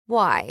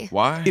Why?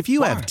 Why? If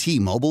you have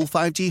T-Mobile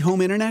 5G home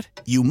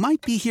internet, you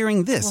might be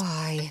hearing this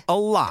Why? a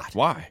lot.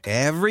 Why?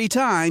 Every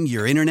time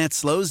your internet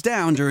slows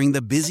down during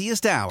the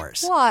busiest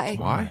hours. Why?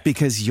 Why?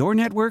 Because your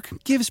network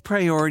gives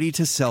priority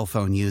to cell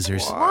phone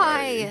users.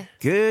 Why?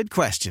 Good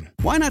question.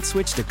 Why not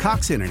switch to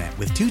Cox Internet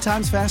with 2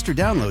 times faster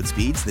download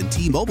speeds than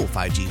T-Mobile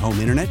 5G home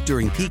internet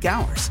during peak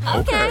hours?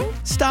 Okay.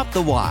 Stop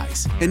the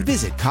whys and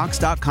visit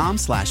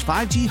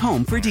cox.com/5G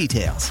home for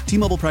details.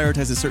 T-Mobile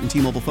prioritizes certain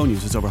T-Mobile phone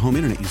users over home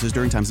internet users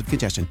during times of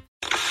congestion.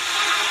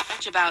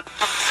 About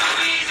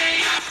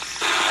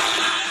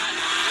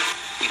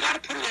you gotta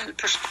put it in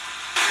perspective.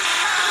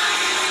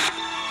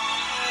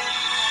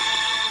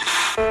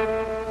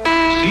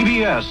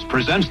 CBS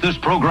presents this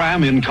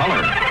program in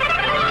color.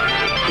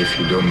 If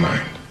you don't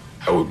mind,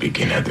 I will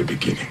begin at the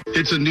beginning.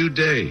 It's a new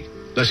day.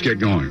 Let's get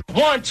going.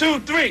 1, 2,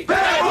 3.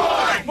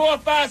 Bad boy. 4,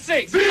 5,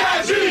 6.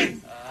 B.I.G.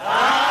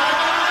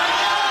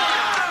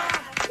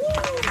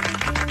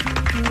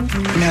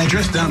 I mean, I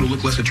dressed down to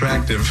look less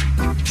attractive.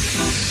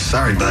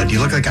 Sorry, bud. You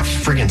look like a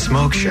friggin'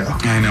 smoke show.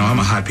 I know. I'm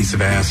a hot piece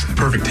of ass.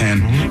 Perfect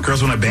 10.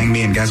 Girls want to bang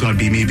me and guys want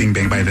to beat me being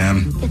banged by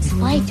them. It's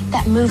like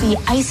that movie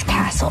Ice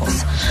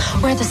Castles,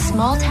 where the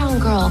small town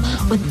girl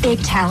with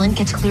big talent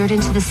gets cleared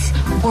into this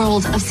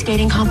world of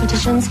skating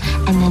competitions,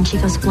 and then she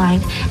goes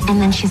blind, and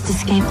then she has to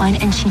skate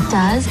blind, and she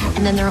does,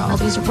 and then there are all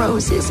these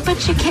roses, but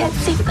she can't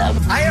see them.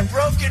 I have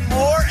broken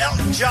more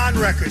Elton John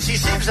records. He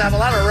seems to have a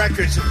lot of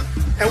records.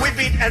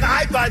 And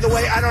I, by the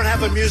way, I don't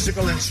have a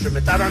musical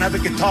instrument. I don't have a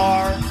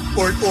guitar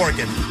or an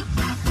organ.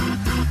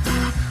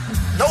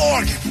 No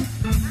organ.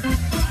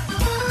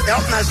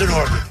 Elton has an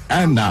organ.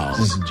 And now. Is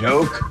this a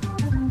joke?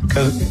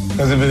 Because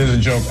if it is a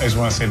joke, I just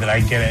want to say that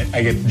I get it.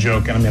 I get the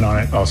joke, and I'm in on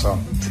it also.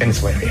 And it's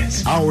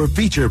hilarious. Our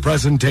feature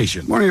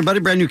presentation. Morning, everybody.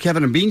 Brand new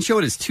Kevin and Bean Show.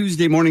 It is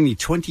Tuesday morning, the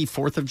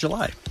 24th of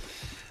July.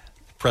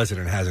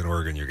 President has an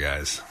organ, you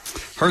guys.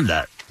 Heard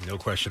that. No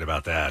question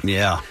about that.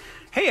 Yeah.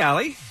 Hey,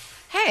 Allie.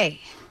 Hey.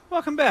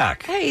 Welcome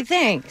back. Hey,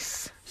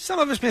 thanks. Some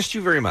of us missed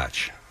you very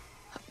much.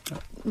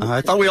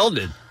 I thought we all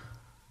did.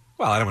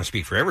 Well, I don't want to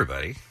speak for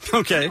everybody.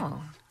 Okay.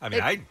 Oh. I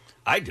mean,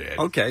 I did.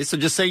 Okay, so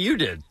just say you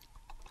did.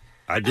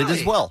 I did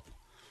as well.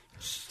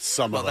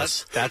 Some of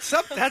us. That's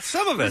some of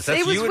us.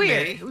 That's it was you and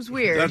weird. me. It was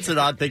weird. That's an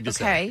odd thing to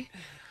say. Okay.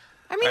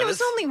 I mean, it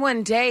was only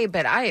one day,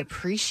 but I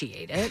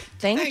appreciate it.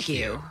 Thank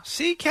you.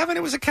 See, Kevin,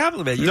 it was a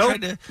compliment. You Nope,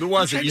 tried to, it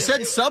wasn't. You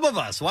said some of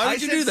us. Why would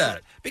you do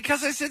that?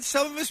 Because I said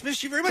some of us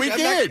missed you very much. We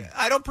did.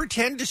 I don't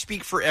pretend to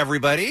speak for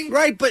everybody.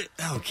 Right, but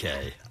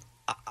okay.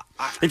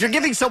 If you're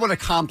giving someone a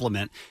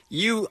compliment,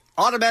 you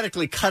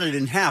automatically cut it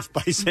in half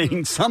by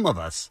saying some of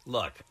us.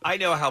 Look, I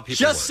know how people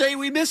Just work. say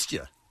we missed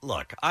you.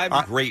 Look,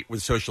 I'm great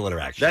with social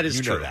interaction. That is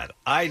you true. know that.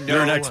 I know.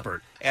 You're an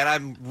expert. And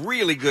I'm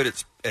really good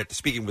at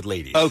speaking with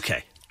ladies.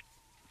 Okay.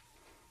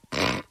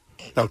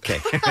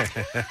 Okay.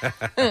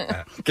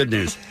 Good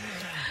news.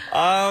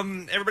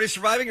 Everybody's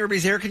surviving?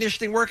 Everybody's air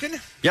conditioning working?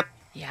 Yep.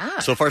 Yeah.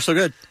 So far, so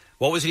good.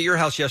 What was it at your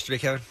house yesterday,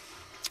 Kevin?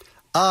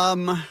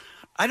 I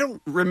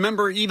don't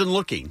remember even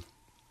looking.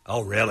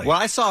 Oh, really? Well,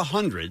 I saw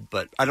 100,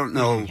 but I don't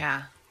know.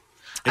 Yeah.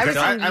 If I was it-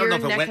 I in don't your know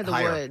if it neck went of the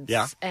higher. woods,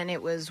 Yeah. and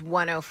it was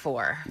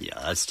 104. Yeah,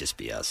 that's just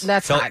BS.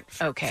 That's not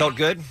okay. Felt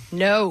good?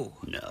 No.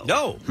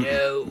 No.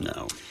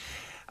 No.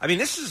 I mean,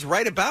 this is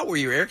right about where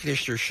your air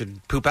conditioner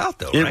should poop out,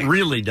 though, It right?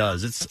 really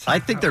does. I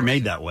think they're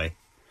made that way.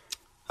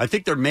 I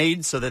think they're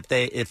made so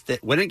that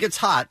when it gets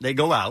hot, they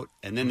go out,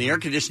 and then the air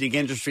conditioning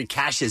industry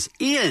cashes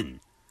in.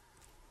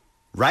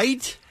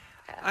 Right?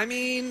 I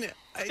mean...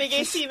 Big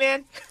AC,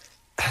 man.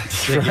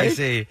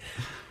 Right?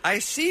 I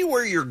see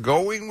where you're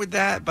going with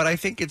that, but I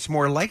think it's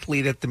more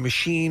likely that the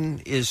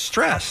machine is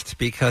stressed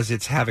because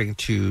it's having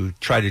to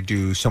try to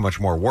do so much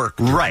more work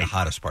during the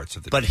hottest parts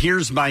of the day. But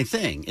here's my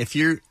thing. If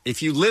you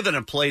live in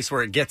a place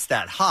where it gets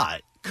that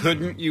hot,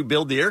 couldn't you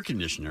build the air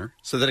conditioner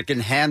so that it can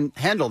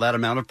handle that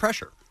amount of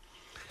pressure?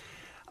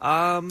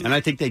 And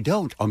I think they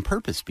don't on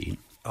purpose, Bean.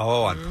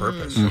 Oh, on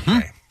purpose.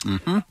 Okay.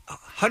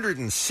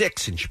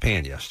 106 in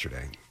Japan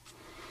yesterday.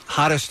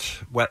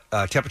 Hottest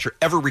temperature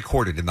ever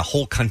recorded in the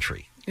whole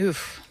country.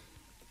 Oof.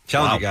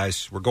 Telling you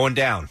guys, we're going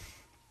down.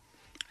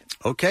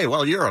 Okay,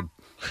 well, you're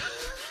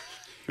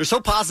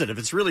so positive.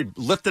 It's really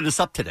lifted us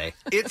up today.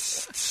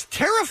 It's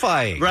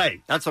terrifying.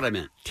 Right, that's what I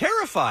meant.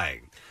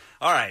 Terrifying.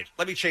 All right,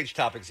 let me change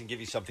topics and give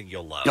you something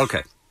you'll love.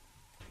 Okay.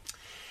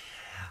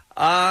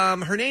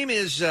 Her name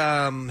is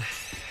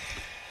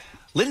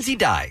Lindsay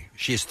Dye.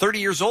 She is 30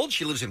 years old.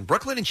 She lives in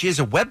Brooklyn, and she is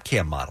a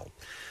webcam model.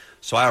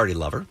 So I already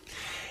love her.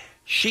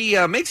 She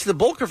makes the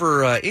bulk of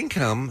her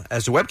income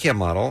as a webcam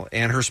model,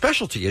 and her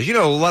specialty is,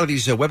 a lot of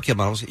these webcam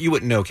models, you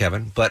wouldn't know,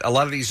 Kevin, but a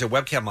lot of these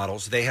webcam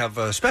models, they have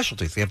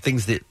specialties. They have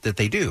things that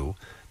they do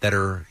that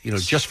are,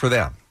 just for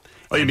them.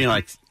 Oh, you mean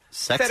like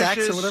sex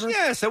fetishes, acts or whatever?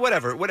 Yeah, so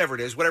whatever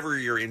it is, whatever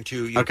you're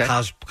into, Okay.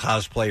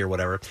 cosplay or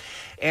whatever.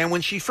 And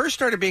when she first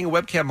started being a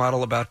webcam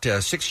model about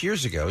 6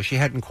 years ago, she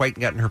hadn't quite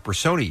gotten her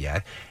persona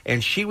yet,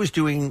 and she was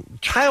doing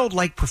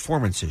childlike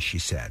performances, she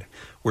said,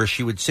 where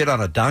she would sit on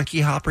a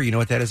donkey hopper. You know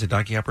what that is, a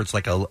donkey hopper? It's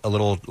like a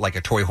little, like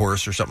a toy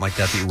horse or something like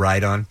that you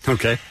ride on.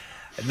 Okay.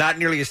 Not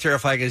nearly as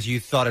terrifying as you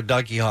thought a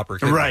donkey hopper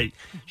could be. Right.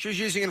 She was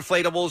using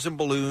inflatables and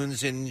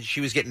balloons, and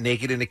she was getting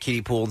naked in a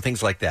kiddie pool and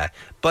things like that.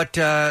 But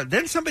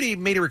then somebody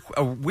made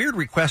a weird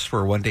request for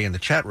her one day in the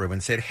chat room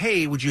and said,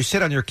 hey, would you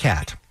sit on your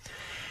cat?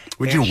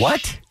 Would you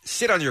what?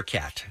 Sit on your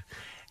cat.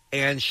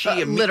 And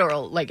she...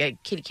 literal, like a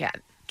kitty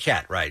cat.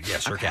 Cat, right.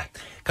 Yes, her cat.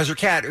 Because her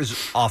cat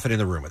is often in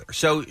the room with her.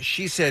 So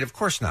she said, of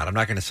course not. I'm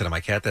not going to sit on my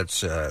cat.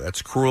 That's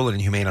cruel and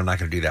inhumane. I'm not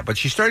going to do that. But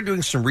she started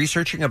doing some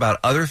researching about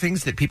other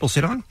things that people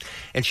sit on.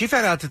 And she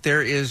found out that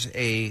there is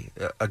a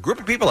group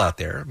of people out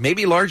there,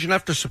 maybe large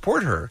enough to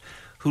support her,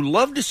 who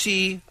love to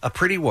see a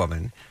pretty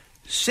woman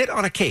sit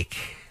on a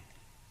cake.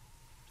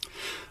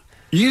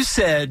 You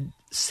said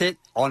sit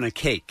on a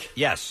cake.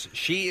 Yes.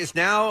 She is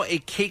now a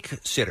cake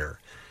sitter.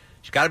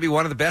 She's got to be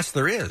one of the best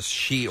there is.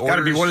 She got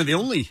to be one of the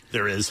only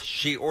there is.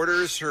 She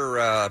orders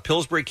her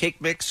Pillsbury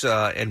cake mix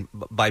and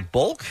by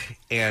bulk,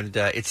 and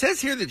it says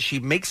here that she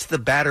makes the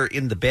batter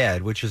in the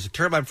bed, which is a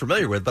term I'm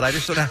familiar with, but I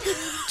just don't know.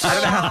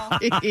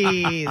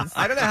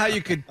 I don't know how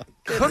you could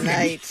cook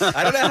it.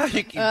 I don't know how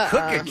you can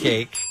cook a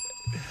cake.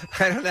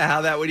 I don't know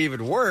how that would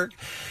even work.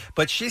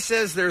 But she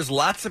says there's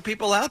lots of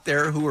people out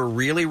there who are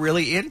really,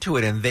 really into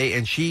it,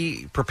 and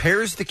she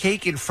prepares the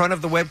cake in front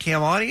of the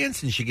webcam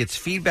audience, and she gets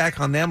feedback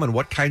on them on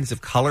what kinds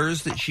of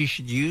colors that she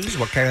should use,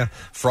 what kind of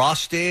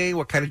frosting,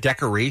 what kind of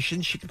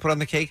decoration she can put on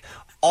the cake,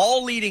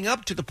 all leading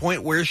up to the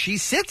point where she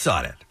sits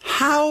on it.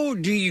 How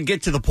do you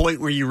get to the point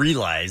where you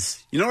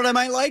realize, you know what I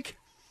might like?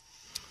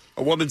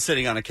 A woman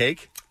sitting on a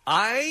cake?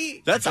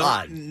 That's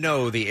odd.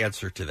 Know the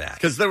answer to that.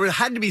 Because there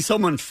had to be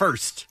someone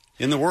first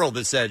in the world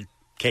that said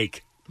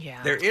cake.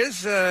 Yeah. There is...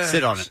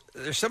 sit on it.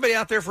 There's somebody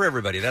out there for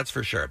everybody, that's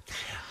for sure.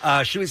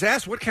 She was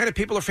asked what kind of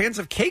people are fans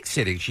of cake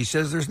sitting. She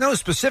says there's no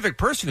specific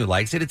person who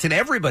likes it. It's an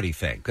everybody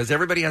thing, because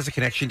everybody has a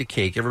connection to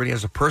cake. Everybody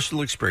has a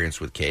personal experience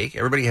with cake.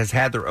 Everybody has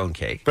had their own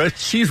cake. But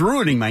she's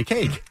ruining my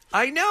cake.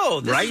 I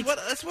know. Right?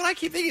 That's what I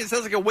keep thinking. It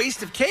sounds like a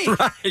waste of cake.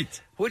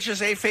 Right. Which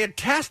is a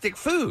fantastic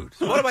food.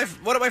 One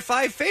of my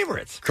 5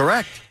 favorites.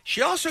 Correct.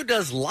 She also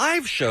does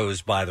live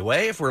shows, by the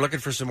way, if we're looking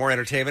for some more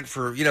entertainment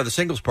for, the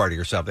singles party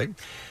or something.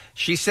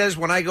 She says,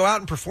 when I go out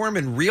and perform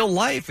in real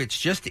life, it's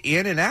just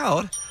in and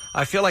out.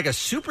 I feel like a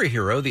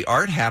superhero. The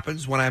art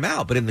happens when I'm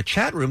out. But in the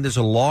chat room, there's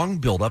a long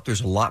build-up.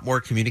 There's a lot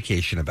more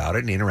communication about it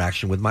and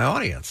interaction with my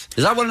audience.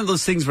 Is that one of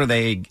those things where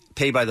they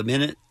pay by the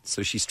minute,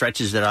 so she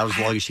stretches it out as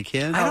long as she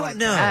can? I don't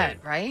know.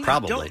 That, right?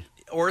 Probably.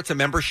 Or it's a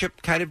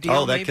membership kind of deal.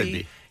 Oh, that maybe. could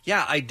be.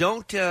 Yeah, I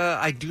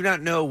do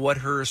not know what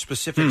her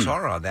specifics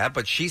are on that,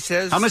 but she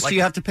says... How much do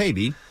you have to pay,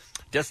 Bean?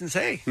 Doesn't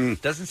say.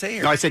 Doesn't say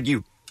here. No, I said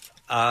you.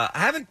 I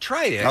haven't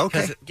tried it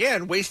because,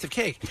 again, waste of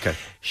cake. Okay.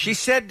 She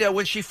said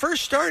when she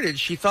first started,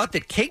 she thought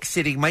that cake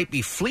sitting might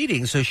be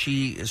fleeting, so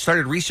she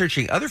started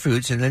researching other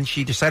foods, and then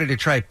she decided to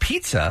try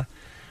pizza.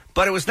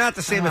 But it was not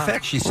the same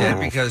effect, she said,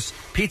 because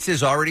pizza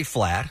is already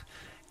flat.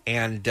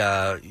 And,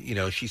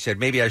 she said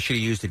maybe I should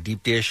have used a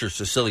deep dish or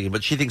Sicilian,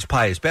 but she thinks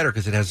pie is better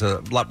because it has a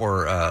lot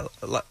more, a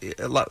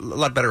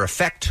lot better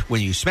effect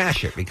when you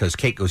smash it because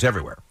cake goes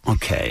everywhere.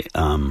 Okay.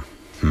 I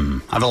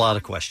have a lot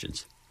of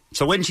questions.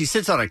 So when she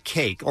sits on a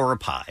cake or a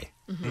pie.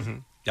 Mm-hmm.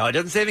 No, it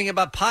doesn't say anything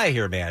about pie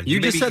here, man. You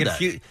just said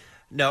that.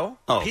 No.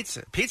 Oh.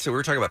 Pizza. We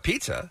were talking about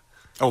pizza.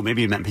 Oh,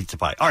 maybe you meant pizza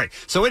pie. All right.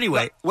 So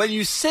anyway, when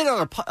you sit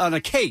on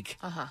a cake,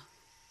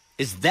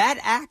 is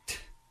that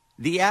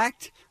the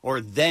act,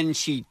 or then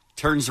she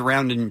turns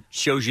around and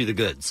shows you the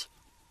goods?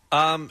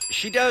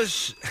 She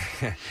does.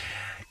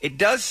 It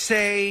does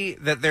say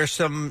that there's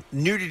some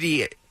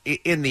nudity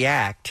in the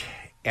act.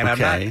 And I'm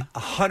not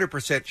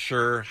 100%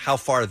 sure how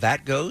far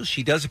that goes.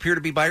 She does appear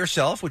to be by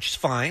herself, which is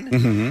fine.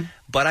 Mm-hmm.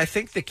 But I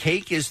think the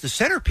cake is the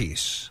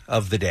centerpiece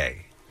of the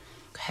day.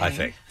 Okay. I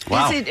think.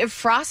 Wow. Is it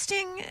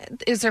frosting?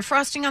 Is there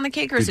frosting on the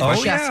cake, or is it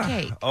just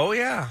cake? Oh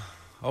yeah.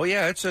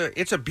 It's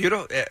a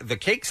beautiful. The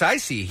cakes I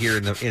see here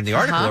in the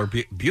article are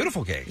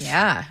beautiful cakes.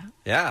 Yeah,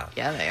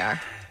 they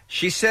are.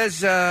 She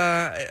says,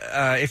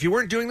 if you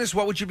weren't doing this,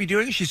 what would you be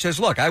doing? She says,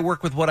 look, I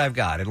work with what I've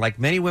got. And like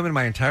many women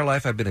my entire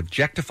life, I've been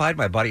objectified.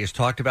 My body is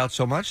talked about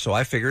so much. So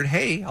I figured,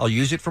 hey, I'll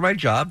use it for my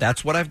job.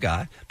 That's what I've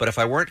got. But if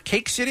I weren't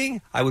cake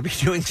sitting, I would be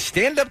doing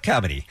stand-up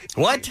comedy.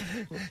 What?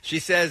 She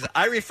says,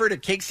 I refer to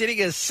cake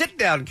sitting as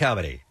sit-down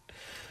comedy.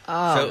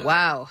 Oh,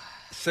 wow.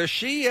 So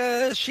she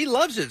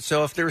loves it.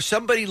 So if there was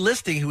somebody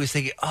listening who was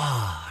thinking,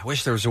 I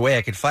wish there was a way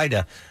I could find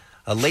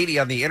a lady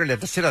on the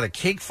internet to sit on a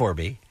cake for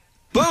me.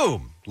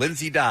 Boom!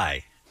 Lindsay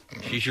Dye.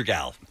 She's your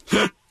gal.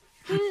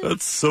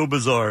 That's so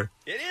bizarre.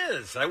 It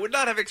is. I would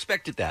not have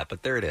expected that,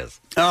 but there it is.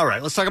 All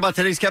right, let's talk about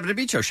today's Cabinet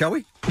Beat Show, shall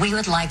we? We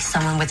would like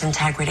someone with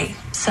integrity,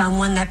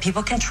 someone that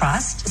people can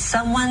trust,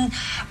 someone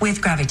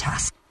with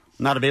gravitas.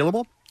 Not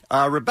available?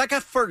 Rebecca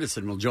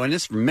Ferguson will join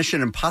us from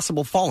Mission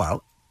Impossible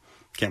Fallout.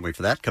 Can't wait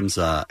for that. Comes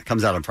out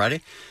on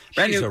Friday.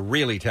 She's a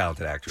really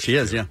talented actress. She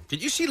is, yeah.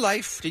 Did you see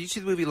Life? Did you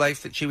see the movie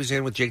Life that she was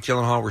in with Jake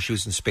Gyllenhaal where she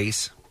was in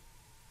space?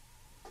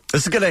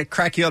 This is going to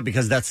crack you up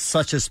because that's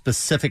such a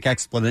specific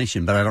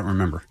explanation, but I don't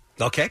remember.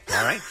 Okay.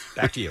 All right.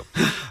 Back to you.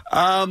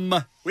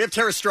 We have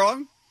Tara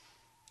Strong,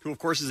 who, of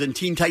course, is in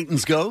Teen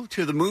Titans Go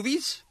to the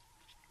movies.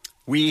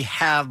 we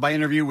have my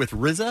interview with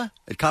RZA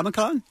at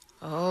Comic-Con.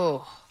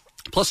 Oh.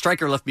 Plus,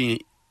 Stryker left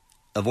me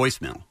a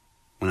voicemail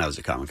when I was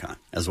at Comic-Con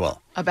as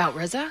well. About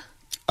RZA?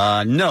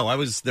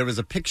 No, there was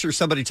a picture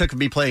somebody took of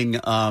me playing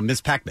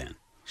Miss Pac-Man.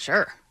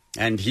 Sure.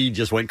 And he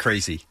just went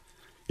crazy.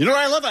 You know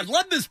what I love? I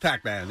love Miss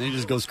Pac-Man. And he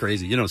just goes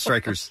crazy. You know,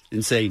 Stryker's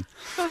insane.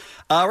 We're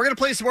going to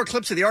play some more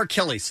clips of the R.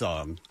 Kelly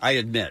song, I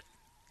admit.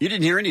 You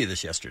didn't hear any of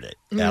this yesterday,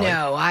 Allie.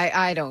 No,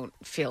 I don't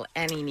feel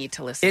any need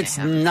to listen It's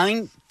to him.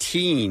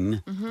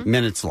 19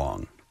 minutes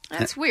long.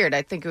 That's weird.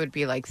 I think it would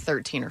be like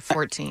 13 or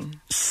 14.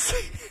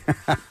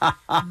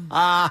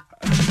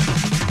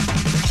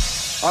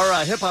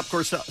 Our hip-hop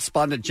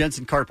correspondent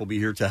Jensen Karp will be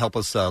here to help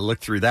us look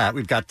through that.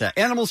 We've got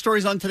animal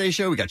stories on today's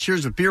show. We got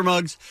Cheers with beer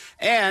mugs.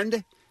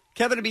 And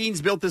Kevin and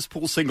Beans built this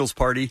pool singles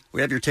party. We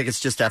have your tickets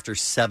just after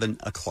 7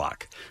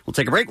 o'clock. We'll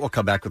take a break. We'll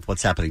come back with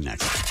what's happening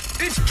next.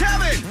 It's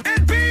Kevin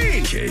and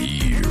Bean.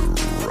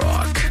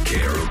 K-Rock,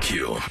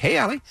 KROQ. Hey,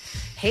 Allie.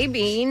 Hey,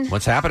 Bean.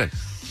 What's happening?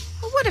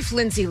 Well, what if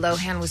Lindsay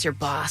Lohan was your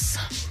boss?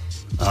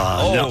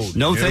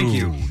 No, thank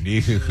you.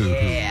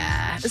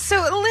 Yeah.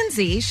 So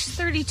Lindsay, she's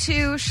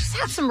 32. She's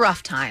had some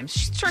rough times.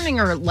 She's turning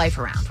her life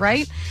around,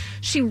 right?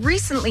 She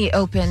recently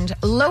opened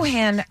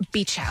Lohan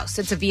Beach House.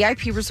 It's a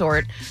VIP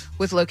resort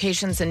with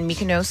locations in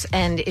Mykonos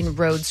and in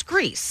Rhodes,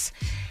 Greece.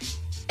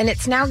 And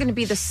it's now going to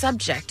be the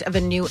subject of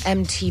a new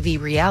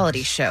MTV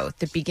reality show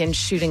that begins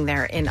shooting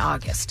there in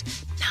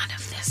August. None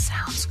of this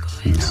sounds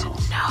good.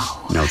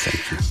 No,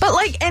 thank you. But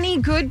like any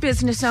good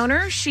business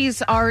owner,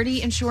 she's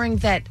already ensuring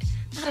that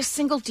not a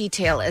single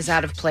detail is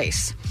out of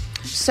place.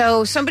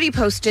 So somebody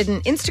posted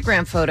an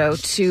Instagram photo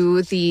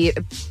to the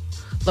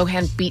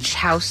Lohan Beach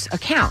House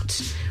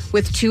account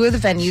with two of the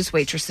venue's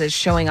waitresses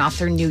showing off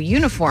their new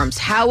uniforms.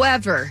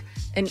 However,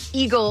 an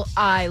eagle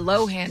eye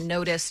Lohan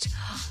noticed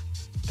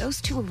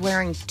those two were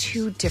wearing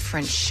two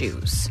different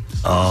shoes.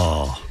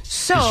 Oh.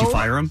 So, did she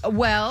fire him?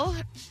 Well,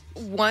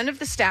 one of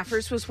the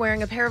staffers was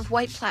wearing a pair of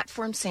white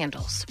platform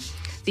sandals.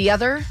 The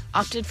other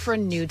opted for a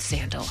nude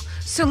sandal.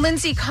 So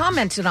Lindsay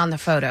commented on the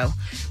photo,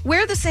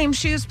 "Wear the same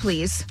shoes,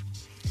 please."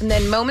 And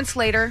then moments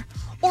later,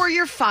 "Or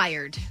you're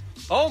fired."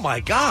 Oh, my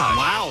God.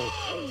 Wow.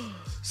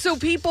 So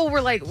people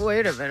were like,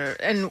 wait a minute.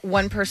 And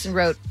one person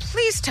wrote,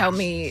 "Please tell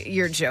me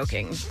you're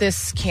joking.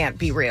 This can't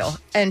be real."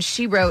 And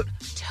she wrote,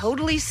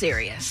 "Totally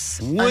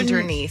serious,"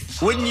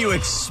 underneath. Wouldn't you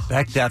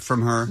expect that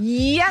from her?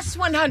 Yes,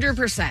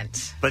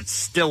 100%. But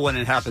still, when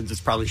it happens,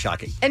 it's probably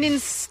shocking. And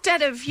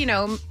instead of,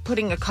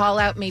 putting a call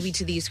out maybe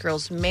to these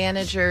girls'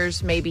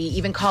 managers, maybe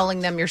even calling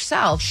them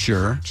yourself.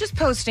 Sure. Just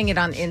posting it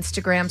on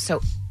Instagram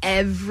so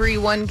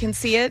everyone can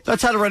see it.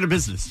 That's how to run a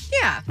business.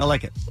 Yeah. I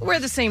like it. Wear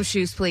the same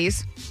shoes,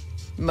 please.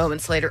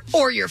 Moments later,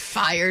 "Or you're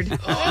fired."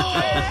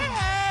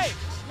 Hey!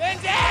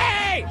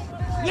 Lindsay!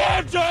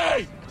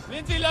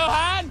 Lindsay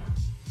Lohan!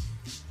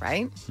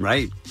 Right?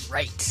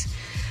 Right.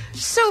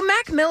 So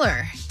Mac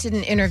Miller did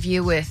an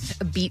interview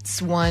with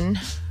Beats One,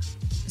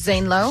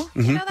 Zane Lowe.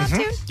 You know that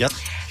dude? Yep.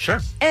 Sure.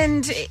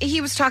 And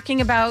he was talking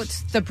about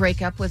the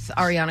breakup with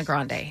Ariana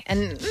Grande.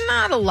 And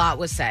not a lot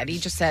was said. He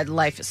just said,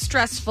 life is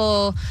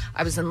stressful.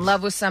 I was in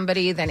love with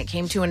somebody. Then it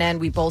came to an end.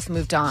 We both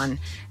moved on.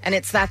 And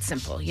it's that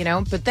simple,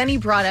 But then he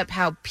brought up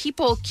how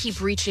people keep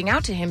reaching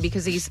out to him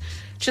because he's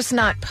just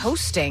not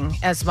posting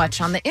as much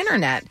on the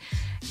internet.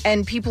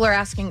 And people are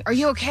asking, "Are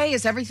you okay?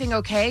 Is everything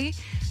okay?"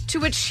 To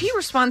which he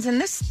responds,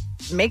 and this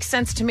makes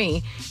sense to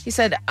me. He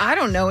said, "I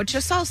don't know. It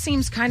just all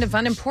seems kind of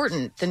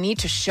unimportant. The need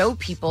to show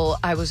people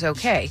I was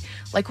okay.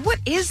 Like, what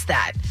is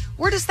that?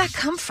 Where does that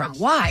come from?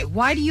 Why?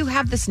 Why do you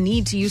have this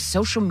need to use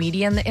social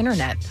media and the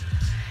internet?"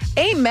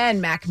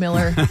 Amen, Mac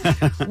Miller.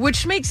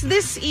 Which makes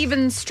this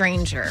even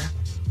stranger.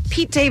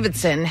 Pete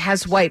Davidson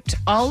has wiped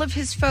all of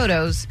his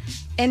photos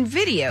and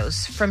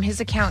videos from his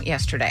account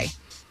yesterday.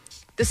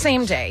 The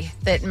same day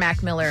that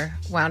Mac Miller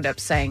wound up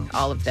saying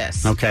all of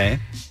this. Okay.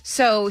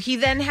 So he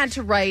then had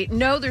to write,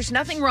 "No, there's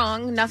nothing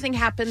wrong. Nothing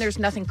happened. There's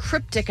nothing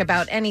cryptic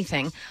about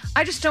anything.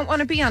 I just don't want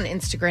to be on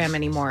Instagram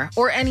anymore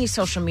or any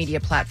social media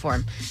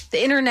platform.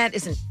 The internet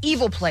is an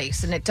evil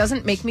place and it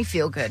doesn't make me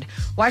feel good.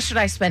 Why should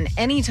I spend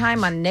any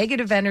time on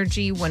negative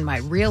energy when my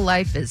real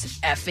life is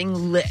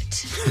effing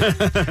lit?"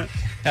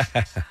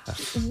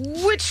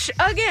 Which,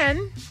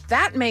 again,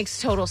 that makes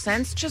total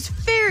sense. Just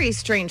very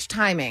strange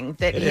timing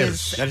that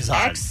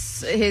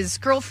his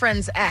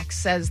girlfriend's ex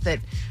says that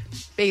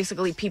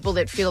basically people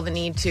that feel the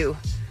need to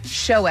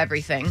show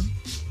everything.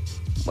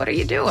 What are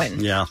you doing?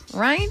 Yeah.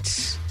 Right?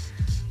 It's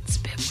a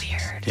bit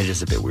weird. It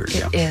is a bit weird,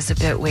 It is a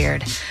bit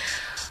weird.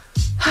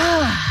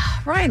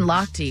 Ryan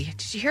Lochte,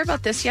 did you hear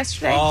about this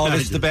yesterday? Oh,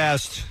 this is the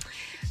best.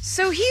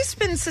 So he's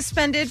been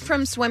suspended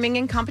from swimming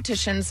in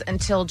competitions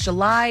until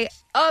July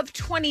of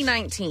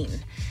 2019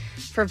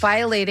 for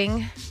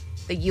violating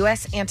the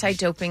U.S.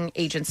 Anti-Doping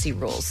Agency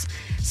rules.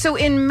 So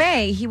in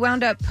May, he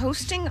wound up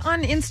posting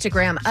on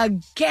Instagram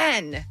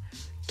again,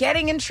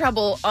 getting in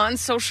trouble on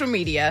social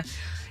media,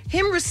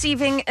 him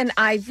receiving an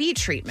IV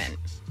treatment,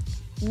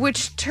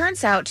 which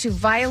turns out to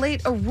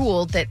violate a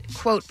rule that,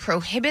 quote,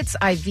 prohibits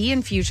IV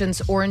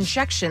infusions or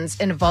injections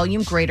in a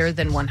volume greater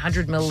than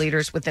 100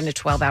 milliliters within a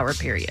 12-hour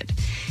period.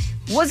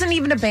 Wasn't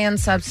even a banned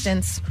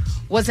substance.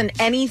 Wasn't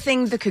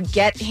anything that could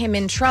get him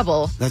in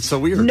trouble. That's so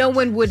weird. No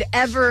one would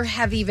ever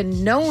have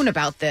even known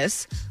about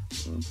this,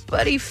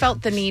 but he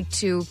felt the need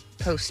to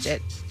post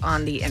it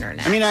on the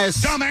internet. I mean,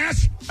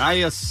 I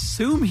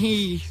assume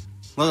he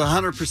was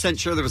 100%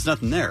 sure there was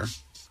nothing there,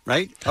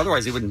 right?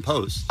 Otherwise, he wouldn't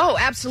post. Oh,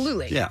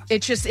 absolutely. Yeah.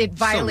 It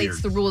violates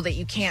weird. the rule that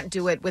you can't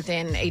do it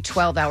within a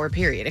 12-hour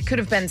period. It could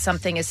have been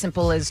something as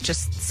simple as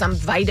just some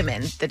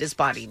vitamin that his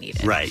body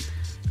needed. Right.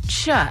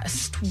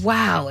 Just,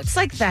 wow. It's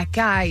like that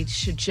guy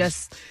should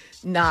just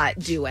not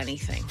do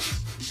anything.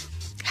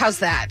 How's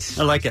that?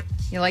 I like it.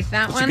 You like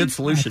that That's one? a good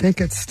solution. I think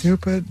it's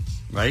stupid.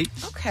 Right?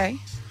 Okay,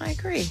 I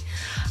agree.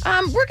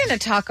 We're going to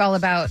talk all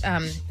about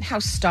how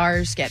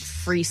stars get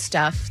free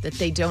stuff that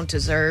they don't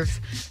deserve,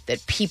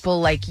 that people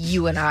like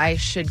you and I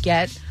should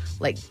get,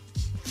 like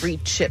free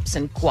chips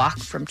and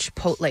guac from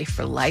Chipotle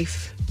for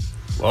life.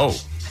 Whoa. I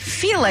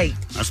feel like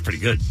That's pretty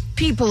good.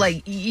 people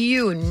like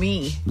you and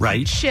me.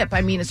 Right. Chip,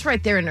 I mean, it's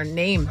right there in their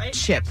name,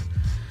 Chip.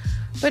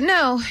 But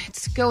no,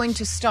 it's going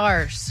to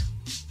stars.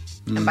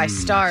 And by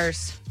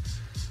stars,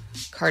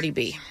 Cardi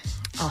B.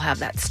 I'll have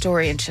that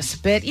story in just a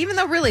bit, even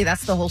though really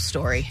that's the whole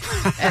story.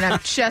 And I'm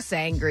just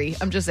angry.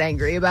 I'm just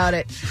angry about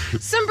it.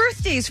 Some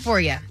birthdays for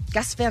you.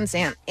 Gus Van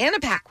Sant, Anna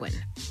Paquin,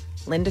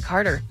 Linda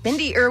Carter,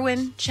 Bindi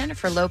Irwin,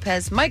 Jennifer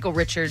Lopez, Michael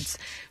Richards,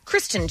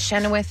 Kristen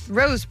Chenoweth,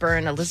 Rose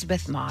Byrne,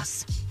 Elizabeth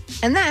Moss.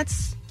 And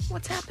that's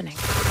what's happening.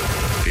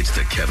 It's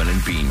the Kevin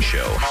and Bean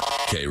Show.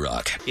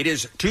 K-Rock. It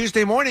is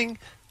Tuesday morning.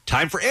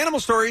 Time for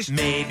animal stories.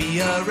 Maybe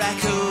a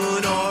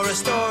raccoon or a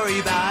story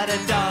about a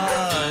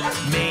dog.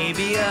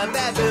 Maybe a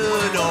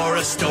baboon or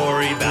a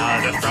story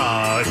about a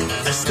frog.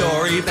 A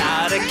story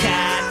about a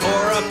cat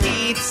or a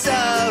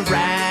pizza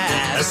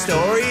rat. A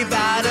story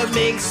about a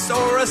minx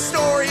or a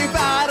story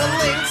about a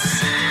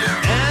lynx.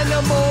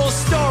 Animal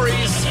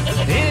stories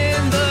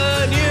in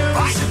the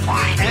news.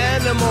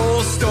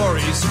 Animal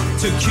stories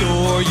to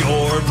cure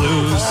your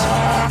blues.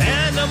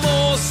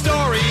 Animal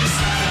stories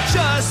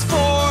just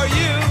for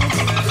you.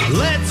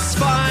 Let's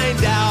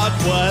find out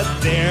what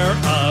they're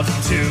up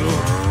to.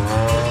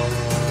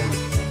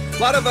 A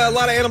lot of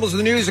animals in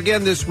the news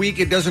again this week.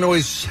 It doesn't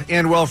always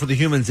end well for the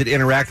humans that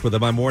interact with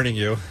them. I'm warning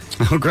you.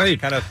 Oh,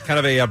 great! Kind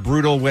of a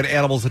brutal when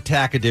animals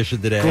attack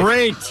edition today.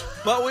 Great,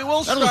 but we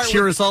will that'll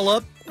cheer us all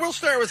up. We'll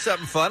start with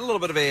something fun, a little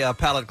bit of a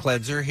palate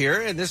cleanser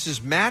here, and this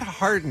is Matt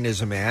Harden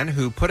is a man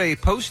who put a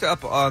post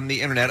up on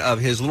the internet of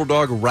his little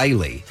dog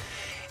Riley.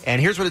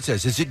 And here's what it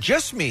says. Is it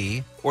just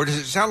me, or does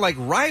it sound like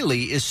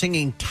Riley is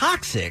singing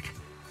Toxic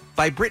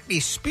by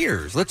Britney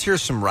Spears? Let's hear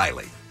some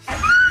Riley.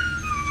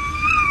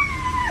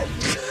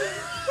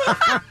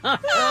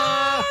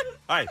 All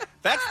right,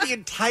 that's the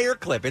entire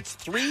clip. It's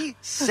 3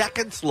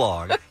 seconds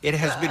long. It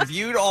has been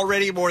viewed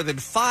already more than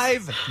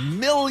 5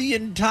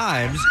 million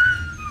times.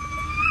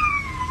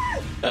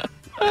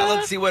 Now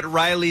let's see what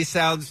Riley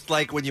sounds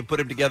like when you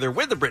put him together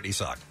with the Britney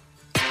song.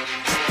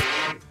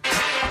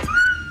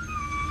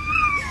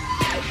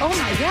 Oh,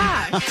 my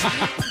gosh.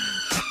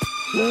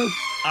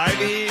 I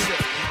mean...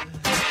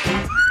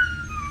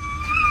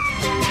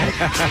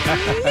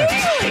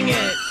 Nailing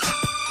it.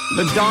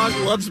 The dog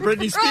loves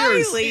Britney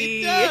Spears. Riley.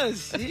 He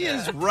does. He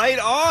is right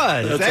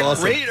on. That's is that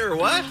awesome. great or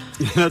what?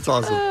 That's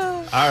awesome.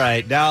 All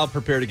right, now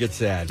prepare to get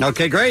sad.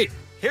 Okay, great.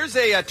 Here's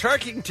a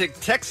Tarkington,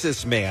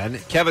 Texas man.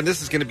 Kevin,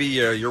 this is going to be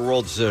your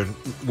world's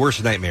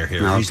worst nightmare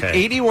here. Okay. He's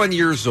 81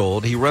 years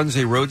old. He runs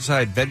a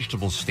roadside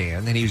vegetable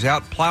stand, and he was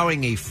out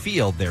plowing a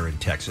field there in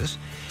Texas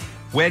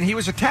when he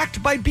was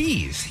attacked by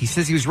bees. He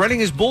says he was running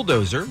his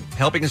bulldozer,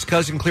 helping his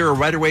cousin clear a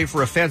right-of-way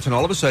for a fence, and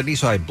all of a sudden he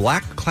saw a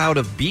black cloud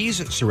of bees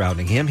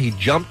surrounding him. He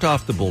jumped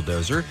off the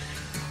bulldozer,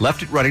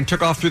 left it running,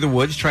 took off through the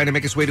woods, trying to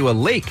make his way to a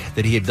lake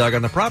that he had dug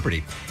on the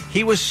property.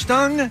 He was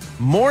stung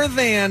more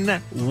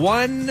than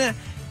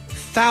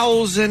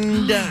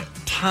 1,000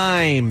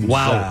 times.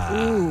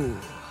 Wow.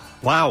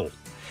 Wow.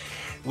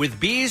 With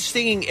bees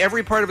stinging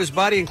every part of his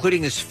body,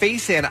 including his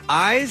face and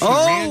eyes.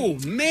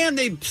 Man,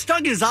 they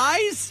stung his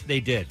eyes?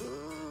 They did.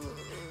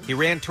 He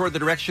ran toward the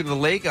direction of the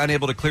lake,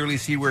 unable to clearly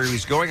see where he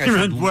was going. He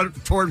ran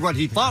toward what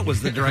he thought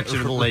was the direction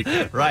of the lake.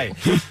 Right.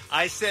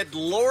 I said,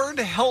 Lord,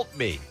 help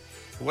me.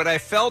 When I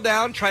fell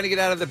down trying to get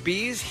out of the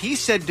bees, he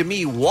said to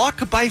me,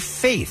 walk by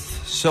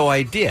faith. So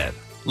I did.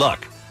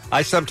 Look,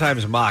 I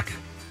sometimes mock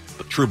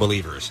true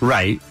believers.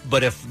 Right.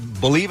 But if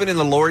believing in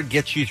the Lord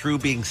gets you through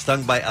being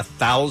stung by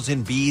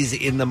 1,000 bees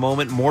in the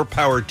moment, more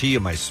power to you,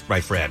 my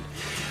friend.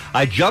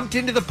 I jumped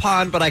into the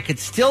pond, but I could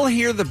still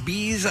hear the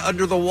bees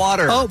under the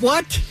water. Oh,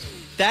 what?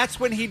 That's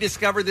when he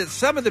discovered that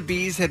some of the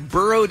bees had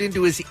burrowed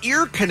into his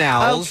ear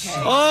canals. Okay.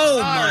 Oh,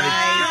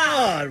 my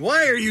God.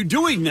 Why are you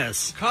doing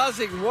this?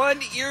 Causing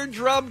one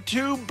eardrum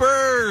to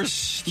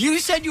burst. You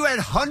said you had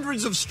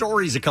hundreds of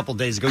stories a couple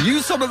days ago.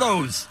 Use some of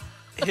those.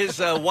 His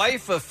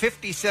wife of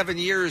 57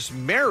 years,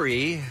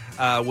 Mary,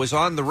 was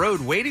on the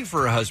road waiting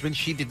for her husband.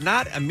 She did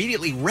not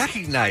immediately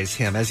recognize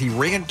him as he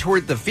ran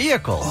toward the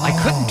vehicle. Oh. I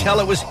couldn't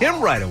tell it was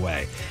him right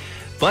away.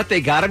 But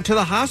they got him to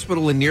the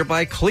hospital in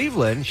nearby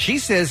Cleveland. She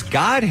says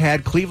God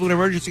had Cleveland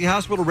Emergency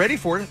Hospital ready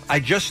for it. I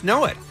just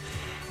know it.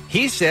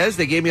 He says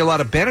they gave me a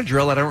lot of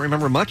Benadryl. I don't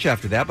remember much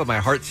after that, but my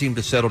heart seemed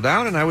to settle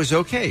down and I was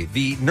okay.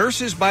 The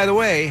nurses, by the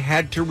way,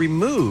 had to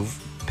remove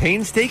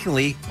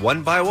painstakingly,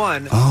 one by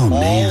one, all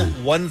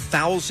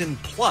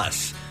 1,000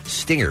 plus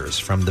stingers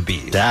from the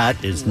bees.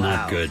 That is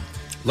not good.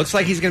 Looks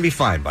like he's going to be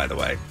fine, by the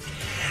way.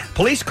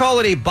 Police call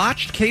it a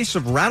botched case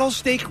of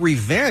rattlesnake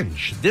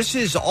revenge. This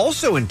is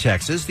also in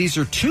Texas. These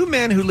are two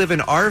men who live in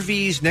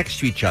RVs next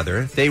to each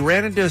other. They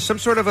ran into some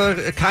sort of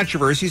a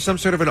controversy, some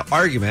sort of an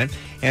argument,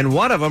 and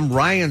one of them,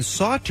 Ryan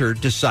Sauter,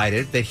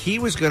 decided that he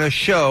was going to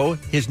show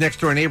his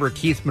next-door neighbor,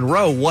 Keith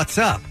Monroe, what's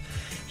up.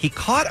 He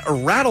caught a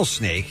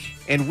rattlesnake,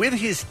 and with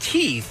his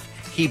teeth,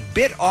 he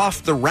bit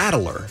off the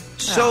rattler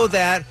so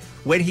that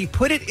when he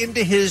put it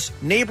into his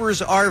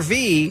neighbor's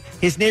RV,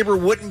 his neighbor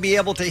wouldn't be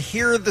able to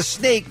hear the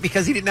snake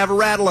because he didn't have a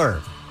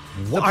rattler.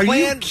 Are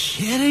you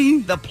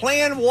kidding? The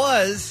plan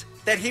was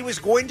that he was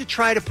going to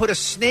try to put a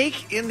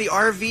snake in the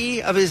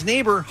RV of his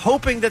neighbor,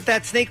 hoping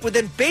that snake would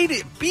then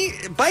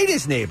bite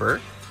his neighbor.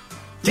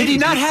 Did he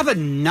not have a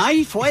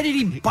knife? Why did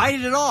he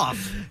bite it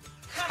off?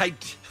 I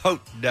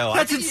don't know.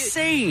 That's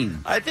insane.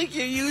 I think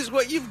you use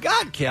what you've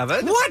got,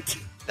 Kevin. What?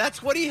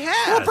 That's what he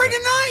had. Well, bring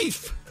a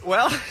knife.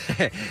 Well,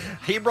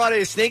 he brought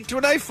a snake to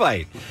a knife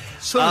fight.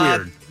 So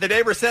weird. The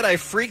neighbor said, I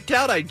freaked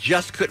out. I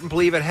just couldn't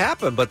believe it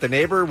happened. But the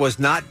neighbor was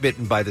not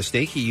bitten by the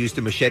snake. He used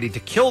a machete to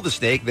kill the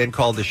snake, then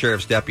called the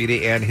sheriff's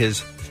deputy, and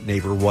his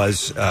neighbor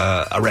was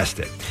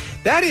arrested.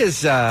 That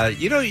is,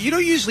 you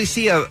don't usually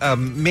see a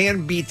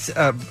man beats,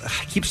 I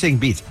keep saying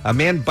beats, a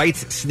man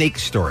bites snake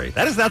story.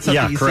 That is not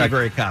something you see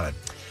very common.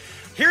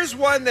 Here's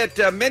one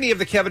that many of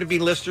the Kevin and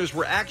Bean listeners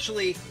were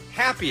actually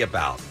happy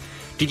about.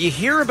 Did you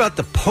hear about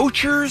the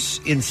poachers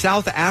in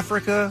South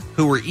Africa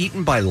who were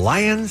eaten by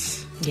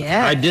lions?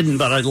 Yeah. I didn't,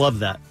 but I love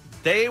that.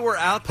 They were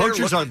out there.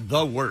 Poachers are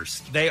the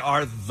worst. They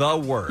are the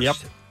worst. Yep.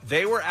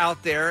 They were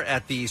out there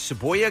at the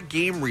Saboya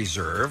Game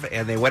Reserve,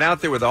 and they went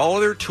out there with all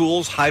of their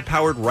tools,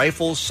 high-powered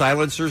rifles,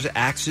 silencers,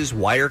 axes,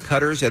 wire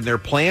cutters, and their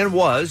plan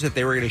was that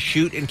they were going to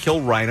shoot and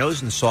kill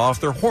rhinos and saw off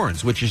their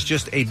horns, which is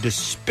just a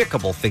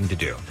despicable thing to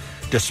do.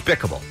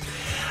 Despicable.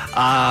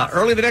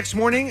 Early the next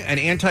morning, an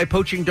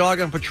anti-poaching dog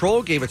on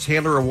patrol gave its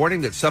handler a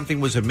warning that something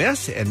was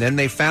amiss, and then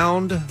they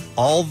found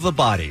all the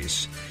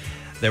bodies.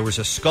 There was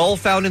a skull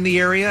found in the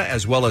area,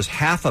 as well as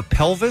half a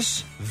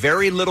pelvis.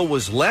 Very little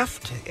was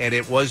left, and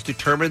it was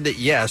determined that,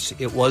 yes,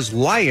 it was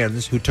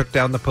lions who took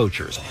down the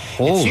poachers.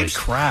 Holy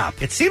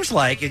crap. It seems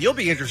like, and you'll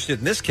be interested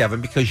in this,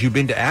 Kevin, because you've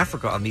been to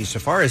Africa on these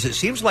safaris, it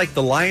seems like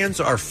the lions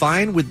are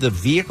fine with the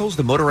vehicles,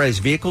 the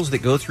motorized vehicles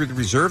that go through the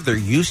reserve. They're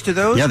used to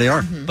those. Yeah, they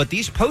are. But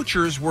these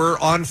poachers were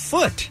on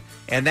foot,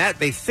 and that,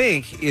 they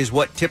think, is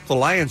what tipped the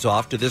lions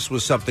off to this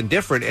was something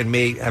different and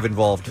may have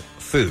involved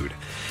food.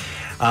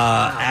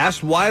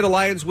 Asked why the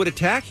lions would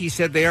attack, he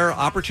said they are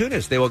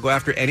opportunists. They will go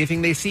after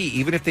anything they see,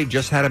 even if they've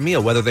just had a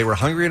meal. Whether they were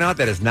hungry or not,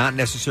 that is not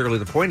necessarily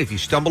the point. If you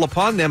stumble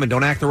upon them and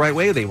don't act the right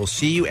way, they will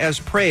see you as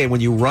prey. And when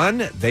you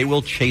run, they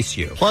will chase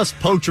you. Plus,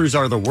 poachers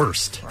are the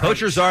worst. Right.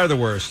 Poachers are the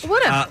worst.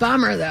 What a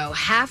bummer, though.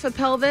 Half a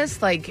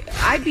pelvis? Like,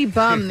 I'd be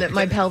bummed that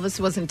my pelvis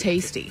wasn't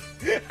tasty.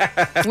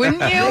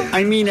 Wouldn't you?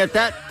 I mean, at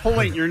that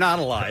point, you're not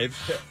alive.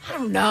 I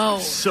don't know.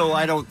 So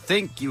I don't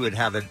think you would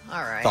have a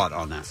thought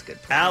on that. That's a good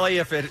point. Allie,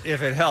 if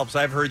it helps,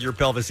 I've heard your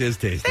pelvis is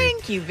tasty.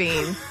 Thank you,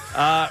 Bean.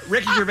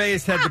 Ricky Gervais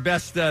had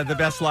the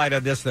best line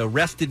on this, though.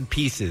 Rest in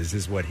pieces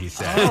is what he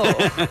said.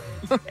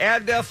 Oh.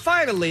 And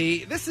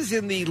finally, this is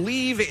in the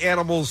Leave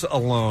Animals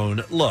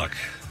Alone. Look.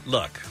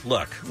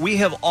 We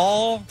have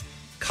all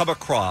come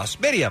across,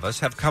 many of us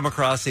have come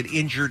across an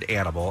injured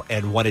animal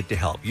and wanted to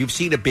help. You've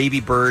seen a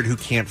baby bird who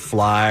can't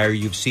fly, or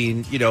you've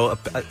seen,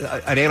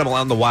 an animal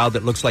out in the wild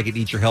that looks like it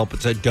needs your help.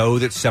 It's a doe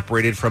that's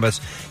separated from us,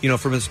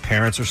 from its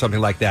parents or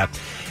something like that.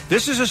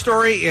 This is a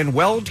story in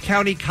Weld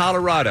County,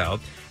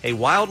 Colorado. A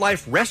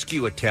wildlife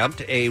rescue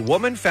attempt. A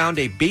woman found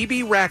a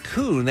baby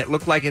raccoon that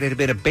looked like it had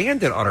been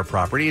abandoned on her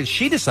property, and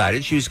she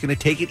decided she was going to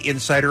take it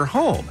inside her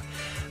home.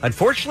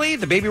 Unfortunately,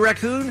 the baby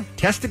raccoon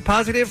tested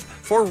positive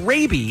for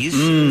rabies,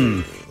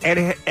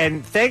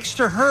 and thanks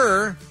to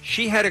her,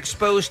 she had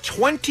exposed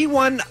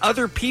 21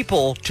 other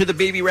people to the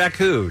baby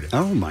raccoon.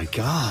 Oh, my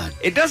God.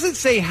 It doesn't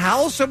say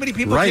how so many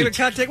people came in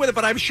contact with it,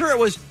 but I'm sure it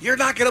was, you're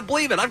not going to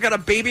believe it, I've got a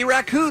baby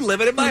raccoon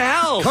living in my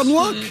house. Come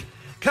look.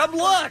 Come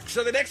look.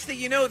 So the next thing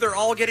you know, they're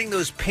all getting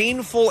those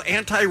painful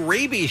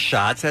anti-rabies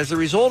shots as a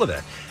result of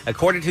it.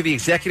 According to the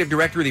executive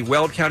director of the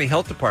Weld County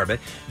Health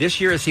Department,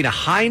 this year has seen a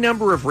high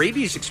number of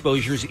rabies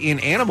exposures in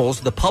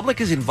animals. The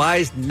public is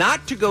advised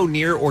not to go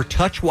near or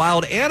touch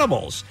wild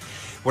animals.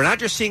 We're not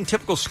just seeing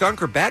typical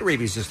skunk or bat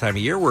rabies this time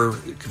of year. We're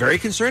very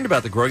concerned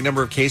about the growing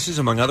number of cases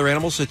among other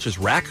animals such as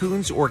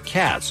raccoons or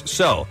cats.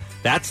 So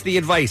that's the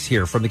advice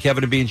here from the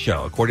Kevin and Bean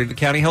Show. According to the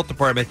County Health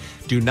Department,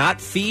 do not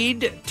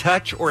feed,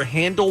 touch, or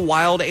handle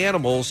wild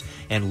animals,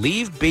 and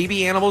leave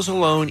baby animals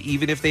alone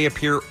even if they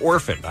appear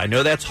orphaned. I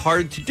know that's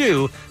hard to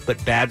do,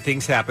 but bad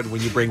things happen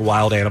when you bring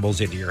wild animals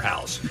into your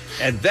house.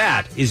 And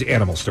that is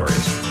Animal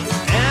Stories.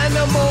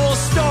 Animal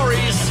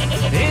Stories in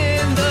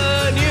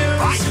the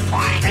news.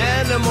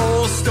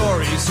 Animal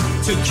stories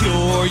to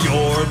cure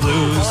your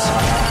blues.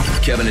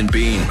 Kevin and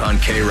Bean on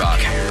K-Rock.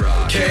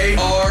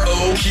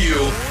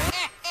 K-R-O-Q.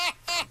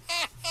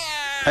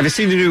 Have you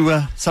seen the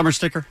new summer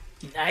sticker?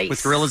 Nice.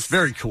 With gorillas?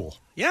 Very cool.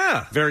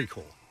 Yeah. Very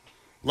cool.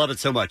 Love it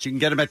so much. You can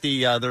get them at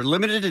they're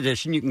limited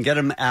edition. You can get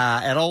them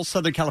at all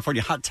Southern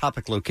California Hot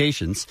Topic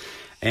locations.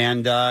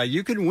 And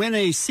you can win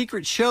a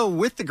secret show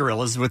with the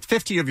gorillas with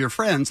 50 of your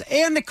friends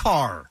and a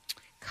car.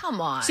 Come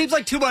on. Seems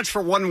like too much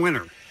for one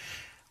winner.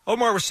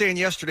 Omar was saying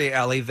yesterday,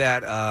 Allie,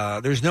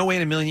 that there's no way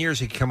in a million years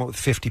he could come up with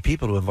 50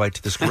 people to invite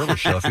to this gorilla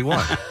show if he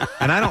won.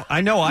 And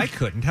I know I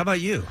couldn't. How about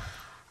you?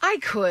 I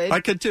could. I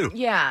could too.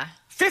 Yeah.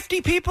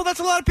 50 people? That's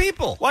a lot of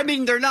people. Well, I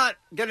mean, they're not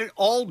going to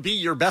all be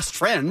your best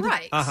friend.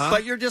 Right.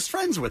 But you're just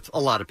friends with a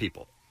lot of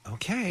people.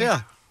 Okay.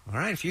 Yeah. All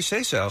right, if you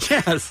say so.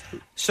 Yes.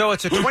 So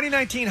it's a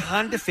 2019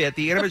 Honda Fit,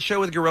 the intimate show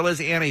with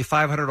gorillas, and a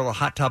 $500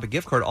 Hot Topic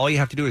gift card. All you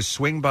have to do is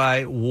swing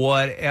by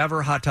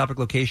whatever Hot Topic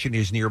location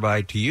is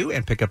nearby to you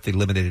and pick up the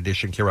limited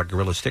edition K-Rock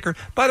Gorilla sticker.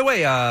 By the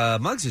way,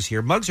 Muggs is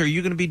here. Muggs, are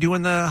you going to be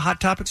doing the Hot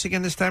Topics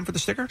again this time for the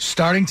sticker?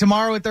 Starting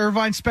tomorrow at the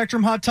Irvine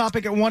Spectrum Hot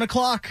Topic at 1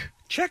 o'clock.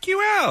 Check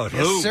you out.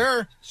 Yes,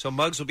 sir. So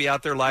Muggs will be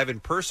out there live in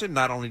person.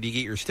 Not only do you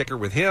get your sticker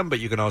with him, but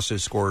you can also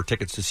score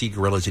tickets to see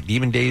gorillas at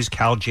Demon Days,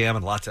 Cal Jam,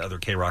 and lots of other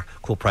K-Rock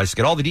cool prizes.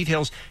 Get all the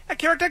details at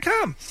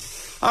KROC.com.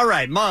 All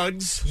right,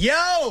 Muggs.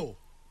 Yo!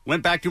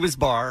 Went back to his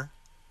bar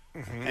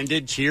and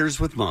did Cheers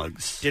with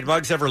Muggs. Did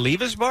Muggs ever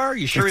leave his bar?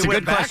 You sure That's he a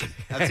went good back? question.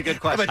 That's a good I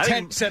question. have a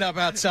tent set up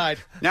outside.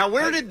 Now,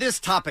 where did this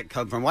topic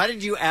come from? Why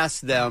did you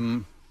ask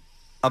them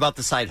about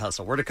the side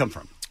hustle? Where'd it come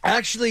from?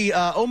 Actually,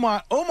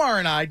 Omar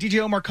and I,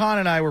 DJ Omar Khan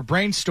and I, were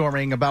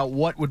brainstorming about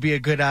what would be a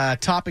good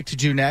topic to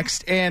do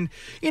next. And,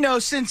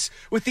 since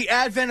with the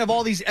advent of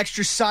all these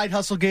extra side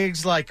hustle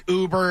gigs like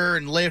Uber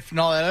and Lyft and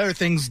all that other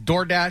things,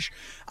 DoorDash,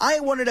 I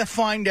wanted to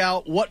find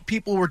out what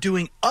people were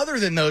doing other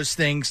than those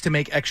things to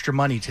make extra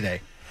money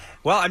today.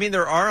 Well, I mean,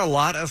 there are a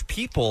lot of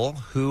people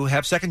who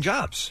have second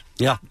jobs.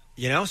 Yeah.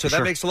 So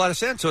that makes a lot of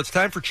sense. So it's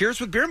time for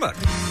Cheers with Beer Mug.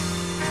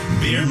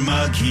 Beer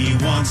Mug, he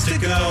wants to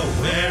go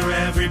where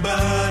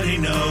everybody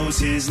knows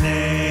his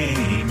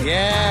name.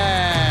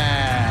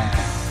 Yeah.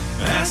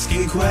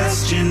 Asking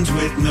questions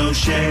with no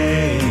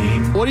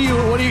shame. What do you...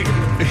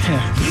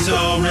 He's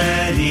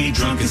already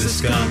drunk as a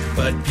skunk,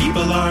 but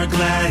people are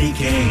glad he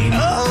came.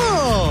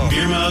 Oh!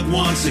 Beer Mug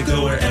wants to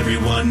go where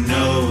everyone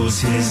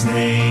knows his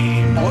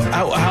name.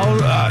 Wow.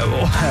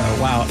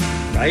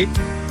 Right?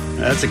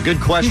 That's a good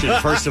question,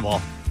 first of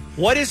all.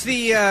 What is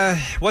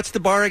what's the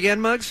bar again,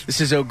 Muggs? This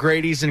is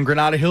O'Grady's in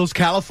Granada Hills,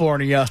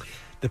 California.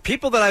 The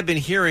people that I've been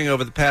hearing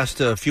over the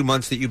past few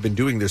months that you've been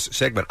doing this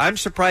segment, I'm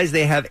surprised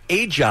they have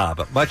a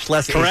job, much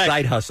less a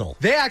side hustle.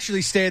 They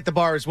actually stay at the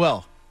bar as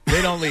well.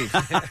 They don't leave.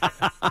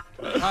 All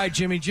right,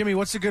 Jimmy. Jimmy,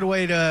 what's a good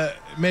way to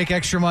make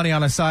extra money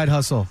on a side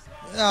hustle?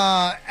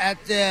 At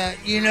the,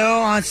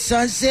 on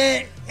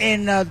Sunset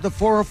in the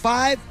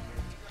 405,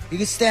 you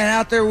can stand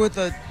out there with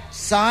a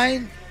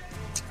sign,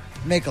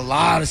 make a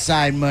lot of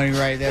side money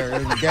right there.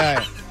 Let me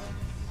tell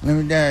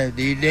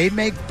you. They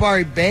make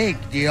party bank.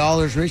 All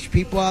those rich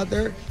people out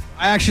there.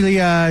 I actually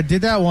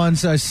did that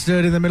once. I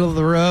stood in the middle of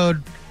the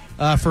road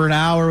for an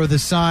hour with a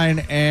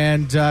sign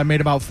and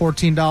made about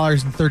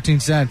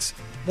 $14.13.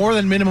 More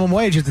than minimum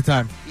wage at the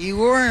time. You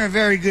weren't a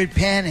very good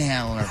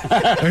panhandler.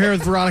 We're here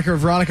with Veronica.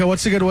 Veronica,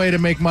 what's a good way to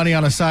make money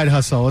on a side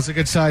hustle? What's a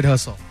good side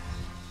hustle?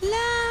 Love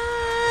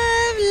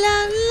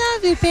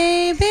you,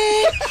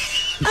 baby.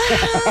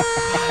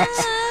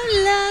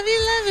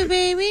 Love you,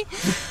 baby.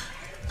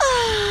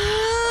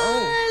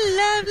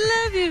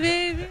 Love you,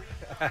 baby.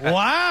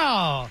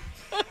 Wow.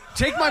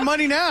 Take my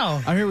money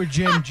now. I'm here with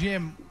Jim.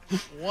 Jim,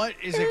 what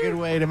is a good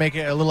way to make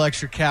a little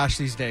extra cash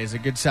these days? A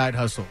good side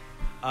hustle?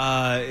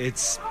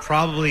 It's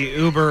probably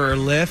Uber or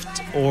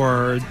Lyft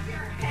or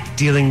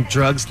dealing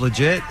drugs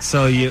legit.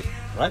 So you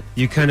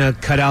kind of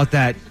cut out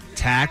that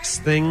tax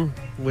thing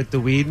with the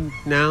weed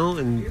now,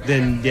 and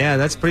then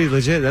that's pretty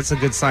legit. That's a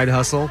good side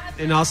hustle.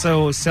 And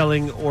also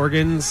selling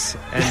organs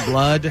and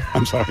blood.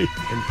 I'm sorry.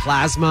 And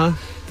plasma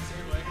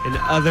and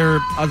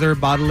other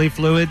bodily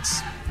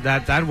fluids.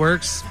 That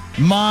works.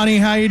 Monty,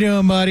 how you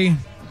doing, buddy?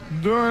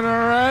 Doing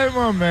all right,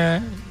 my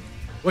man.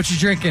 What you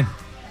drinking?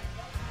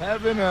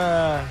 Having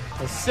a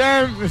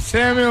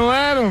Samuel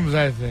Adams,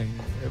 I think.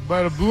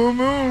 But a Blue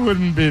Moon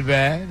wouldn't be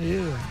bad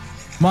either.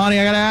 Monty,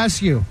 I got to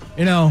ask you,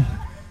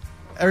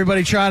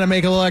 everybody trying to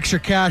make a little extra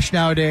cash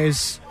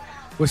nowadays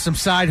with some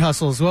side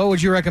hustles. What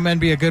would you recommend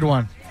be a good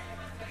one?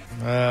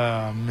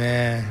 Oh,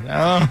 man.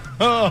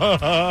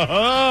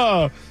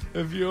 Oh,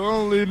 if you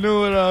only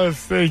knew what I was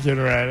thinking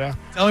right now.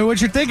 Tell me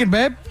what you're thinking,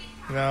 babe.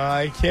 No,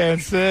 I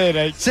can't say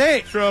it. Say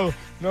it. Trouble.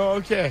 No,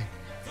 okay.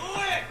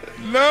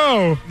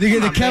 No.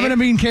 The Kevin and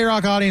Bean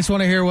K-Rock audience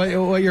want to hear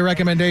what your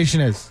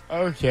recommendation is.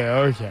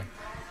 Okay.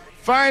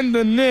 Find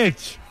the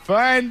niche.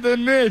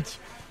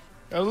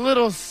 A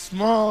little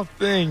small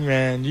thing,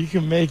 man. You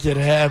can make it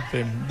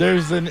happen.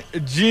 There's a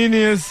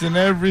genius in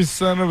every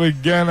son of a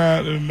gun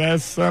out in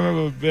that son of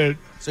a bitch.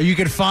 So you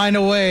can find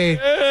a way.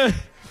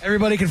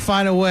 Everybody can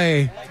find a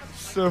way.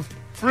 So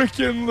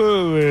freaking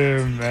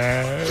Lulu,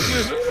 man.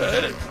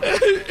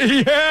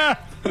 Yeah.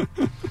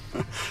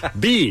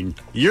 Bean,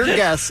 your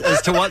guess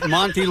as to what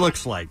Monty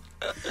looks like.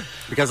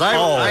 Because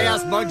I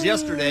asked Muggs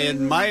yesterday,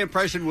 and my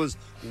impression was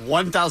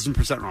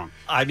 1,000% wrong.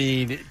 I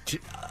mean,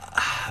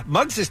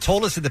 Muggs has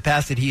told us in the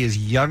past that he is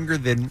younger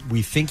than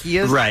we think he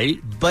is. Right.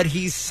 But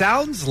he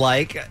sounds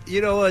like,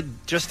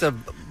 just a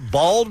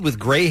bald with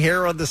gray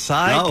hair on the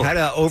side, kind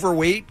of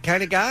overweight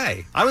kind of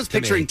guy. I was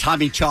picturing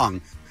Tommy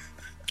Chong.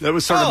 That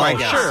was sort of my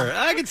guess. Sure.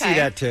 I can see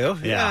that, too.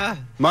 Yeah.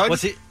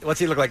 Muggs? What's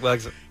he look like,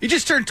 Muggs? He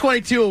just turned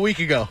 22 a week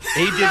ago.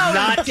 He did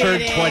not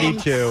turn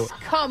 22.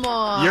 Come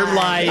on. You're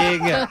lying.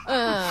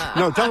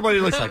 No, tell him what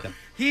he looks like.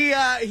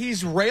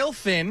 He's rail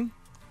thin,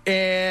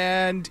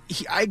 and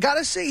I got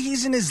to say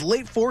he's in his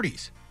late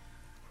 40s.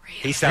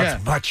 He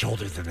sounds much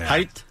older than that.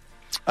 Height?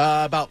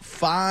 About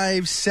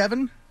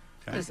 5'7".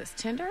 What is this,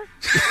 Tinder?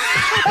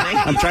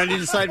 I'm trying to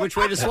decide which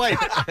way to swipe.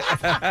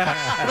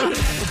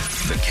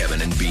 The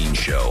Kevin and Bean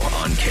Show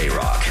on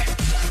K-Rock.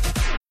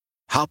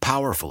 How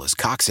powerful is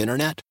Cox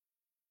Internet?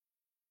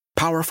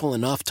 Powerful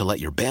enough to let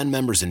your band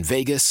members in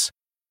Vegas,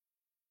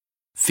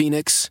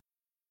 Phoenix,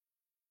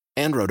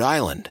 and Rhode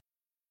Island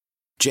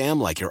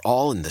jam like you're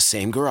all in the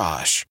same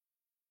garage.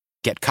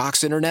 Get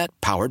Cox Internet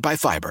powered by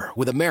fiber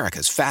with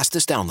America's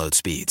fastest download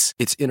speeds.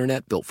 It's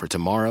internet built for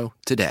tomorrow,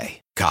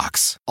 today.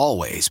 Cox,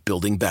 always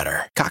building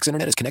better. Cox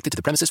Internet is connected to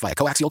the premises via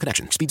coaxial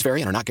connection. Speeds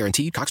vary and are not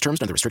guaranteed. Cox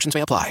terms and other restrictions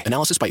may apply.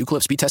 Analysis by Ookla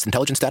of Speed Test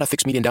Intelligence Data.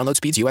 Fixed median download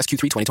speeds. US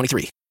Q3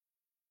 2023.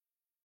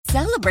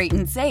 Celebrate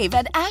and save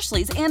at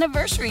Ashley's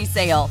Anniversary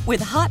Sale.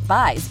 With Hot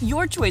Buys,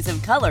 your choice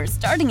of colors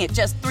starting at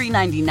just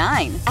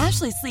 $3.99.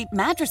 Ashley Sleep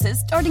mattresses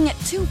starting at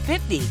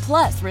 $2.50.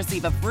 Plus,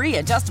 receive a free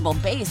adjustable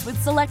base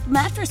with select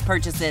mattress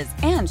purchases.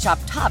 And shop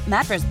top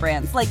mattress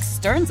brands like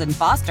Stearns &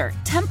 Foster,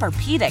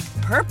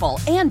 Tempur-Pedic, Purple,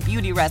 and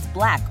Beautyrest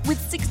Black with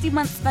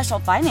 60-month special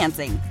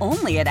financing.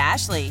 Only at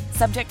Ashley.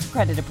 Subject to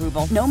credit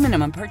approval. No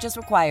minimum purchase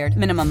required.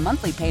 Minimum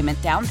monthly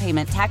payment, down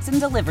payment, tax,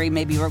 and delivery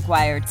may be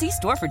required. See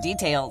store for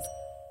details.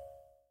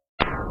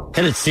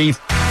 Hit it, Steve.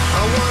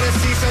 I wanna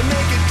see some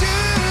naked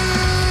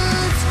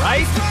dudes.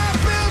 Right?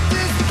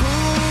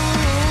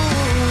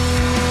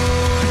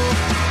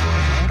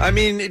 I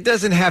mean, it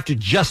doesn't have to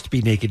just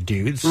be naked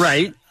dudes.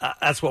 Right.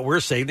 That's what we're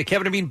saying. The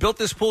Kevin and Bean Built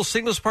This Pool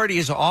Singles Party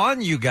is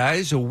on, you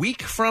guys. A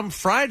week from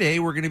Friday,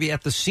 we're going to be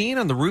at the scene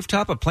on the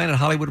rooftop of Planet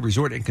Hollywood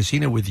Resort and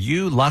Casino with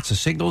you. Lots of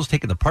singles,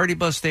 taking the party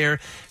bus there,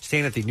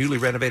 staying at the newly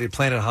renovated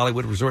Planet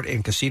Hollywood Resort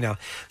and Casino.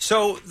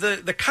 So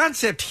the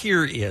concept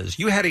here is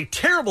you had a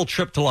terrible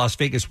trip to Las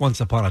Vegas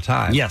once upon a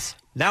time. Yes.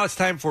 Now it's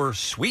time for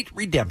sweet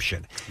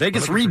redemption.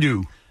 Vegas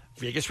redo.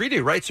 Vegas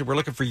redo, right? So we're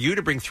looking for you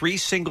to bring 3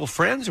 single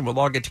friends, and we'll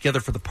all get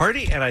together for the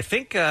party. And I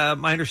think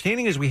my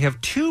understanding is we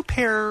have 2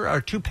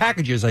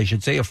 packages, I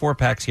should say, of 4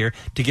 packs here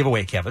to give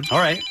away, Kevin. All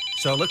right.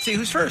 So let's see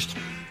who's first.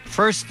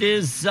 First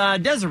is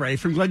Desiree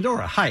from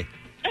Glendora. Hi.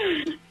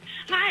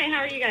 Hi, how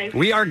are you guys?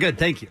 We are good,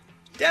 thank you.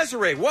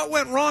 Desiree, what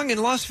went wrong in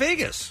Las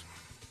Vegas?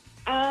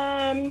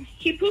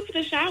 He pooped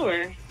the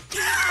shower.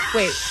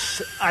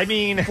 Wait. I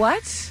mean,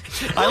 what?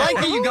 I like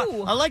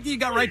that you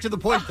got right to the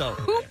point, though.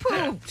 Who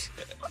pooped?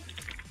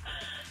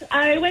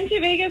 I went to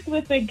Vegas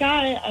with a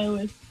guy I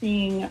was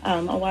seeing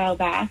a while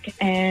back,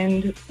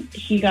 and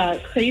he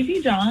got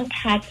crazy drunk,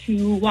 had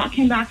to walk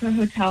him back to the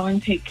hotel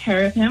and take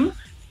care of him.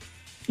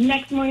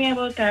 Next morning I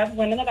woke up,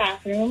 went in the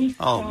bathroom.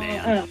 Oh,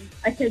 man.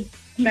 I could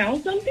smell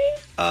something.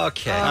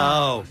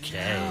 Okay.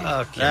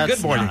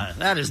 Good morning.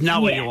 That is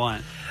not what Yeah. you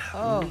want.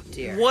 Oh,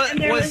 dear. What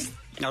And there was...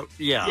 No,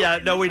 yeah. Yeah,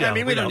 no, we don't. I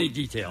mean, we don't need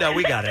detail. No,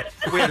 we got it.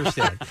 We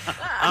understand.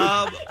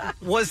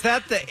 Was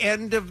that the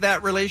end of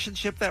that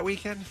relationship that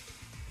weekend?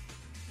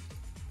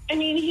 I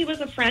mean, he was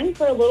a friend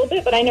for a little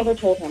bit, but I never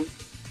told him.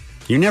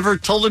 You never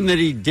told him that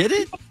he did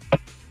it?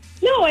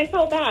 No, I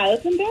felt bad.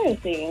 It's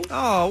embarrassing.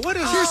 Oh, what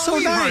is You're so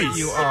nice.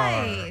 You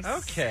Nice. are.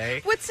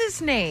 Okay. What's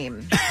his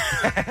name?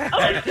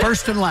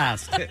 First and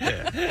last.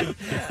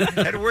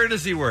 And where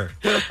does he work?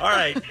 All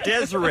right,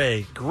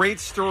 Desiree, great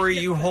story.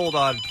 You hold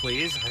on,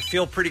 please. I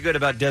feel pretty good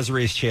about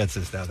Desiree's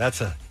chances now. That's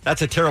a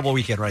terrible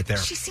weekend right there.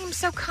 She seems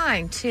so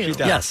kind, too. She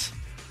does.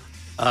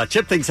 Yes.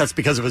 Chip thinks that's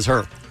because it was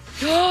her.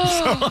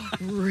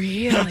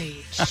 Really?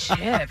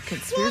 Chip.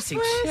 Conspiracy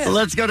Chip. So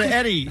let's go to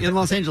Eddie in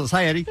Los Angeles.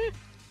 Hi, Eddie.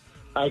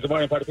 Hi, good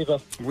morning, party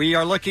people. We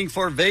are looking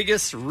for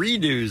Vegas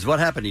redos. What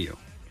happened to you?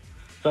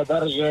 So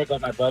about a year ago,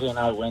 my buddy and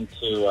I went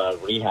to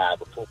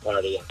rehab, a pool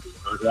party at the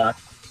Hard Rock.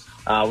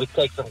 We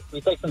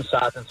take some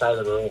shots inside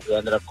the room. We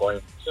ended up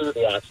going to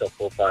the actual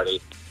pool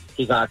party.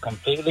 He got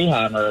completely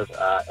hammered,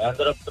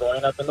 ended up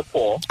throwing up in the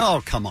pool.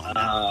 Oh, come on.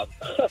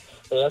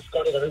 They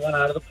escorted everyone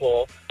out of the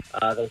pool.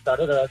 They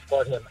started to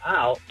escort him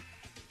out.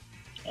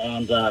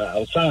 And I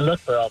was trying to look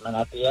for him, and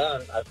at the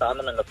end, I found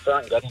him in the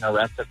front getting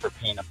arrested for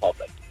peeing in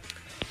public.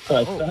 So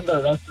I spend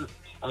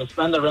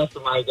the rest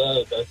of my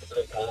day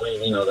basically calling,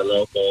 the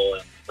local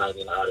and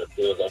finding out if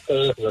he was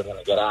okay, if he was going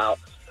to get out.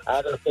 I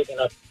ended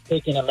up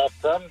picking him up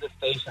from the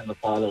station the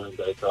following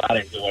day, so I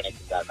didn't do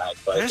anything that night.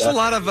 But There's a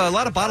lot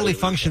of bodily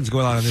functions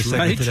going on in this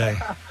segment today,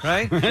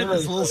 right?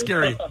 It's a little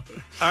scary. All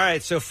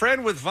right, so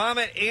friend with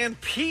vomit and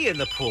pee in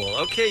the pool.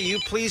 Okay, you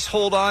please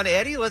hold on,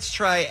 Eddie. Let's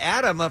try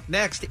Adam up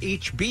next,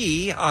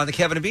 HB on the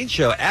Kevin and Bean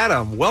Show.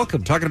 Adam,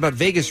 welcome. Talking about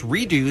Vegas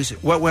redos.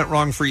 What went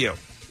wrong for you?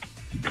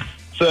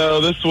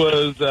 So this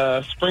was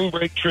a spring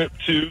break trip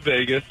to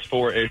Vegas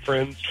for a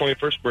friend's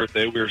 21st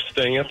birthday. We were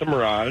staying at the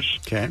Mirage.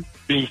 Okay.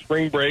 Being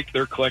spring break,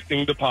 they're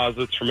collecting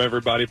deposits from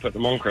everybody, putting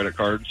them on credit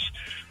cards.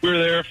 We were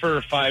there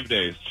for 5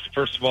 days.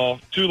 First of all,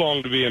 too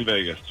long to be in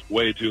Vegas.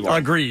 Way too long.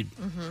 Agreed.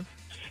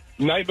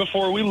 Night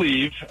before we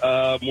leave,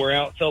 we're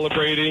out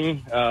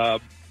celebrating.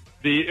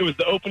 It was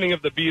the opening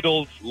of the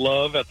Beatles'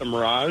 Love at the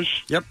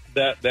Mirage. Yep.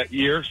 That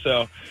year.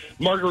 So,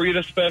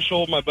 margarita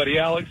special. My buddy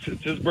Alex,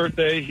 it's his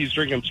birthday. He's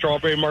drinking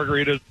strawberry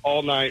margaritas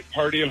all night,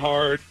 partying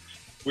hard.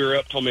 We were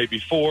up till maybe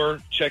 4.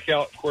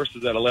 Checkout, of course,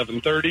 is at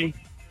 11:30.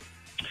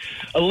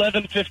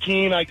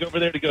 11:15, I go over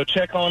there to go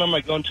check on him.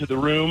 I go into the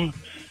room.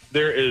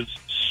 There is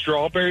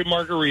strawberry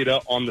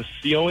margarita on the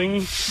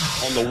ceiling,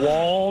 on the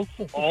walls,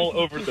 all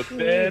over the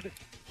bed.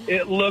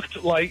 It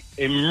looked like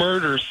a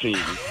murder scene.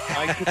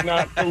 I could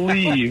not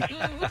believe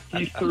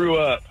he threw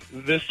up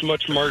this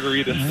much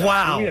margarita.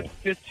 Wow. We had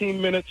 15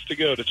 minutes to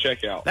go to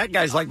check out. That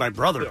guy's like my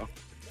brother.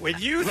 When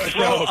you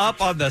throw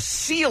up on the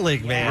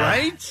ceiling, man.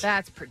 Right?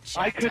 That's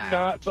projectile. I could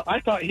not. But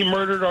I thought he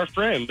murdered our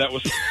friend that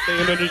was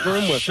staying in his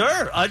room with him.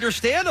 Sure,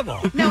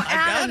 understandable. Now,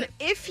 Adam,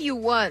 if you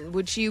won,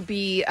 would you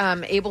be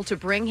able to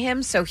bring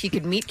him so he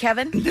could meet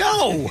Kevin?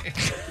 No.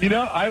 You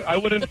know, I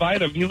would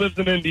invite him. He lives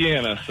in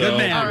Indiana. So Good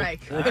man. All right.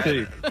 We'll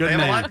see. They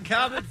have a lot in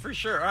common for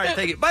sure. All right,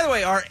 thank you. By the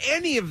way, are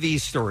any of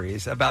these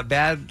stories about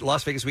bad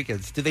Las Vegas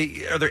weekends,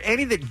 are there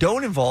any that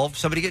don't involve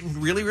somebody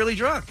getting really, really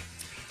drunk?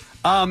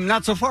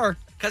 Not so far.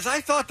 Because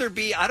I thought there'd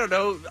be, I don't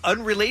know,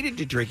 unrelated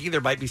to drinking,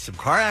 there might be some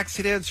car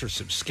accidents or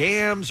some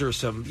scams or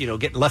some,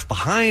 getting left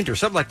behind or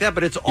something like that.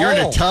 But it's all... You're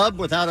in a tub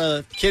without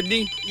a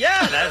kidney?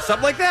 Yeah, that's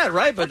something like that,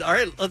 right? But all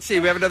right, let's see.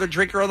 We have another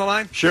drinker on the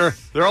line? Sure.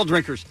 They're all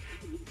drinkers.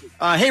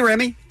 Hey,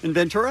 Remy in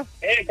Ventura.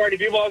 Hey, party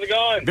people. How's it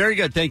going? Very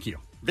good. Thank you.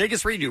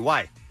 Vegas redo.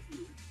 Why?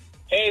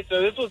 Hey,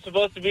 so this was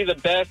supposed to be the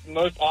best,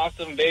 most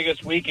awesome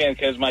Vegas weekend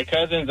because my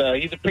cousin's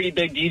he's a pretty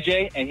big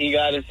DJ, and he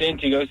got us in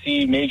to go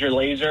see Major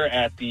Lazer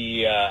at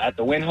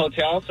the Wynn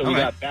Hotel. So we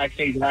got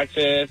backstage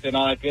access and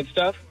all that good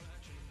stuff.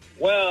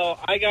 Well,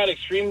 I got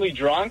extremely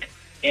drunk,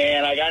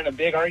 and I got in a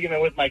big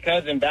argument with my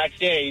cousin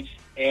backstage,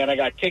 and I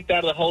got kicked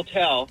out of the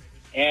hotel.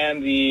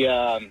 And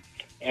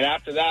and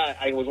after that,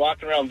 I was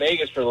walking around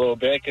Vegas for a little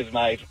bit because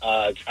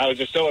I was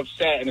just so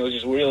upset, and it was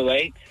just really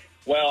late.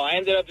 Well, I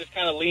ended up just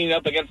kind of leaning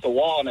up against the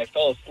wall, and I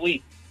fell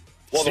asleep.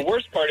 Well, the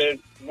worst part is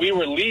we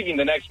were leaving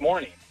the next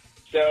morning.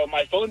 So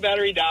my phone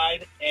battery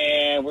died,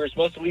 and we were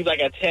supposed to leave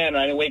like at 10, and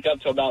I didn't wake up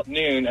till about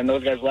noon, and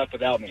those guys left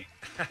without me.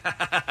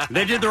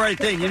 They did the right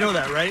thing. You know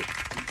that, right?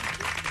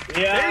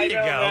 Yeah, There I you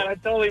know, go. man. I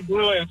totally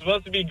blew it. It was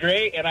supposed to be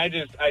great, and I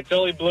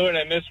totally blew it, and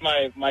I missed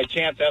my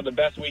chance to have the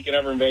best weekend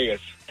ever in Vegas.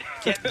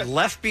 Getting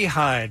left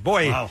behind.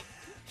 Boy,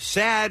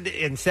 sad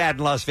and sad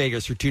in Las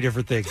Vegas are two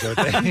different things, aren't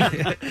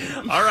they?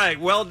 All right,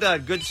 well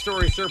done. Good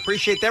story, sir.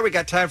 Appreciate that. We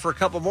got time for a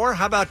couple more.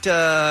 How about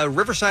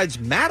Riverside's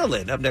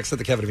Madeline up next at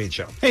the Kevin and Bean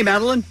Show? Hey,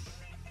 Madeline.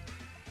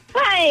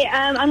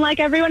 Hi. Unlike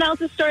everyone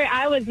else's story,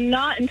 I was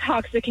not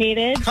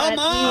intoxicated. Come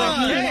but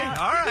on. we were Okay, hanging out.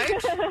 all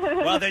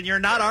right. Well, then you're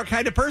not our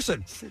kind of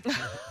person.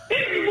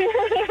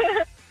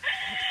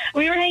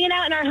 We were hanging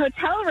out in our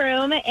hotel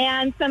room,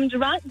 and some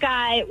drunk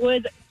guy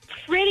was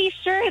pretty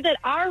sure that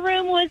our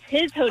room was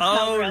his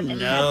hotel room and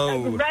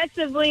kept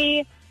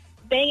aggressively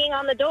banging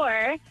on the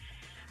door.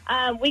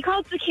 We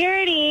called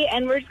security,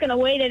 and we're just going to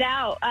wait it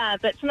out.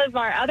 But some of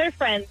our other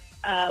friends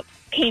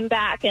came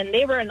back, and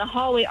they were in the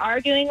hallway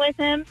arguing with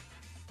him.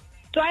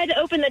 So I had to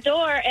open the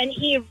door, and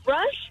he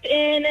rushed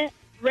in,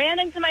 ran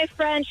into my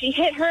friend. She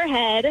hit her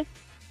head.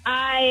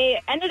 I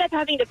ended up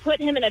having to put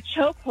him in a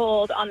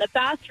chokehold on the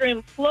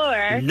bathroom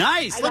floor.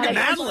 Nice. I Look got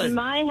at a gun Madeline. in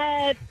my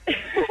head.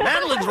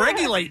 Madeline's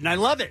regulating. I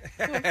love it.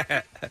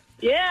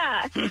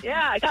 Yeah,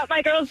 I got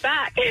my girls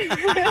back.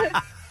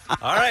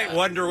 All right,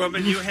 Wonder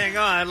Woman, you hang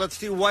on. Let's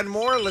do one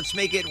more. Let's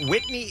make it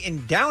Whitney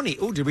and Downey.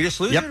 Oh, did we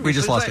just lose her? Yep, we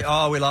just lost her.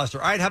 Oh, we lost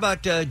her. All right, how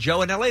about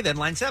Joe in L.A. then,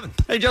 line 7?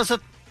 Hey,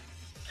 Joseph.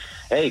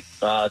 Hey,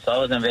 so I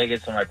was in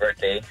Vegas for my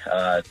birthday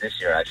this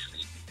year,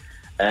 actually.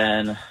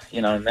 And,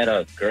 met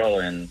a girl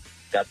and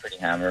got pretty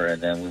hammered.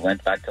 And then we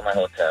went back to my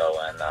hotel.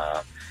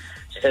 And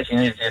she said she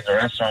needed to use the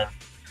restroom.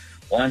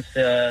 Once,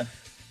 I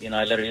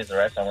let her use the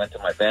restroom, went to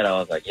my bed. I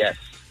was like, yes,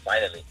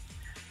 finally.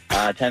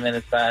 10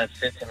 minutes passed,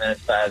 15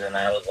 minutes passed. And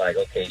I was like,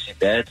 okay, she's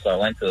dead. So I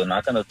went to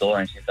knock on the door.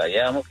 And she's like,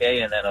 yeah, I'm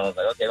okay. And then I was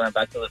like, okay, went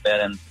back to the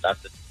bed. And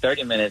after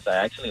 30 minutes, I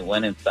actually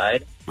went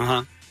inside.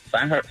 Uh-huh.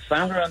 Found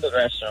her in the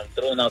restroom,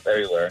 throwing up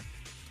everywhere.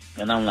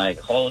 And I'm like,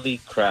 holy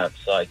crap.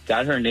 So I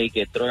got her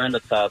naked, threw her in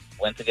the tub,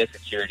 went to get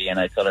security, and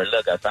I told her,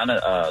 look, I found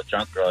a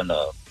drunk girl in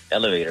the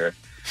elevator.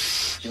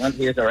 She went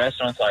to use the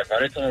restroom, so I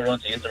brought her to her room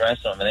to use the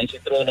restroom, and then she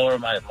threw it over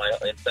my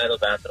inside the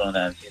bathroom,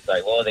 and she's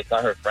like, well, they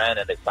caught her friend,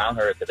 and they found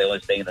her because they were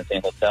staying in the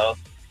same hotel.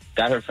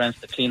 Got her friends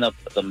to clean up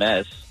the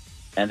mess,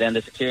 and then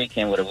the security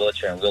came with a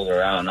wheelchair and wheeled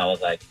her out, and I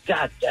was like,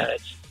 God damn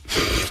it.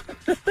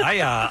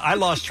 I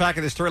lost track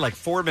of this story like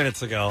 4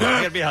 minutes ago. I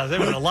gotta be honest, there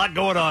was a lot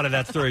going on in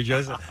that story,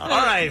 Joseph. All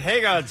right,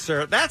 hang on,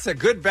 sir. That's a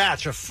good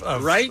batch of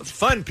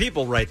fun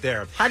people right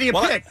there. How do you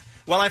pick?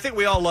 I think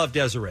we all love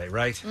Desiree,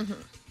 right? Mm-hmm.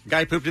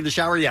 Guy pooped in the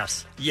shower,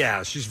 yes.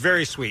 Yeah, she's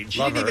very sweet. She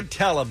Love didn't her. even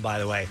tell him, by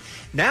the way.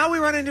 Now we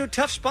run into a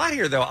tough spot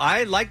here, though.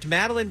 I liked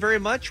Madeline very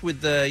much with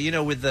the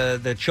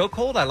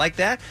chokehold. I like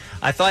that.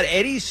 I thought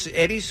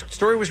Eddie's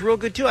story was real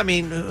good too. I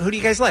mean, who do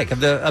you guys like? Of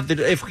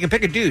the if we can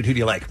pick a dude, who do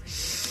you like?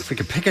 If we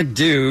can pick a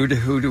dude,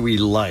 who do we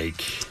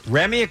like?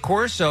 Remy, of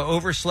course,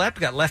 overslept,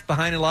 got left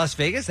behind in Las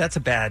Vegas. That's a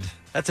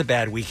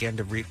bad weekend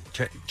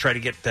to try to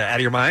get out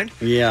of your mind.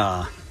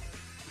 Yeah.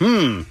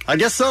 I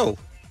guess so.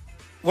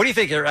 What do you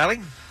think,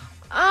 Allie?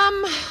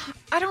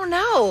 I don't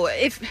know.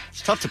 It's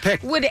tough to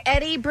pick. Would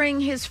Eddie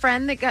bring his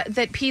friend that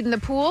peed in the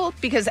pool?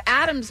 Because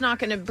Adam's not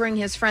going to bring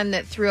his friend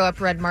that threw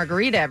up red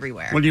margarita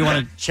everywhere. Well, do you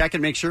want to check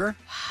and make sure?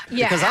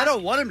 Yeah. Because I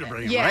don't want him to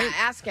bring him, Yeah, right?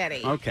 ask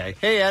Eddie. Okay.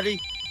 Hey, Eddie.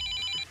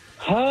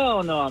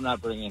 Hell no, I'm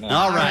not bringing him.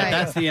 All right,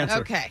 that's the answer.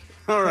 Okay.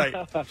 All right.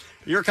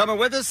 You're coming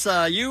with us.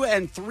 You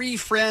and 3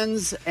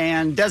 friends,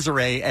 and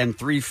Desiree and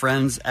 3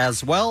 friends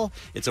as well.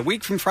 It's a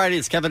week from Friday.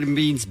 It's Kevin and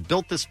Bean's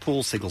Built This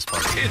Pool Singles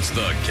Party. It's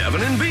the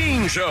Kevin and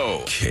Bean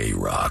Show.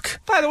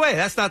 K-Rock. By the way,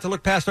 that's not to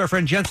look past our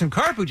friend Jensen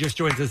Karp, who just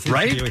joins us.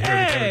 Right?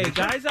 Hey,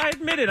 guys, I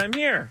admit it. I'm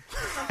here.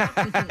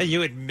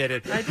 You admit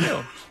it. I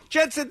do.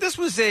 Jensen, this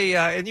was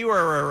and you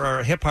are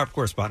our hip-hop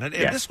correspondent,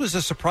 and this was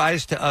a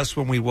surprise to us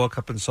when we woke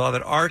up and saw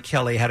that R.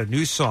 Kelly had a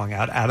new song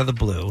out of the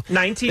blue.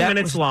 19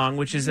 minutes long,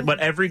 which is what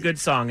every good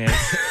song is.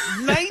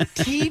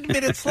 19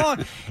 minutes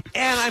long.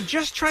 And I'm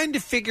just trying to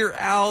figure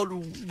out,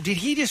 did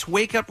he just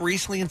wake up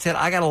recently and said,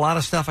 I got a lot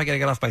of stuff I got to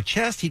get off my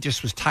chest? He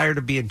just was tired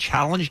of being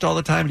challenged all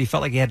the time, and he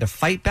felt like he had to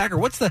fight back? Or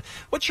what's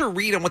your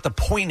read on what the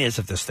point is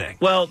of this thing?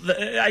 Well,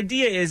 the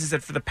idea is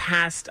that for the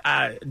past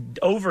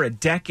over a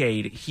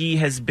decade, he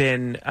has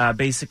been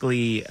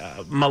basically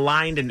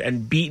maligned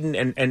and beaten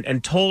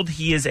and told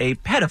he is a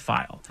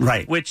pedophile.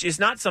 Right. Which is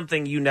not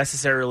something you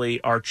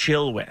necessarily are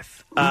chill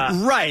with.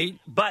 Right.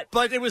 But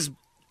it was...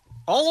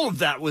 All of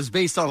that was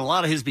based on a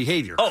lot of his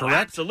behavior, correct?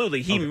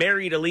 Absolutely. He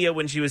married Aaliyah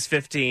when she was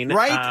 15.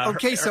 Right,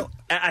 okay,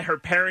 her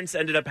parents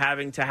ended up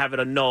having to have it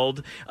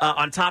annulled.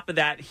 On top of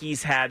that,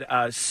 he's had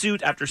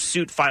suit after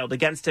suit filed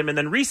against him. And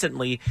then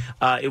recently,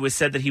 it was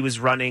said that he was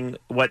running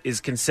what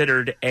is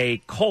considered a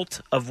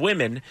cult of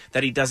women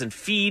that he doesn't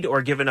feed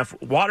or give enough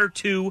water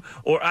to.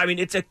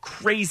 It's a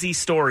crazy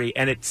story,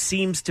 and it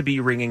seems to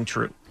be ringing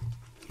true.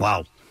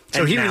 Wow.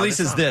 So he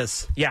releases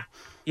this. Yeah.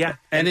 Yeah.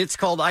 And it's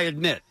called I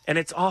Admit. And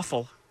it's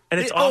awful. And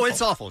it's awful. Oh,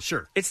 it's awful,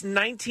 sure. It's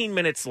 19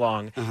 minutes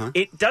long.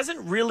 It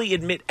doesn't really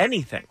admit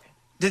anything.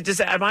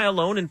 Am I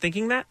alone in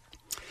thinking that?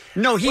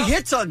 No, he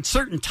hits on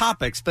certain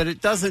topics, but he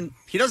doesn't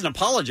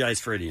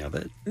apologize for any of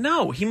it.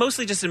 No, he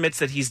mostly just admits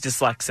that he's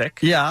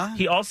dyslexic. Yeah.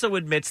 He also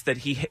admits that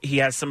he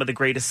has some of the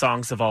greatest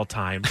songs of all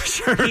time.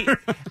 Sure.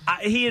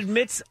 He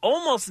admits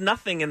almost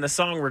nothing in the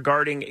song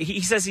regarding... He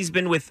says he's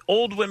been with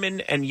old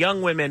women and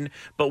young women,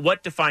 but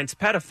what defines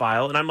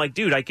pedophile? And I'm like,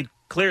 dude, I could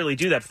clearly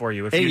do that for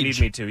you if you need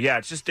me to. Yeah,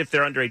 it's just if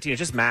they're under 18, it's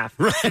just math.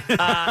 Right.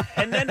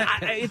 And then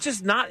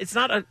it's not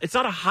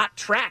a hot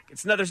track.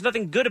 There's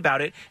nothing good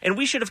about it, and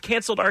we should have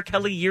canceled R.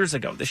 Kelly years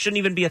ago. This shouldn't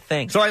even be a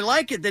thing. So I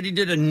like it that he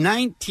did a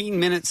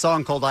 19-minute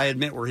song called I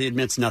Admit where he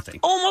admits nothing.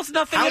 Almost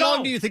nothing How at all.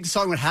 long do you think the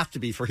song would have to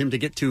be for him to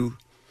get to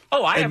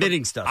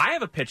admitting stuff? I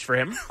have a pitch for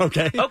him.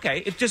 Okay.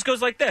 Okay, it just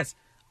goes like this.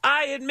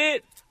 I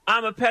admit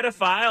I'm a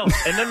pedophile.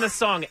 And then the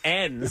song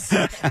ends.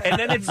 And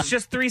then it's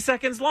just 3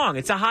 seconds long.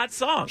 It's a hot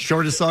song.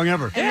 Shortest song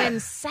ever. And then,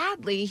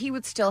 sadly, he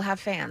would still have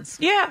fans.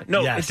 Yeah.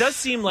 No, Yes. It does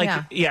seem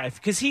like,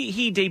 because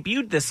he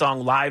debuted this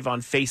song live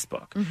on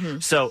Facebook. Mm-hmm.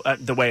 So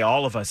the way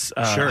all of us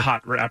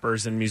hot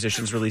rappers and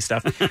musicians release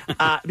stuff.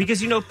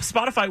 Because,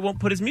 Spotify won't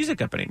put his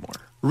music up anymore.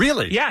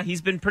 Really? Yeah,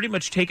 he's been pretty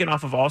much taken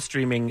off of all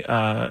streaming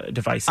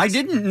devices. I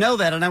didn't know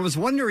that, and I was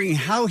wondering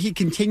how he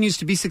continues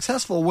to be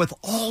successful with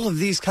all of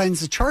these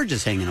kinds of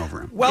charges hanging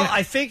over him. Well,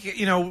 I think,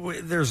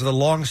 there's a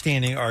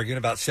long-standing argument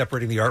about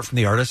separating the art from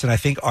the artist, and I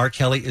think R.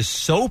 Kelly is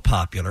so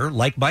popular,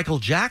 like Michael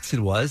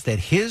Jackson was, that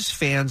his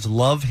fans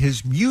love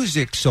his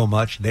music so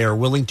much they are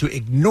willing to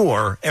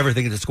ignore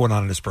everything that's going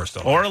on in his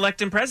personal life. Or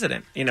elect him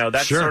president.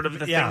 That's Sure. sort of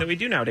the thing that we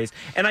do nowadays.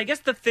 And I guess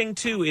the thing,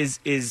 too, is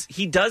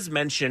he does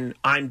mention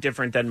I'm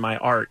different than my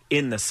art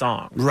in the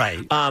song.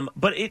 Right.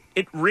 But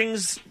it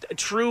rings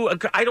true.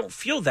 I don't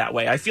feel that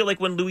way. I feel like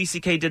when Louis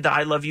C.K. did the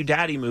I Love You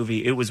Daddy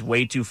movie, it was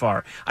way too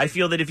far. I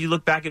feel that if you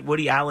look back at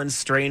Woody Allen's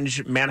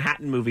strange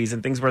Manhattan movies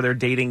and things where they're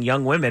dating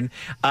young women,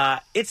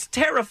 it's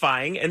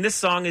terrifying. And this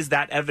song is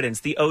that evidence.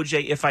 The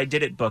OJ If I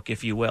Did It book,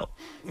 if you will.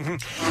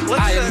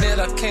 I admit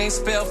I can't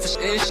spell for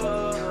shit.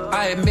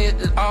 I admit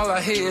that all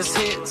I hear is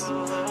hits.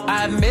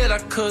 I admit I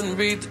couldn't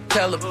read the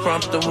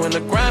teleprompter when the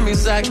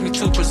Grammys asked me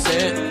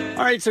 2%.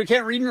 All right, so he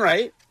can't read and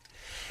write.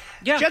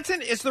 Yeah.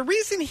 Jensen, is the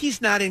reason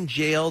he's not in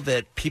jail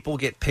that people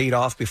get paid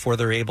off before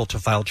they're able to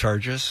file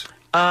charges?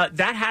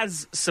 That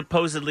has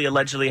supposedly,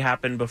 allegedly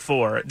happened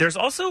before. There's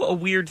also a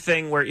weird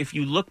thing where if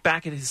you look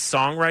back at his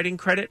songwriting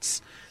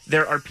credits,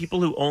 there are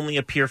people who only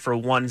appear for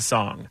one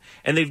song.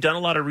 And they've done a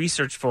lot of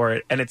research for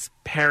it, and it's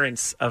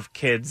parents of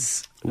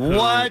kids.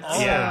 What?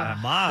 Yeah.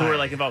 Oh, my. Who are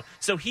like involved.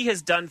 So he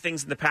has done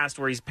things in the past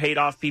where he's paid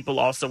off people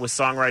also with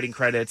songwriting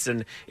credits,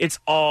 and it's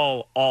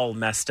all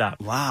messed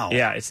up. Wow.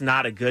 Yeah, it's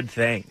not a good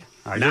thing.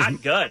 All right,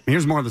 Not good.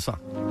 Here's more of the song.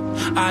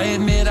 I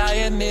admit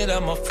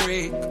I'm a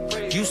freak.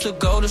 Used to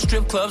go to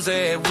strip clubs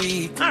every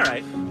week. All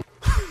right.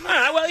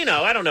 Well,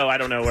 I don't know. I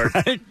don't know where.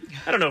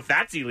 I don't know if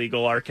that's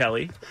illegal, R.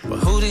 Kelly. But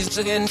who these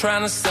again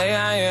trying to say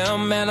I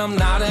am? Man, I'm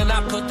not, and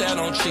I put that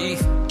on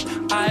chief.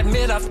 I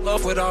admit I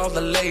fuck with all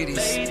the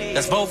ladies.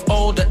 That's both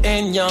older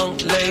and young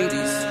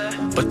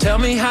ladies. But tell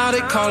me how they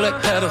call it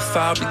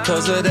pedophile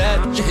because of that.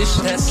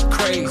 That's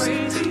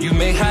crazy. You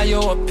may have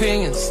your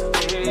opinions,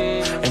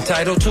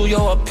 entitled to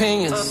your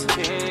opinions.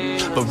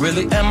 But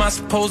really, am I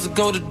supposed to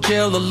go to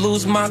jail or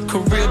lose my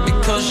career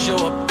because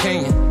your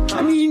opinion?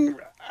 I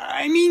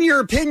mean, your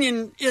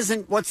opinion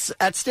isn't what's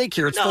at stake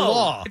here. It's the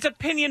law. It's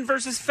opinion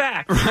versus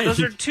fact. Right. Those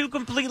are two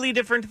completely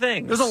different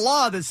things. There's a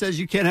law that says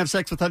you can't have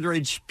sex with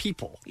underage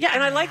people. Yeah,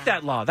 and I like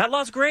that law. That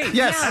law's great.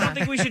 Yes. I don't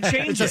think we should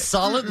change It's it. a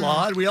solid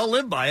law, and we all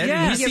live by it. And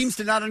Yes. he seems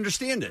to not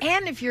understand it.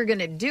 And if you're going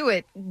to do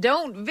it,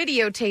 don't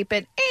videotape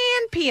it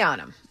and pee on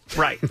him.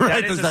 Right. Right,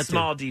 That is there's a that too.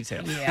 small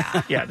detail.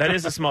 Yeah. Yeah, that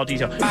is a small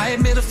detail. I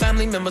admit a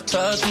family member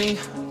touched me.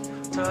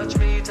 Touch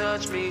me,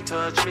 touch me,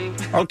 touch me.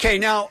 Okay,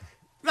 now,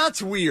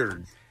 that's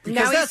weird.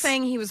 Now he's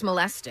saying he was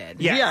molested.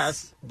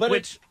 Yes, but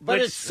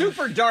it's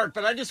super dark.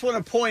 But I just want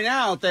to point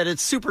out that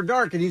it's super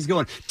dark, and he's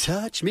going,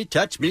 touch me,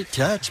 touch me,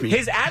 touch me.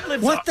 His ad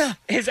libs. What the?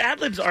 His ad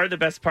libs are the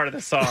best part of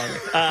the song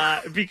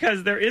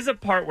because there is a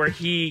part where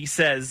he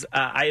says,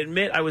 "I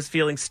admit I was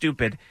feeling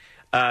stupid."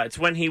 It's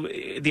when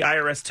the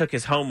IRS took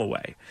his home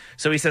away.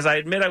 So he says, "I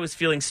admit I was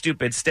feeling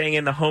stupid, staying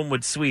in the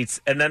Homewood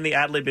Suites," and then the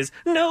ad lib is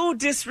 "no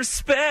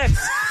disrespect."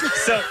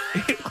 So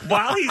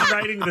while he's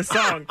writing the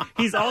song,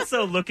 he's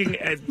also looking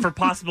for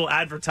possible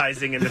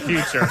advertising in the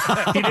future.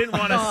 He didn't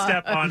want to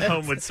step on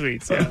Homewood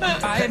Suites. Yeah.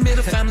 I admit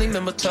a family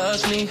member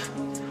touched me.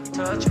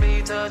 Touch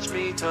me, touch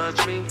me,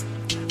 touch me.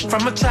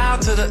 From a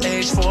child to the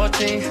age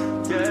 14.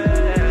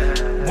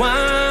 Yeah.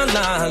 While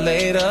I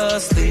laid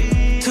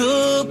asleep,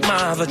 took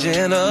my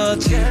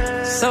virginity.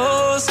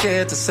 So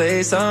scared to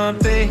say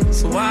something,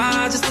 so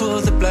I just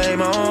put the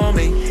blame on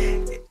me.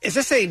 Is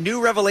this a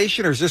new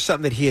revelation, or is this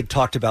something that he had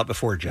talked about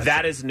before, Jeff?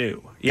 That is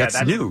new. Yeah,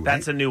 That's new, right?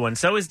 That's a new one.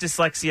 So is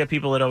dyslexia.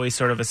 People had always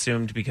sort of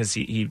assumed because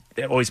he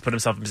always put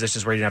himself in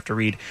positions where he didn't have to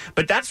read.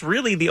 But that's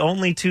really the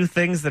only two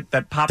things that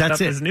popped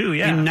That's up it. as new.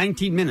 Yeah, In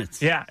 19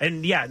 minutes. Yeah,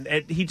 and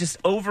he just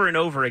over and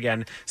over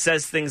again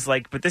says things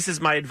like, "But this is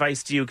my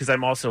advice to you because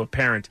I'm also a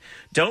parent.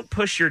 Don't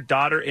push your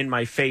daughter in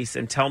my face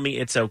and tell me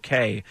it's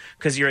okay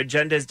because your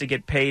agenda is to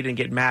get paid and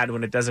get mad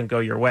when it doesn't go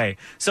your way."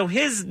 So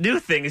his new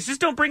thing is just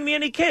don't bring me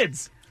any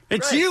kids.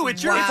 It's you.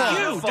 It's your fault.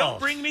 You don't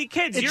bring me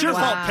kids. It's You're your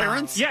fault,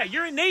 parents. Yeah,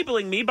 you're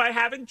enabling me by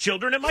having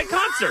children at my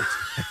concert.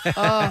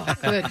 Oh,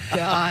 good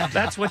God.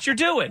 That's what you're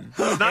doing.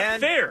 It's not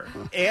fair.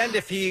 And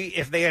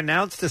if they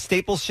announced the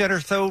Staples Center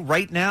though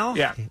right now,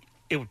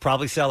 it would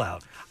probably sell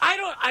out.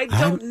 I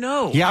don't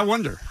know. Yeah, I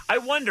wonder.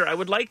 I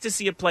would like to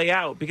see it play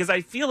out because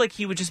I feel like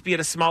he would just be at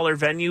a smaller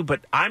venue,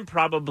 but I'm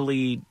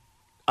probably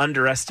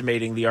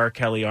underestimating the R.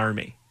 Kelly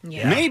army.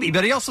 Yeah. Maybe,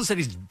 but he also said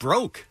he's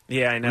broke.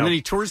 Yeah, I know. And then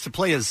he tours to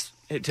pay his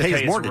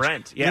mortgage.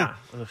 Rent. Yeah.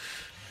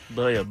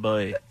 Boy, oh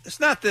boy.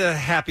 It's not the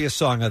happiest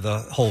song of the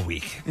whole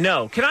week.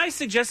 No. Can I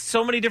suggest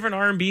so many different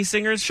R&B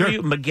singers for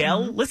you?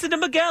 Miguel. Listen to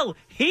Miguel.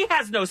 He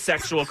has no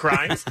sexual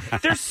crimes.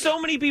 There's so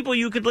many people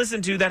you could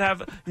listen to that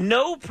have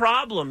no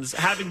problems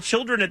having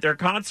children at their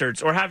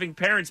concerts or having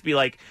parents be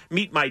like,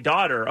 meet my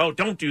daughter. Oh,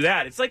 don't do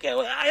that. It's like,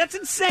 that's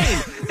insane.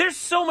 There's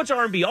so much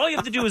R&B. All you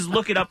have to do is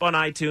look it up on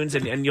iTunes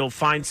and you'll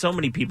find so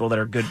many people that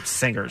are good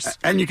singers.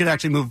 And you can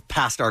actually move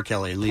past R.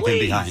 Kelly and leave him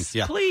behind.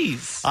 Yeah.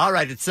 Please. All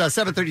right, it's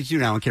 7:32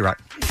 now on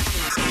K-Rock.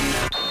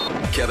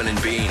 Kevin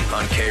and Bean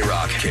on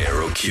K-Rock,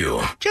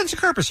 KROQ. Jensen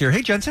Karpus here.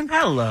 Hey, Jensen.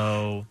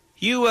 Hello.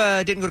 You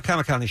didn't go to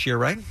Comic-Con this year,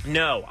 right?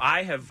 No,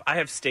 I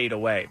have stayed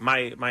away.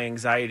 My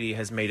anxiety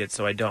has made it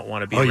so I don't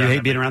want to be Oh, around you hate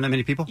them. being around that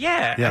many people?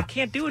 Yeah, Yeah. I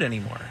can't do it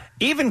anymore.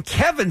 Even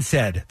Kevin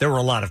said there were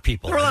a lot of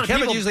people. There were a lot And of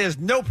Kevin people. usually has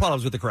no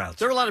problems with the crowds.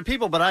 There were a lot of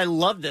people, but I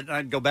loved it.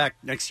 I'd go back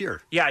next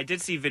year. Yeah, I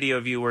did see video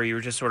of you where you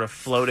were just sort of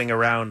floating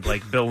around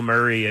like Bill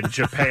Murray in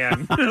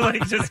Japan,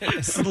 like just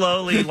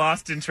slowly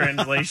lost in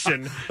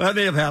translation. That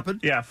may have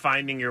happened. Yeah,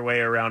 finding your way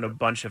around a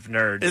bunch of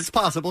nerds. It's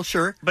possible,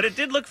 sure. But it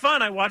did look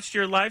fun. I watched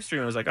your live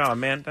stream. I was like, oh,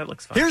 man, that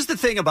looks fun. Here's the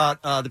thing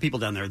about the people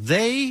down there.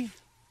 They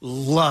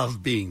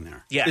love being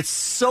there. Yes. It's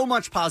so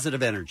much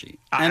positive energy.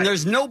 And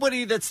there's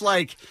nobody that's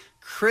like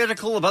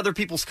critical of other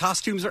people's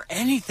costumes or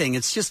anything.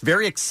 It's just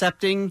very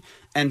accepting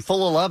and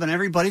full of love, and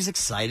everybody's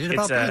excited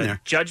about being there.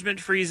 It's a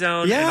judgment-free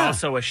zone and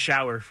also a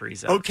shower-free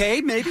zone.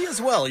 Okay, maybe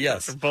as well,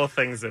 yes. For both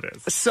things it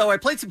is. So I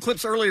played some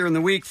clips earlier in the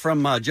week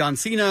from John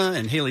Cena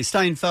and Haley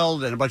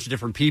Steinfeld and a bunch of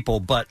different people,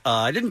 but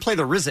I didn't play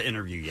the RZA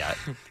interview yet.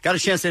 Got a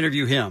chance to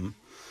interview him.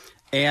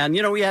 And,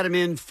 we had him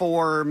in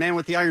for Man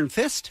with the Iron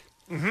Fist.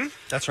 Mm-hmm.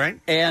 That's right.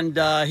 And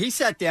he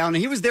sat down,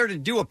 and he was there to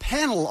do a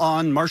panel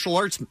on martial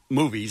arts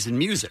movies and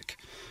music.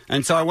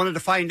 And so I wanted to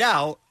find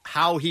out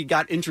how he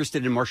got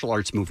interested in martial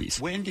arts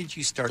movies. When did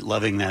you start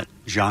loving that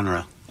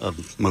genre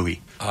of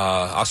movie?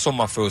 I saw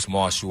my first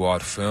martial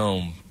art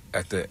film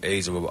at the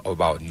age of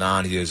about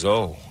 9 years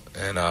old,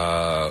 and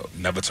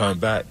never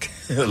turned back.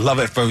 Love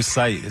at first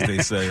sight, as they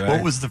say, right?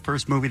 What was the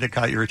first movie that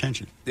caught your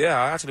attention?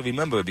 Yeah, I actually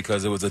remember it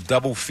because it was a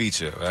double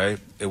feature, right?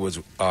 It was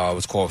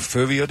called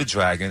Fury of the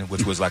Dragon,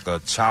 which was like a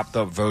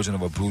chopped-up version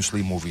of a Bruce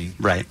Lee movie.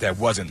 Right. That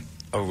wasn't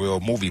a real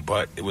movie,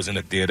 but it was in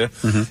the theater.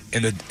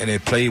 Mm-hmm. And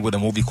it played with a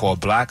movie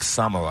called Black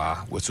Samurai,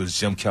 which was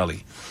Jim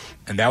Kelly.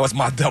 And that was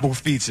my double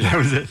feature. That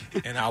was it.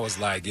 And I was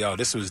like, yo,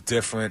 this was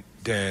different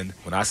than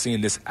when I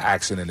seen this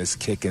action and this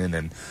kicking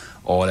and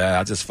all that.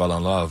 I just fell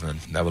in love and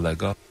never let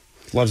go.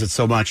 Loves it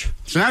so much.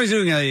 So now he's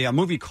doing a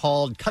movie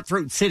called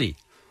Cutthroat City,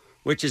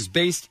 which is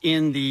based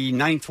in the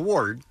 9th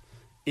Ward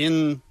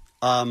in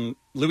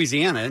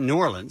Louisiana, in New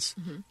Orleans,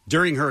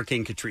 during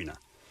Hurricane Katrina.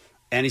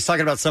 And he's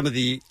talking about some of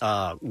the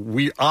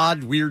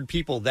weird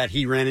people that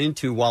he ran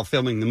into while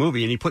filming the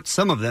movie, and he put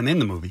some of them in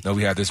the movie. No,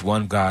 we had this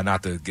one guy,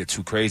 not to get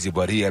too crazy,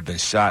 but he had been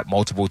shot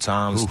multiple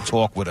times,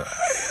 talk with a...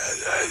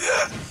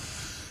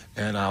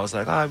 And I was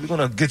like, all right, we're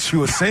going to get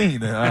you a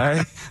scene, all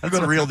right? That's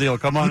a real deal.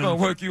 Come on. We're going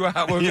to work you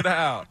out, work it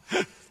out.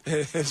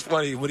 It's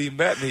funny, when he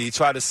met me, he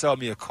tried to sell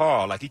me a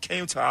car. Like, he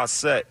came to our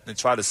set and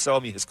tried to sell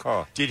me his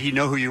car. Did he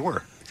know who you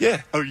were?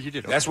 Yeah. Oh, you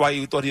did? Okay. That's why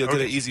he thought he would get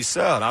an easy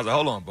sell. And I was like,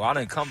 hold on, bro, I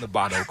didn't come to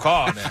buy no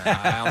car, man.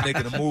 I'm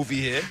making a movie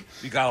here.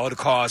 We got all the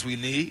cars we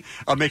need.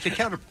 I'll make a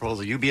counter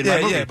proposal. You be in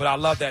my movie. Yeah, but I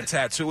love that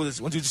tattoo. When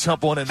did you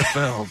jump on in the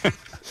film?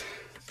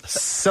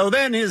 So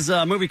then his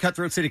movie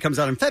Cutthroat City comes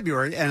out in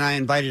February, and I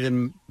invited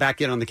him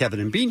back in on the Kevin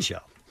and Bean Show.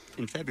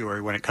 In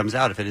February, when it comes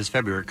out, if it is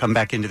February, come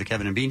back into the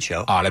Kevin and Bean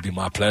Show. Oh, that'd be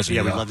my pleasure.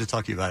 Yeah, we'd love to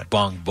talk to you about it.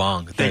 Bong,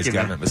 bong. Thanks,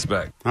 Kevin.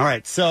 Respect. All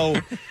right, so...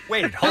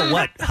 Wait, hold on.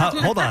 What?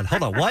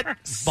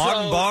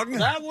 Bong, bong?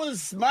 That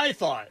was my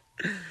thought.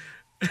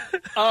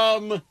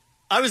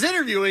 I was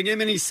interviewing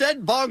him, and he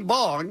said bong,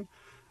 bong,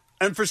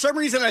 and for some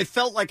reason I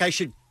felt like I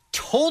should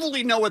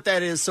totally know what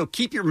that is, so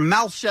keep your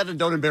mouth shut and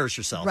don't embarrass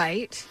yourself.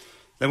 Right.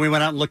 Then we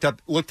went out and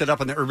looked it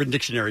up in the Urban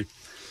Dictionary.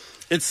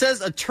 It says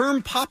a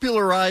term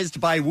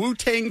popularized by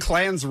Wu-Tang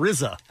Clan's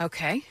RZA.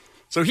 Okay.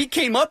 So he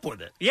came up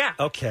with it. Yeah.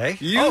 Okay.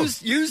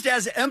 Used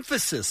as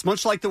emphasis,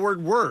 much like the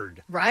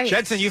word. Right.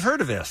 Jensen, you've heard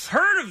of this.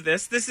 Heard of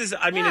this. This is,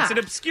 it's an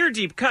obscure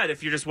deep cut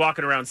if you're just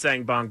walking around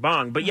saying bong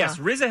bong. But yes,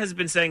 RZA has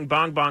been saying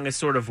bong bong as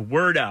sort of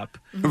word up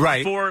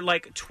for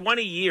like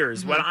 20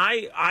 years. When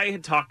I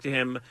had talked to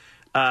him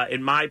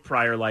in my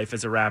prior life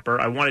as a rapper,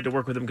 I wanted to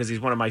work with him because he's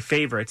one of my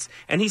favorites.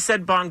 And he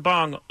said bong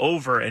bong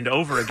over and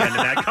over again in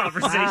that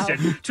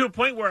conversation to a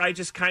point where I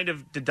just kind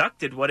of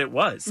deducted what it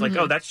was. Like,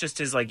 oh, that's just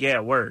his,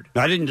 word.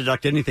 I didn't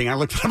deduct anything. I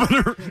looked it up in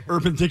the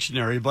Urban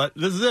Dictionary, but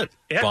this is it.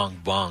 Yeah.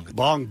 Bong bong.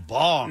 Bong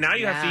bong. Now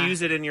you have to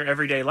use it in your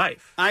everyday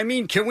life. I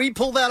mean, can we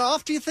pull that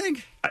off, do you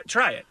think?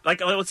 Try it.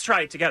 Let's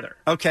try it together.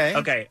 Okay.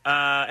 Okay.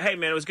 Hey,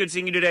 man, it was good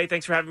seeing you today.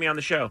 Thanks for having me on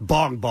the show.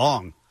 Bong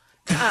bong.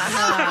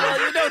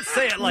 Well, you don't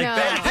say it like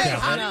that. Hey,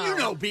 how do you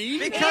know, Bean?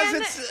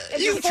 Because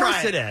you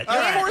force it in.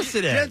 You force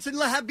it in. Jensen,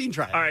 have Bean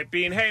try it. All right,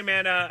 Bean. Hey,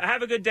 man,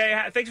 have a good day.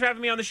 Thanks for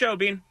having me on the show,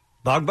 Bean.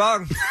 Bong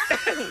bong.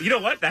 You know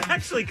what? That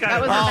actually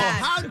kind of...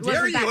 How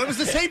dare you? It was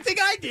the same thing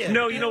I did.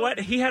 No, you know what?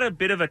 He had a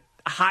bit of a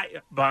high...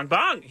 Bong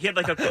bong. He had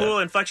like a cool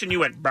inflection.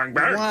 You went bong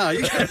bong. Wow.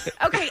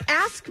 Okay,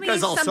 ask me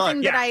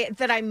something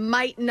that I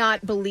might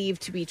not believe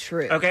to be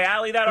true. Okay,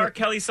 Allie, that R.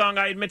 Kelly song,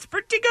 I admit's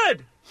pretty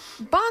good.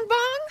 Bong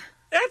bong?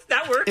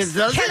 That works.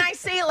 Can I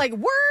say it like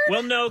word?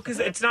 Well, no, because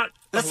it's not...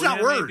 That's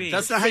not word. Maybe.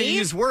 That's not how you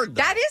use word,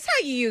 though. That is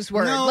how you use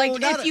word. No,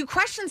 if you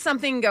question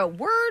something, go,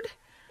 word?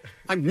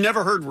 I've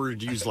never heard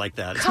word used like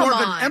that. It's Come more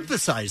of on. an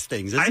emphasize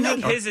things, isn't I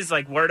think it? his is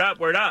like word up,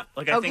 word up.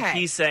 Like, I think Okay.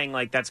 he's saying,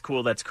 like, that's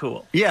cool, that's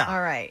cool. Yeah.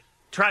 All right.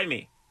 Try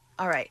me.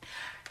 All right.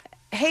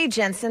 Hey,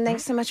 Jensen,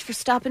 thanks so much for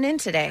stopping in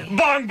today.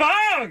 Bong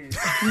bong!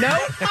 No.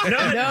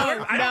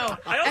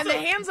 I also- And the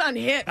hands on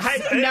hips.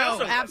 I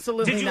also-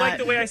 absolutely Did you not. like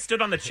the way I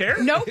stood on the chair?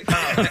 Nope.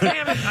 Oh,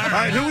 damn it. All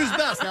right, who is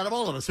best out of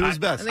all of us? Who is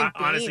best?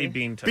 Honestly,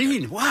 Bean took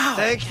Bean, wow.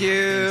 Thank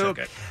you. Bean took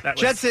it. That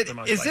was Jensen, the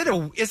most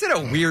is it a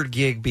weird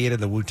gig being in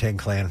the Wu-Tang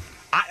Clan?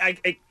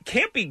 I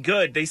can't be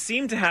good. They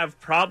seem to have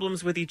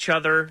problems with each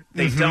other.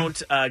 They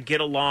don't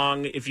get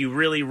along. If you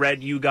really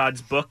read You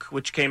God's book,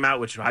 which came out,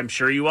 which I'm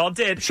sure you all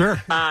did.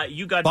 Sure.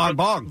 You God's Bong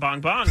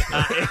book, bong.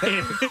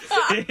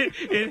 It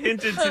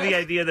hinted to the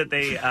idea that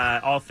they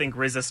all think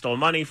RZA stole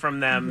money from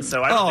them.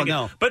 So I don't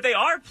think but they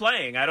are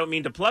playing. I don't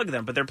mean to plug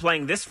them, but they're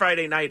playing this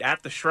Friday night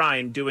at the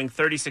Shrine, doing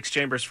 36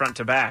 Chambers front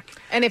to back.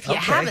 And if you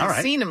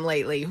haven't seen them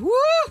lately, woo!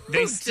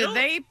 They did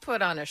they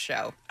put on a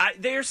show?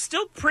 They're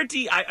still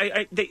pretty.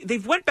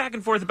 They've went back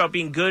and forth about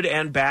being good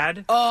and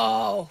bad.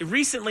 Oh,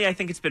 recently I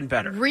think it's been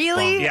better.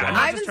 Really? Yeah,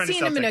 I haven't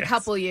seen them in a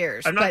couple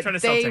years. I'm not but trying to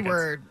sell they tickets.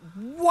 were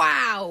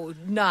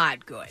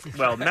not good.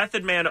 Well,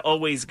 Method Man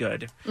always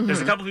good.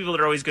 There's a couple people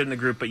that are always good in the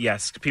group, but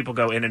yes, people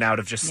go in and out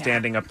of just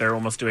standing up there,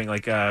 almost doing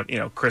like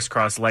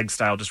crisscross leg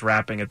style, just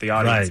rapping at the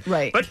audience.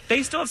 Right. But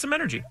they still have some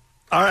energy.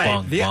 All right.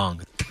 Bong,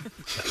 bong.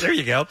 There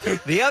you go.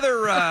 The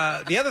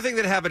other thing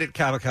that happened at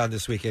Comic-Con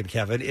this weekend,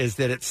 Kevin, is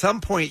that at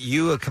some point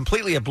you,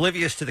 completely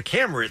oblivious to the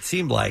camera, it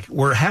seemed like,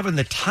 were having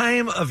the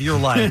time of your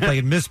life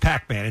playing Miss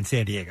Pac-Man in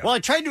San Diego. Well, I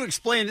tried to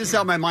explain this is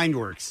how my mind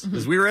works.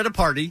 Because we were at a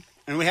party,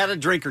 and we had a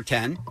drink or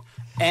 10,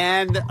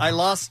 and I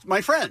lost my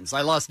friends.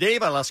 I lost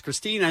Dave, I lost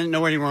Christine, I didn't know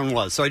where anyone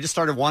was. So I just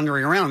started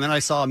wandering around, and then I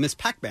saw a Miss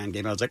Pac-Man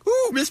game. I was like,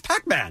 ooh, Miss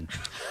Pac-Man.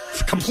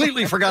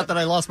 Completely forgot that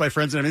I lost my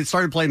friends, and I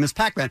started playing Miss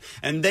Pac-Man,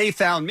 and they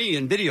found me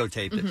and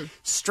videotaped it.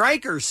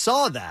 Stryker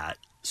saw that.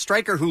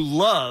 Stryker, who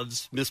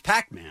loves Miss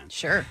Pac-Man.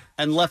 Sure.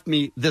 And left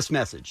me this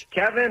message.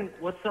 Kevin,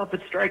 what's up?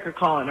 It's Stryker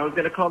calling. I was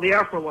going to call the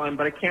Afro line,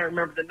 but I can't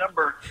remember the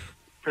number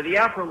for the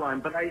Afro line.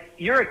 But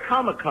you're at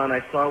Comic-Con,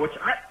 I saw,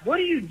 what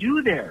do you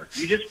do there?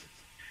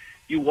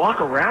 You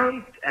walk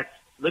around,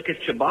 look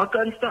at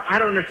Chewbacca and stuff? I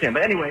don't understand.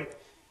 But anyway,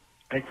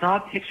 I saw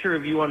a picture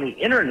of you on the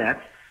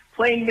internet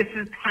playing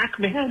Mrs.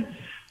 Pac-Man.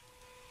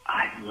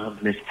 I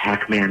love Miss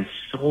Pac-Man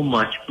so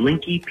much.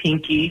 Blinky,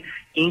 Pinky,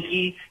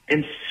 Inky,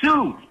 and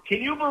Sue.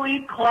 Can you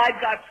believe Clyde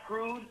got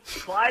screwed?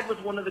 Clyde was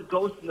one of the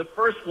ghosts in the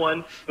first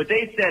one, but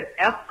they said,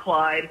 F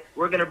Clyde,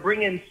 we're going to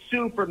bring in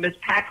Sue for Miss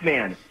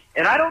Pac-Man.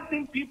 And I don't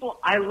think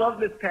I love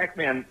Miss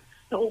Pac-Man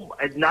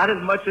not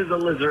as much as a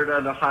lizard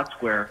on a hot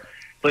square,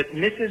 but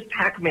Mrs.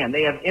 Pac-Man,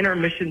 they have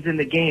intermissions in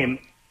the game,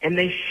 and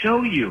they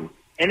show you.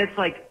 And it's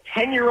like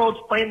 10-year-olds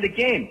playing the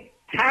game.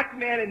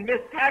 Pac-Man and Miss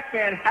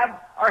Pac-Man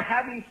are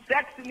having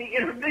sex in the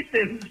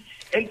intermissions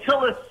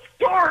until a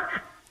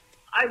stork.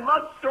 I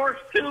love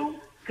storks, too,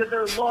 because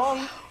they're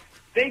long.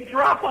 They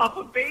drop off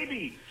a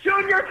baby.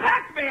 Junior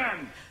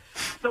Pac-Man.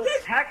 So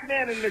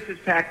Pac-Man and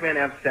Mrs. Pac-Man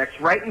have sex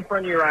right in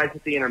front of your eyes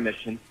at the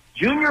intermission.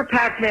 Junior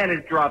Pac-Man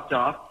is dropped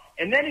off.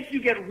 And then if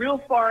you get real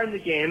far in the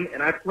game,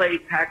 and I play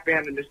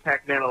Pac-Man and Miss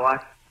Pac-Man a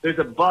lot, there's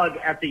a bug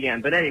at the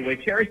end. But anyway,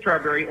 cherry,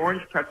 strawberry,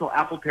 orange, pretzel,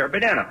 apple, pear,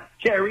 banana.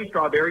 Cherry,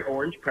 strawberry,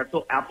 orange,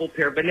 pretzel, apple,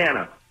 pear,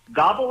 banana.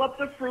 Gobble up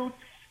the fruits.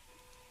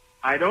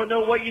 I don't know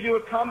what you do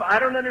at Come. I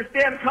don't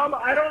understand. Come.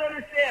 I don't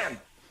understand.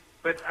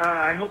 But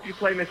I hope you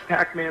play Miss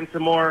Pac-Man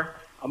some more.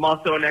 I'm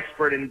also an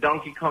expert in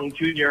Donkey Kong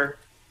Jr.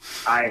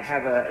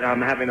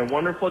 I'm having a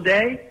wonderful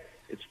day.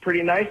 It's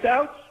pretty nice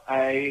out.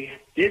 I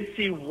did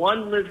see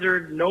one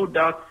lizard, no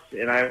ducks,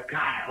 and I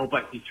hope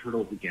I see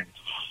turtles again.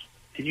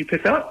 Did you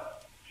pick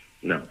up?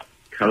 No.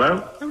 Hello?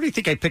 What do you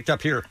think I picked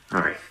up here? All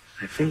right.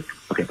 I think.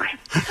 Okay, bye.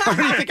 What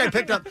do you think I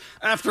picked up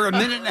after a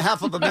minute and a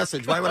half of a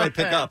message? Why would I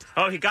pick up?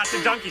 Oh, he got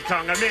to Donkey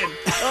Kong. I'm in.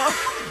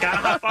 Gotta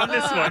hop on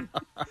this one.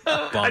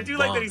 I do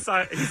like that he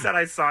said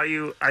I saw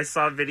you. I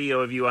saw a video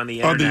of you on the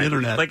internet. On the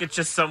internet. Like it's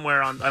just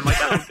somewhere on. I'm like,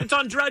 oh, it's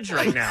on Drudge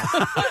right now.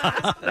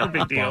 No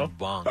big deal.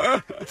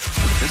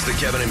 It's the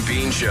Kevin and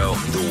Bean Show,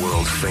 the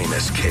world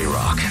famous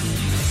K-Rock.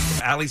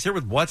 Allie's here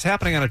with what's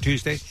happening on a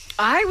Tuesday.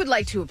 I would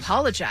like to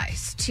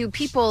apologize to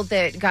people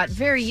that got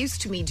very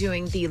used to me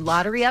doing the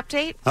lottery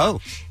update.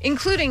 Oh.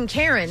 Including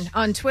Karen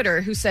on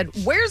Twitter, who said,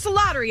 "Where's the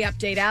lottery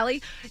update,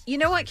 Allie?" You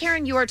know what,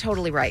 Karen? You are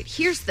totally right.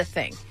 Here's the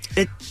thing.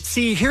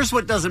 Here's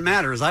what doesn't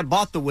matter is I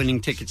bought the winning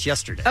tickets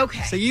yesterday.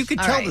 Okay. So you could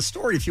All tell right. the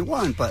story if you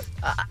want, but...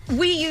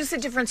 We use a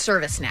different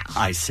service now.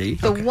 I see.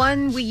 The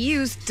one we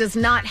use does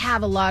not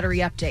have a lottery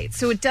update,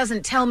 so it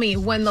doesn't tell me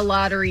when the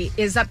lottery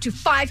is up to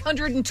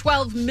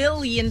 $512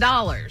 million.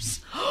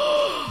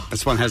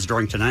 This one has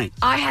drawing tonight.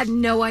 I had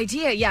no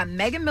idea. Yeah,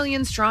 Mega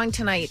Millions drawing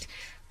tonight.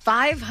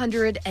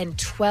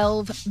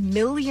 $512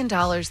 million.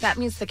 That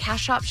means the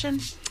cash option,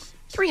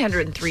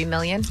 $303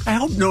 million. I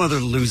hope no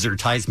other loser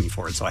ties me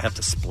for it, so I have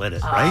to split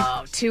it,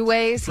 right? Oh, 2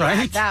 ways? Yeah,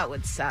 Right? that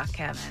would suck,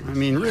 Kevin. I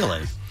mean,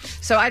 really.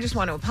 So I just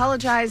want to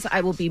apologize.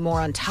 I will be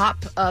more on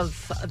top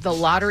of the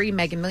lottery,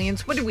 Mega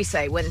Millions. What did we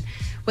say? When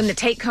the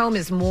take home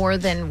is more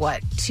than,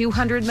 what,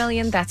 200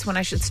 million, that's when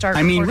I should start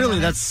I mean, reporting really, on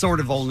it? that's sort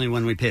of only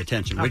when we pay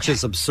attention, which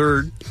is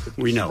absurd.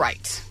 We know.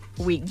 Right.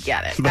 We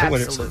get it. But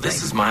when Absolutely. it's-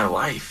 This is my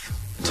life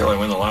until I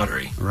win the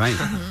lottery. Right.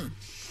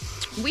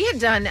 We had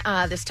done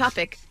this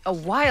topic a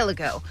while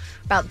ago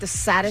about the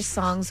saddest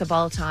songs of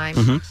all time.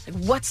 Mm-hmm.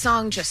 Like what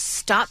song just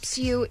stops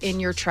you in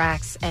your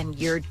tracks and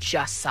you're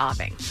just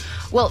sobbing?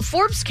 Well,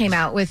 Forbes came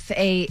out with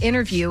a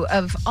interview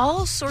of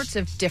all sorts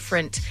of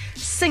different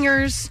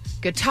singers,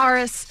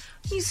 guitarists,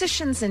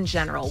 musicians in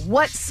general.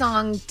 What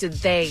song did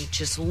they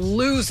just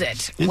lose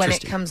it when it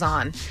Interesting. comes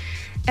on?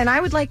 And I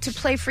would like to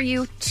play for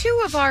you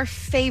two of our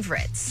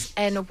favorites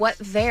and what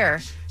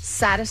their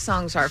saddest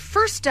songs are.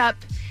 First up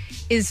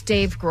is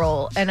Dave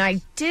Grohl, and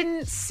I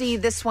didn't see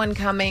this one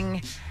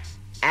coming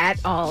at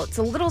all. It's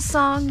a little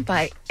song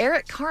by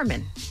Eric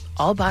Carmen,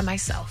 All By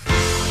Myself.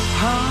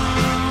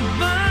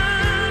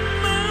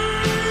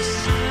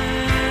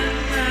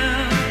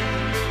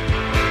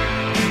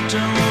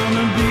 Don't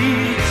wanna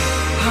be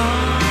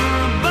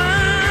all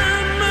by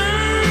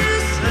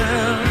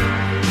myself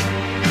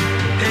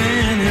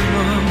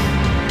anymore.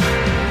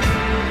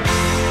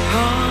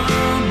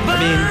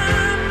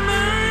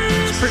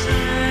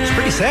 It's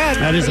pretty sad.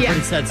 That is a Yeah.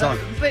 pretty sad song.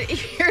 But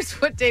here's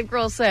what Dave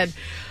Grohl said.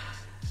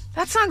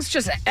 That song's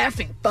just an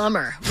effing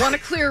bummer. Want a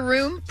clear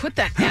room? Put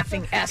that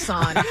effing S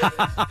on.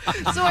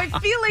 So I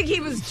feel like he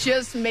was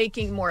just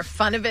making more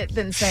fun of it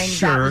than saying that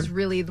Sure. was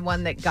really the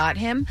one that got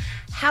him.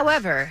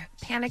 However,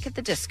 Panic at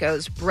the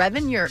Disco's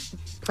Brevin.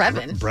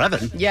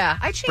 Yeah,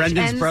 I change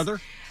Brendan's N's, brother?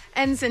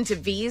 N's into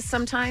V's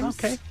sometimes.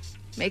 Okay.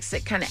 Makes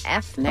it kind of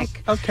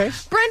ethnic. Okay.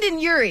 Brendan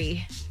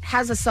Urie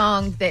has a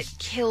song that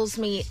kills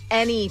me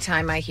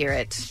anytime I hear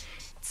it.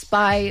 It's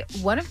by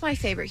one of my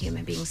favorite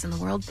human beings in the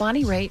world,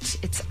 Bonnie Raitt.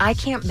 It's I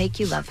Can't Make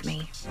You Love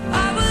Me.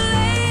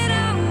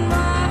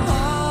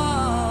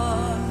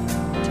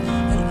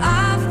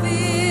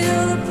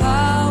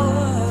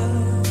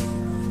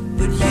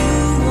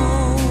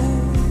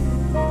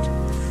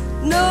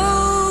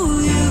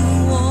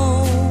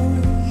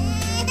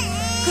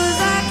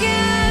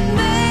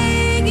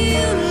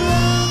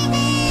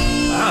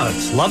 Wow,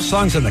 it's love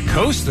songs on the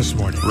coast this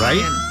morning.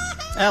 Right?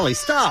 Allie,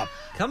 stop.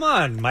 Come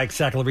on, Mike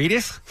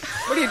Saccalarides.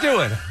 What are you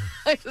doing?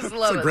 I just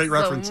love a great it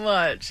reference. so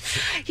much.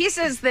 He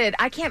says that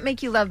I Can't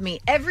Make You Love Me.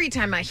 Every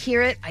time I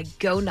hear it, I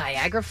go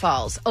Niagara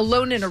Falls.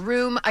 Alone in a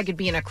room, I could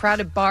be in a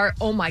crowded bar.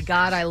 Oh my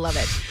God, I love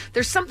it.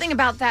 There's something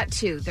about that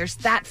too. There's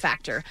that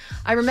factor.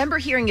 I remember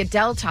hearing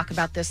Adele talk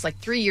about this like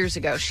 3 years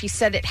ago. She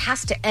said it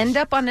has to end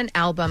up on an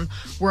album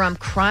where I'm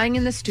crying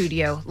in the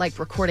studio, like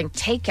recording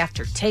take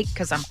after take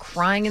because I'm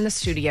crying in the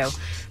studio.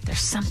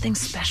 There's something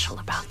special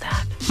about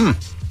that.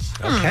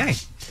 Okay.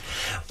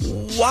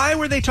 Why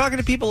were they talking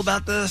to people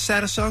about the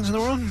saddest songs in the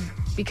world?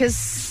 Because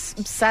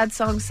sad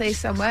songs say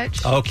so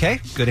much. Okay,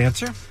 good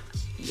answer.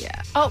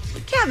 Yeah. Oh,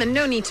 Kevin,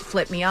 no need to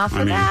flip me off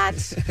for that.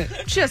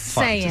 Just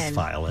saying. Just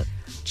file it.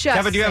 Just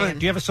Kevin, do you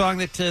saying. have a song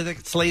that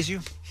slays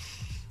you?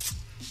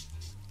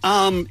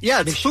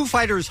 Yeah, it's Foo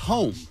Fighters'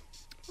 Home.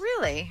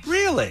 Really?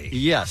 Really?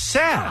 Yes.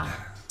 Sad.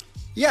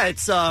 Yeah,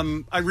 it's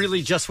I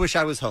really just wish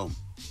I was home.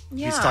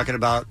 Yeah. He's talking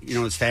about,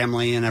 his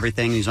family and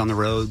everything. He's on the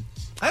road.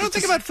 I don't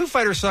think about Foo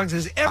Fighters songs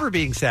as ever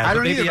being sad. I but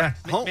don't maybe either.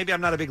 maybe I'm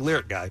not a big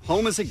lyric guy.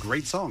 Home is a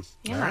great song.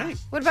 Yeah. All right.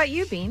 What about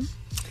you, Bean?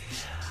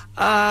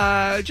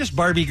 Just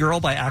Barbie Girl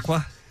by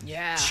Aqua.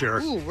 Yeah.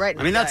 Sure. Ooh, right.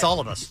 in I mean, the that's gut. all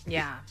of us.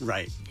 Yeah.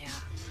 Right.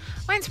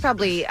 Mine's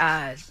probably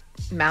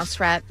Mouse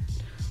Rat.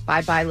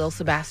 Bye bye, Lil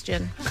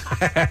Sebastian.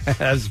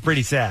 That's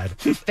pretty sad.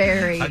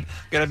 Very. I'm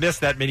gonna miss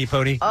that mini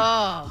pony.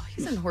 Oh,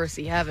 he's in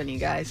horsey heaven, you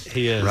guys.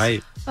 He is.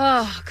 Right.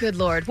 Oh, good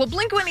Lord. Well,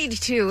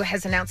 Blink-182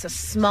 has announced a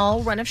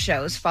small run of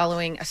shows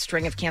following a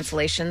string of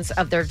cancellations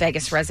of their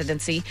Vegas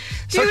residency.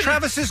 So Dude,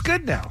 Travis is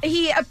good now.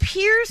 he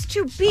appears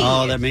to be.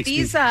 Oh, that makes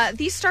these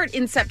these start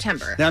in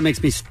September. That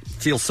makes me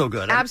feel so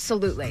good.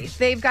 Absolutely.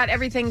 They've got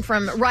everything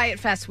from Riot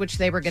Fest, which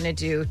they were going to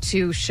do,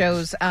 to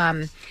shows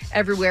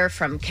everywhere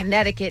from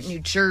Connecticut, New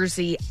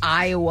Jersey,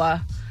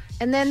 Iowa.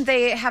 And then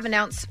they have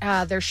announced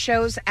their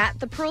shows at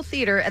the Pearl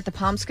Theater at the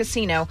Palms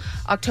Casino,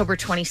 October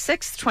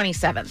 26th,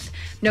 27th,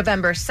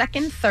 November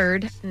 2nd,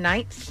 3rd,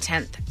 9th,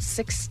 10th,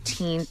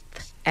 16th,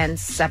 and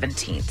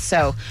 17th.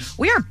 So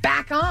we are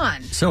back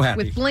on. So happy.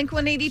 With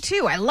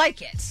Blink-182. I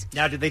like it.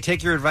 Now, did they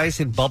take your advice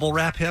and bubble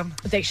wrap him?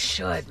 They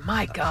should.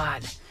 My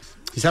God.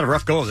 He's had a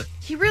rough go of it.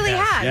 He really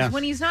has. Yeah.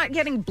 When he's not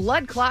getting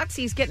blood clots,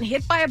 he's getting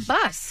hit by a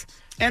bus.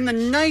 And the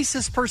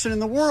nicest person in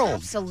the world.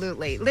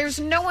 Absolutely. There's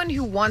no one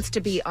who wants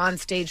to be on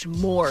stage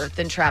more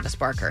than Travis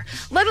Barker,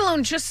 let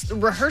alone just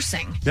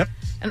rehearsing. Yep.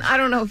 And I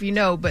don't know if you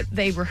know, but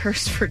they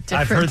rehearse for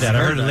different... I've heard that.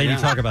 I heard a lady yeah.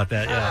 talk about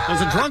that, yeah. There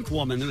was a drunk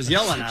woman that was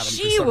yelling at him.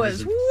 She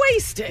was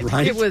wasted.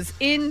 Right? It was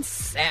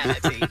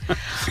insanity.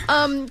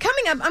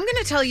 Coming up, I'm going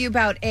to tell you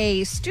about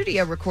a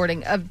studio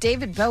recording of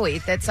David Bowie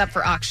that's up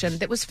for auction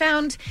that was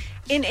found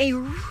in a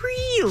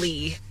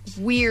really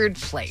weird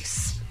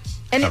place.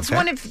 And it's Okay.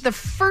 one of the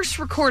first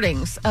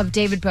recordings of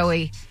David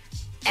Bowie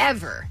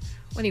ever,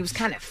 when he was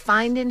kind of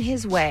finding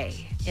his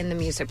way in the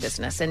music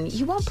business. And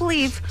you won't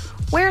believe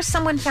where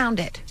someone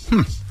found it.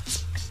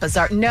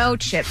 Bizarre. No,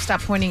 Chip,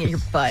 stop pointing at your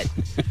butt.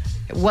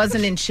 It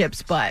wasn't in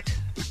Chip's butt.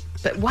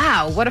 But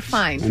wow, what a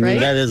find, I mean, right?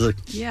 that is a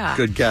Yeah.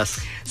 good guess.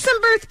 Some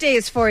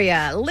birthdays for you.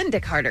 Linda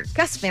Carter,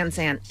 Gus Van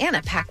Sant,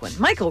 Anna Paquin,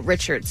 Michael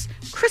Richards,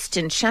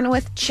 Kristen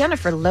Chenoweth,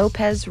 Jennifer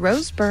Lopez,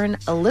 Rose Byrne,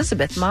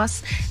 Elizabeth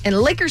Moss, and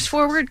Lakers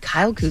forward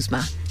Kyle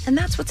Kuzma. And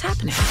that's what's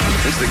happening.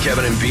 It's the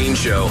Kevin and Bean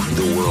Show,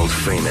 the world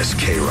famous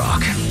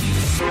K-Rock.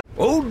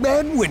 Old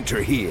Man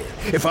Winter here.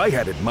 If I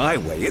had it my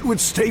way, it would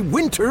stay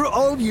winter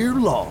all year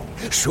long.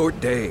 Short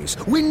days,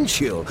 wind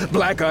chill,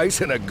 black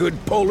ice, and a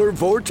good polar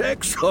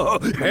vortex. Oh,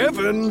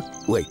 heaven.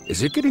 Wait,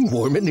 is it getting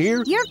warm in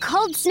here? Your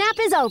cold snap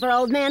is over,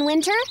 Old Man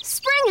Winter.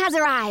 Spring has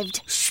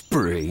arrived.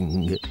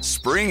 Spring.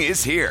 Spring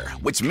is here,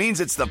 which means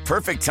it's the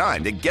perfect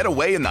time to get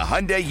away in the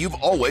Hyundai you've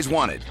always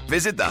wanted.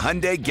 Visit the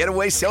Hyundai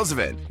Getaway Sales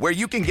Event, where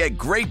you can get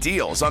great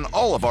deals on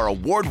all of our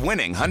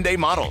award-winning Hyundai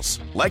models,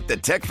 like the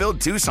tech-filled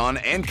Tucson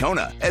and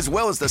Kona, as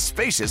well as the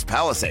spacious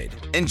Palisade.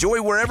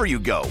 Enjoy wherever you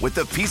go with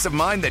the peace of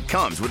mind that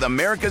comes with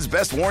America's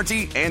best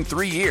warranty and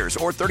 3 years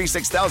or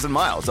 36,000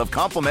 miles of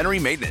complimentary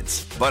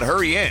maintenance. But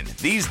hurry in,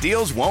 these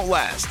deals won't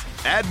last.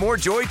 Add more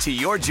joy to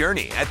your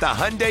journey at the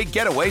Hyundai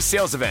Getaway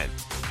Sales Event.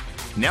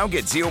 Now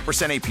get 0%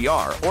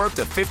 APR or up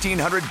to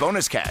 $1,500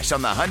 bonus cash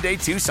on the Hyundai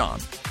Tucson.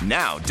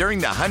 Now, during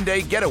the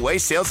Hyundai Getaway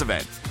Sales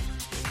Event.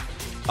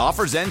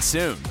 Offers end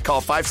soon.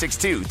 Call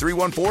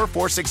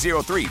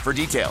 562-314-4603 for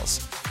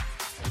details.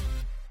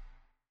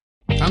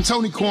 I'm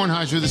Tony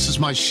Kornheiser. This is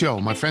my show.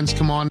 My friends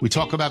come on. We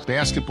talk about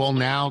basketball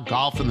now,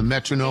 golf, and the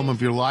metronome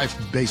of your life,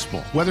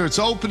 baseball. Whether it's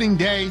opening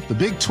day, the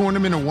big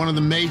tournament, or one of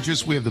the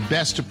majors, we have the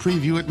best to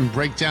preview it and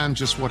break down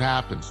just what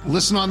happens.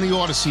 Listen on the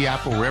Odyssey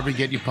app or wherever you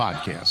get your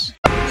podcasts.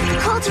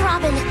 Call to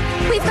Robin.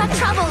 We've got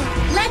trouble.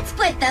 Let's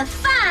put the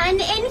fun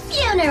in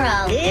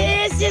funeral.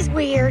 This is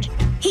weird.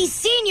 He's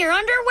seen your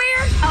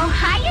underwear? Oh,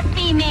 hiya,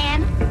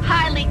 B-Man.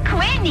 Harley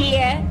Quinn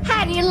here.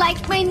 How do you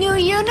like my new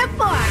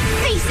uniform?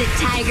 Face it,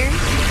 Tiger.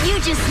 You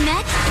just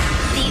met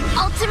the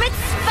ultimate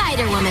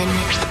Spider-Woman.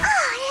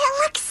 Oh, it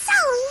looks so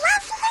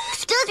lovely.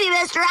 Excuse me,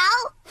 Mr.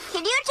 Owl.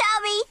 Can you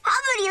tell me how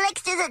many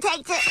licks does it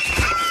take to...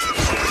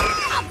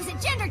 Opposite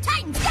gender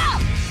titans, go!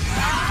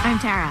 I'm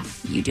Tara.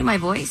 You do my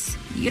voice.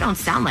 You don't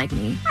sound like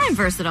me. I'm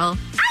versatile.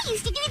 I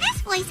used to do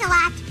this voice a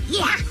lot.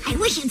 Yeah, I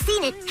wish you'd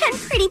seen it. And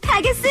pretty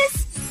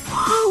Pegasus.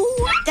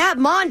 Whoa, that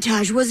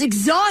montage was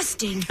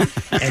exhausting.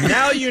 And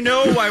now you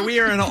know why we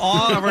are in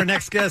awe of our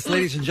next guest,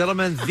 ladies and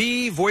gentlemen,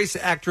 the voice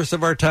actress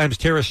of our times,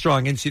 Tara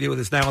Strong, in studio with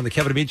us now on the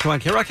Kevin and Bean Show on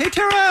K-Rock. Hey,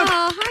 Tara!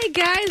 Oh, hi,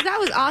 guys. That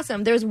was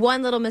awesome. There's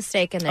one little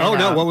mistake in there. Oh,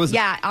 no, though. what was it?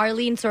 Yeah,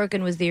 Arlene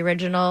Sorkin was the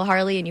original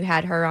Harley, and you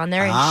had her on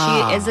there, and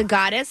she is a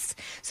goddess.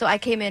 So I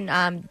came in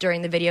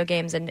during the video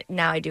games, and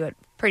now I do it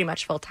pretty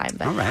much full time.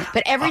 But, All right.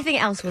 but everything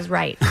else was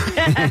right.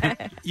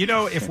 You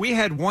know, if we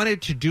had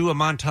wanted to do a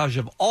montage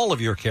of all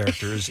of your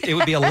characters, it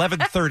would be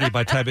 11:30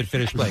 by the time it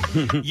finished playing.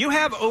 You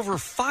have over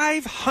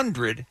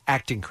 500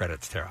 acting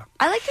credits, Tara.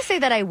 I like to say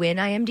that I win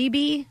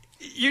IMDb.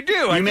 You do.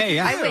 You I may, think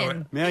yeah. you do. I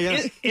win. Yeah,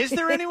 yeah. Is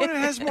there anyone who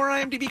has more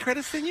IMDb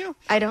credits than you?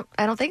 I don't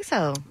think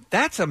so.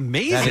 That's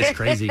amazing. That is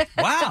crazy.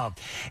 Wow.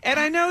 And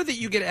I know that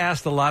you get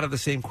asked a lot of the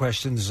same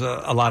questions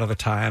a lot of the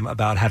time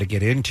about how to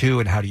get into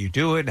and how do you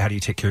do it and how do you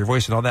take care of your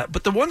voice and all that.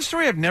 But the one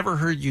story I've never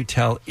heard you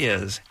tell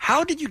is,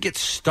 how did you get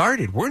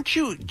started? Weren't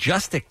you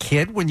just a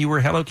kid when you were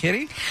Hello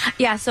Kitty?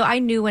 Yeah, so I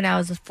knew when I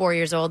was 4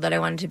 years old that I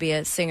wanted to be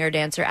a singer,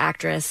 dancer,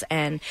 actress,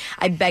 and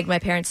I begged my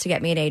parents to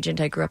get me an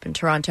agent. I grew up in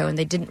Toronto, and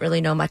they didn't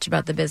really know much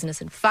about the business.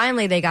 And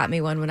finally, they got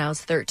me one when I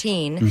was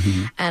 13,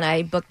 and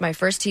I booked my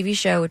first TV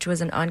show, which was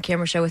an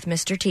on-camera show with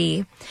Mr.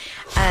 T.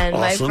 And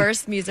my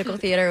first musical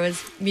theater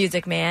was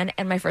Music Man,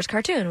 and my first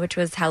cartoon, which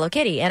was Hello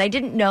Kitty. And I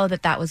didn't know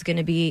that that was going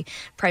to be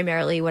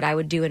primarily what I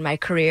would do in my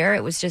career.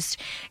 It was just,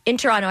 in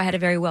Toronto, I had a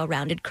very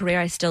well-rounded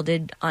career. I still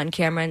did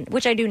on-camera,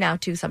 which I do now,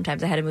 too.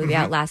 Sometimes I had a movie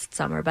out last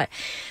summer, but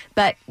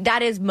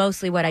that is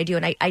mostly what I do,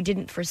 and I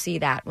didn't foresee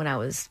that when I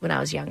was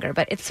younger.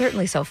 But it's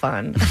certainly so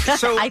fun.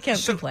 So I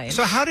can't complain.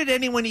 So how did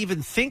anyone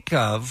even think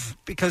of,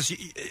 because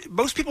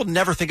most people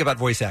never think about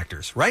voice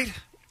actors, right?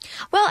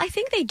 Well, I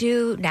think they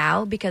do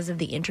now because of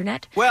the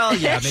internet. Well,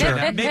 yeah,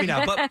 maybe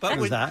not.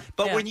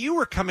 But Yeah. when you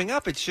were coming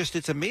up,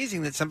 it's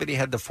amazing that somebody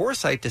had the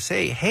foresight to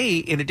say, hey,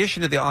 in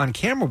addition to the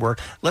on-camera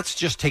work, let's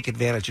just take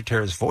advantage of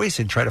Tara's voice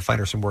and try to find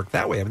her some work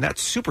that way. I mean,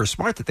 that's super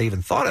smart that they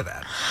even thought of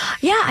that.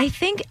 Yeah,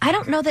 I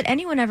don't know that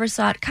anyone ever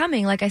saw it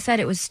coming. Like I said,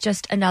 it was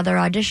just another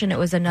audition. It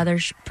was another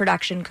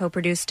production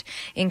co-produced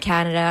in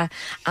Canada.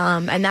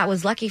 And that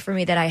was lucky for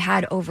me that I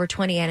had over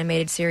 20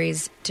 animated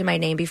series to my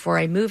name before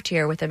I moved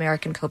here with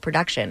American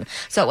co-production.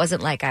 So it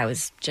wasn't like I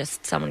was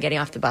just someone getting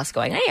off the bus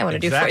going, hey, I want to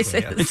do voices.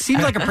 It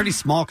seems like a pretty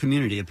small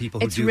community of people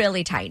who It's do...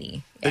 really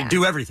tiny. They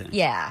do everything.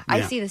 Yeah. I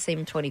Yeah. see the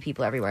same 20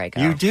 people everywhere I go.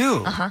 You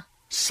do? Uh-huh.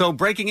 So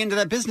breaking into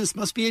that business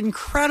must be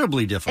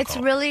incredibly difficult. It's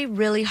really,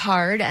 really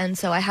hard. And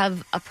so I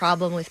have a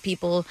problem with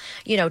people,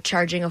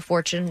 charging a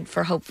fortune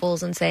for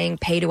hopefuls and saying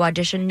pay to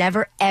audition.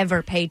 Never,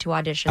 ever pay to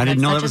audition. I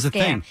didn't know That's that was such a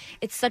scam. thing.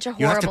 It's such a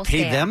You have horrible to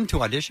pay scam. them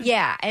to audition?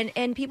 Yeah.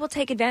 And people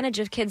take advantage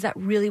of kids that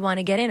really want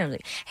to get in. I'm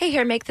like, hey,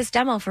 here, make this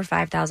demo for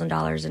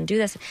 $5,000 and do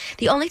this.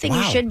 The only thing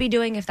you should be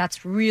doing, if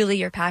that's really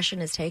your passion,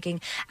 is taking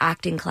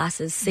acting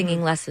classes,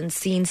 singing lessons,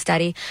 scene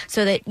study,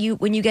 so that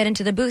when you get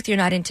into the booth, you're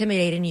not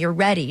intimidated and you're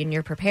ready and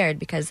you're prepared.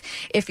 because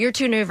if you're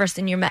too nervous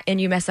and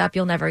you mess up,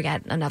 you'll never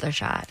get another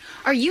shot.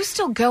 Are you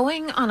still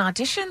going on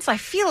auditions? I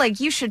feel like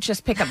you should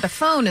just pick up the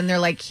phone and they're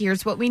like,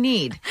 here's what we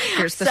need.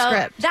 Here's the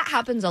script. That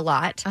happens a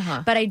lot,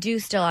 but I do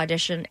still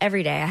audition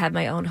every day. I have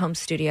my own home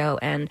studio,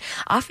 and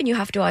often you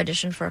have to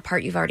audition for a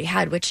part you've already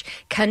had, which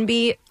can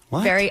be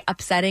very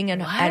upsetting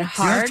and hard.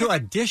 You have to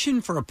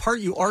audition for a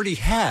part you already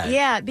had.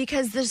 Yeah,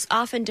 because there's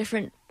often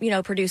different,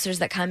 producers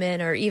that come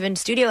in, or even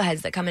studio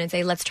heads that come in and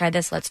say, let's try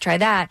this, let's try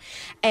that.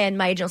 And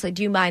my agent will say,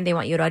 do you mind? They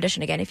want you to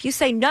audition again. If you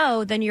say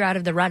no, then you're out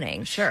of the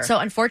running. Sure. So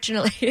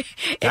unfortunately,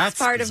 That's it's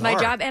part of my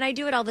bizarre. job, and I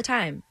do it all the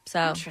time.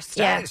 So,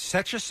 Interesting. yeah. That is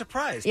such a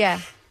surprise. Yeah.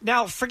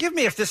 Now, forgive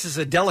me if this is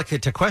a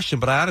delicate question,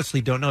 but I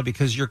honestly don't know,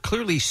 because you're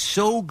clearly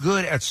so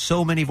good at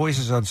so many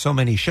voices on so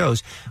many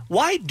shows.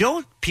 Why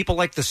don't people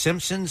like The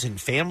Simpsons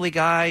and Family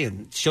Guy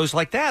and shows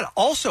like that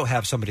also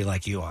have somebody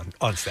like you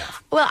on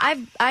staff? Well,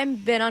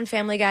 I've been on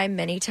Family Guy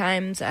many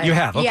times. You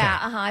have? Okay. Yeah,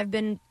 I've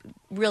been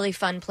really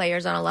fun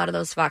players on a lot of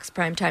those Fox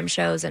primetime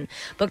shows and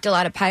booked a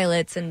lot of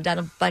pilots and done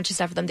a bunch of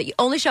stuff with them. The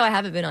only show I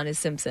haven't been on is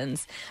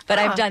Simpsons, but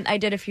I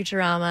did a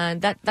Futurama,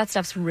 and that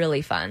stuff's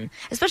really fun,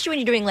 especially when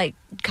you're doing like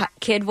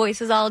kid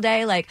voices all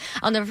day. Like,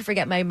 I'll never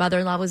forget, my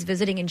mother-in-law was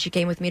visiting and she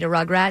came with me to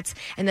Rugrats,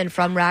 and then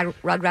from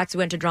Rugrats we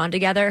went to Drawn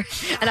Together,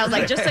 and I was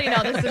like, just so you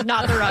know, this is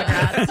not the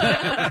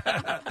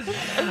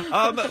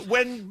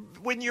Rugrats.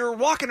 When you're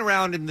walking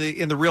around in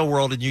the real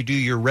world and you do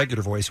your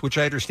regular voice, which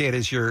I understand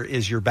is your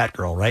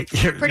Batgirl, right?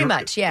 Pretty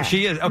much, yeah.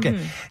 She is. Okay.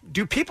 Mm-hmm.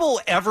 Do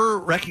people ever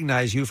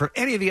recognize you for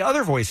any of the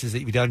other voices that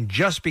you've done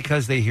just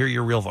because they hear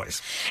your real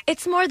voice?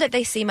 It's more that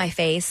they see my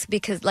face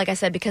because, like I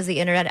said, because of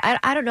the internet.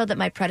 I don't know that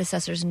my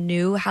predecessors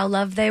knew how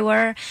loved they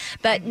were,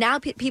 but now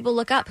people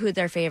look up who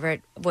their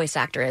favorite voice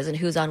actor is and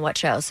who's on what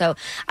show. So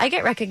I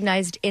get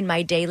recognized in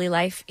my daily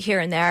life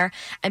here and there,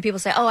 and people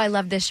say, oh, I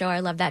love this show,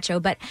 I love that show.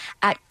 But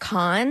at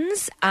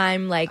cons,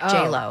 I'm like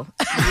J-Lo.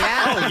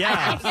 Yeah. Oh,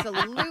 yeah.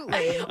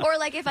 Absolutely. Or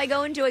like if I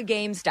go into a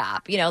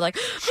GameStop, like,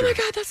 oh my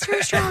God, that's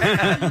very strong.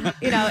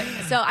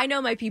 So I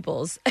know my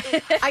peoples.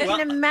 I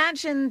can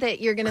imagine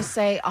that you're going to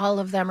say all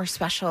of them are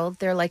special.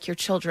 They're like your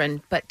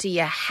children. But do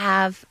you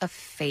have a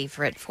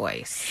favorite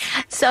voice?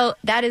 So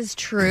that is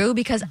true,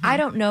 because I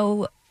don't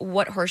know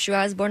what horseshoe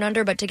I was born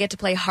under, but to get to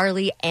play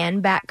Harley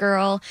and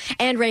Batgirl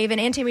and Raven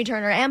and Timmy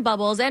Turner and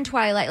Bubbles and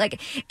Twilight,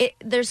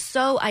 they're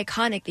so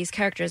iconic, these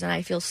characters, and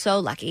I feel so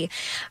lucky.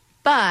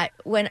 But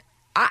when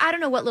I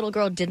don't know what little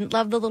girl didn't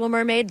love The Little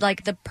Mermaid.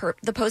 Like, the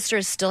poster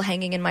is still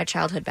hanging in my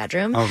childhood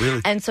bedroom. Oh,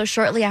 really? And so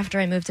shortly after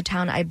I moved to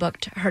town, I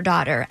booked her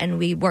daughter, and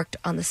we worked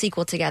on the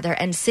sequel together.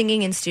 And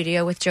singing in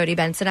studio with Jodie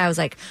Benson, I was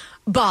like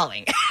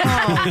bawling. Oh,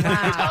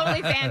 wow.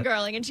 Totally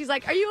fangirling. And she's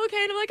like, are you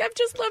okay? And I'm like, I've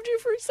just loved you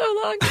for so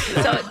long.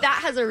 So that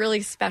has a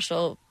really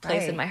special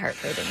place in my heart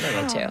for The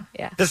Mermaid, too.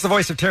 Yeah. This is the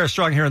voice of Tara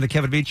Strong here on the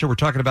Kevin Bean Show. We're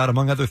talking about,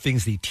 among other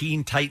things, the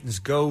Teen Titans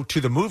Go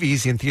to the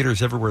movies in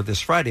theaters everywhere this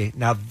Friday.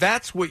 Now,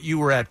 that's what you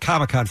were at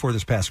Comic-Con for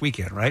this past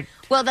weekend, right?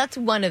 Well, that's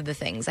one of the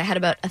things. I had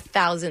about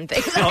 1,000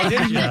 things. Oh,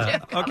 did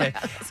you? Okay.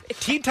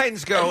 Teen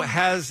Titans Go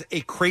has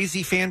a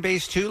crazy fan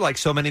base, too, like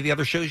so many of the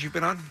other shows you've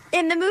been on?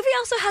 And the movie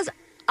also has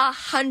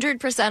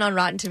 100% on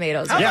Rotten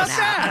Tomatoes. How right about now,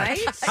 that?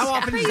 right? How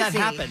often does that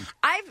happen?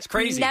 I've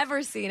crazy.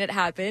 never seen it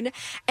happen,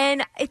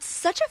 and it's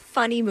such a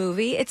funny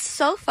movie. It's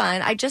so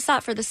fun. I just saw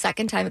it for the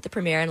second time at the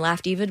premiere and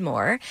laughed even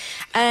more,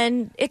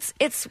 and it's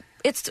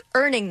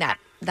earning that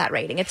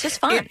rating. It's just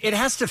fun. It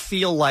has to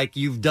feel like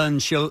you've done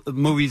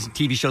movies,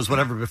 TV shows,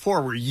 whatever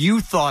before, where you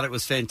thought it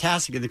was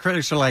fantastic, and the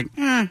critics are like,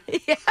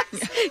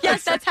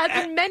 Yes, that's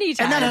happened many times.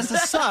 And that has to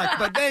suck.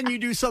 But then you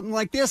do something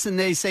like this, and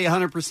they say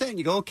 100%, and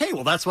you go, okay,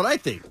 well, that's what I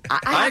think.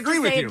 I agree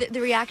with you.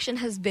 The reaction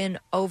has been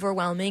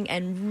overwhelming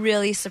and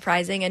really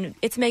surprising, and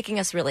it's making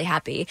us really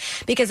happy.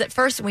 Because at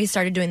first, when we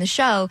started doing the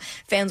show,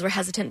 fans were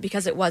hesitant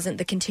because it wasn't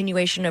the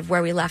continuation of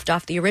where we left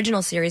off the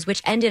original series,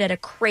 which ended at a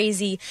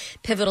crazy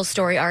pivotal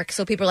story arc.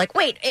 So people are like,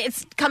 wait,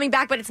 it's coming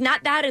back, but it's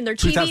not that, and they're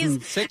TVs.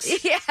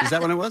 2006? Yeah. Is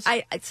that when it was?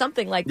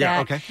 Something like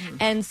Yeah, that. okay.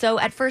 And so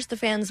at first the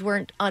fans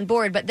weren't on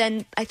board, but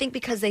then I think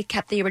because they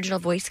kept the original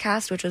voice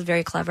cast, which was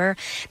very clever,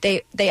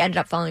 they ended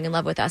up falling in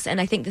love with us.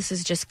 And I think this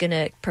is just going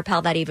to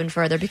propel that even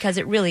further because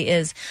it really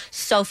is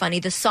so funny.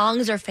 The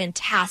songs are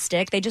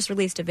fantastic. They just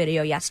released a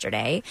video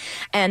yesterday,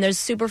 and there's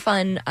super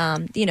fun,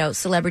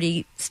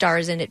 celebrity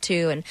stars in it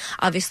too. And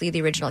obviously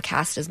the original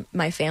cast is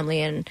my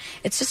family, and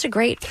it's just a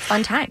great,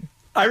 fun time.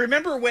 I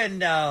remember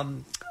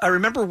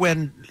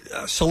when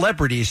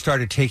celebrities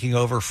started taking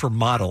over for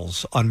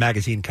models on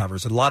magazine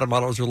covers. And a lot of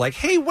models were like,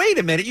 hey, wait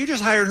a minute, you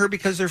just hired her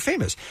because they're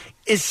famous.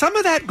 Is some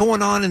of that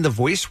going on in the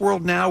voice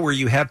world now where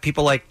you have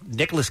people like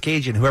Nicolas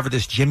Cage and whoever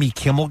this Jimmy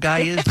Kimmel guy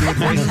is doing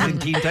voices in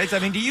Teen Titans? I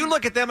mean, do you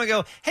look at them and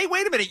go, hey,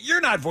 wait a minute, you're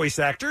not voice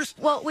actors?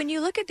 Well, when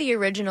you look at the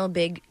original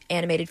big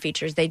animated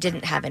features, they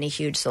didn't have any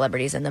huge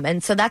celebrities in them.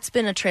 And so that's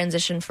been a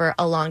transition for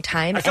a long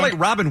time. I feel like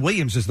Robin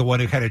Williams is the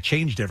one who kind of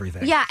changed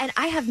everything. Yeah, and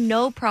I have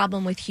no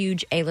problem with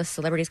huge A-list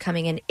celebrities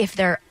coming in if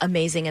they're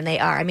amazing, and they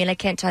are. I mean, I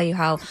can't tell you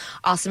how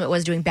awesome it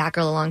was doing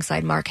Batgirl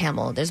alongside Mark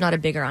Hamill. There's not a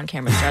bigger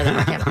on-camera star than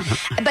Mark Hamill.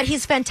 But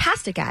he's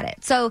fantastic at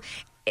it. So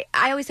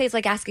I always say it's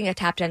like asking a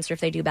tap dancer if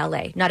they do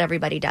ballet. Not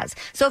everybody does.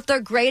 So if they're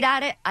great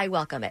at it, I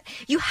welcome it.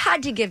 You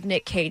had to give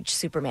Nick Cage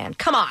Superman.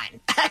 Come on.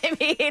 I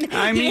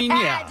mean, he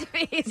had to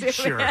be Superman.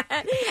 Sure.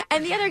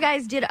 And the other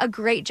guys did a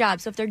great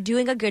job. So if they're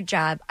doing a good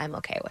job, I'm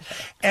okay with it.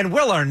 And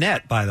Will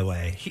Arnett, by the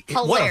way,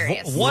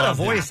 Hilarious. What a Love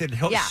voice! that.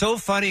 And so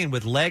funny, and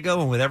with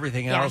Lego and with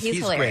everything Yeah, else, he's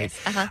hilarious.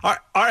 great. Uh-huh.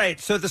 All right.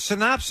 So the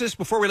synopsis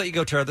before we let you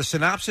go, Tara. The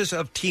synopsis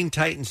of Teen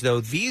Titans,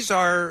 though, these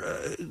are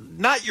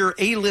not your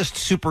A-list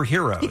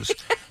superheroes,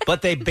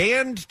 but they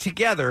band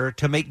together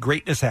to make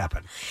greatness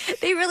happen.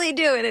 They really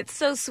do, and it's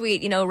so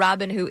sweet. You know,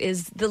 Robin, who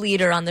is the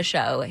leader on the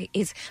show,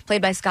 he's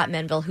played by Scott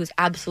Menville, who's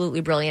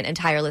absolutely brilliant and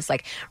tireless.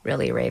 Like,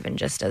 really, Raven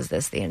just does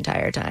this the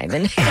entire time.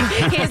 And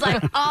he's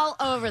like all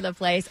over the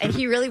place, and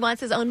he really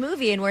wants his own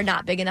movie, and we're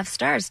not big enough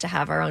stars to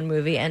have our own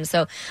movie. And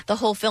so the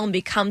whole film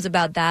becomes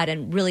about that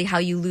and really how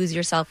you lose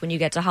yourself when you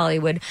get to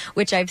Hollywood,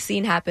 which I've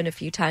seen happen a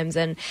few times.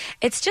 And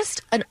it's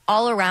just an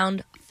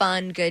all-around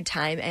fun, good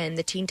time, and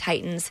the Teen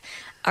Titans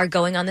are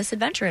going on this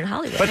adventure in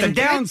Hollywood. But the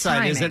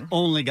downside is it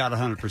only got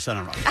 100%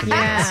 on Rotten Tomatoes.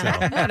 Yeah,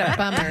 So what a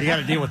bummer. you got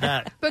to deal with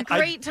that. But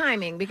great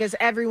timing because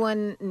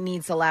everyone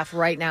needs a laugh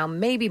right now,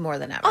 maybe more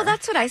than ever. Oh,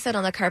 that's what I said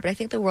on the carpet. I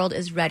think the world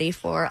is ready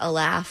for a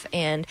laugh,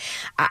 and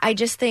I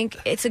just think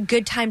it's a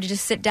good time to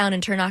just sit down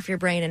and turn off your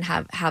brain and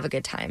have a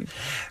good time.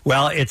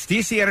 Well, it's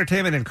DC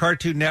Entertainment and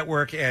Cartoon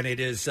Network, and it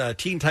is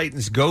Teen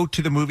Titans Go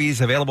to the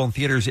Movies, available in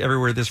theaters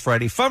everywhere this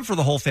Friday. Fun for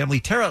the whole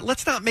family. Tara,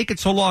 let's not make it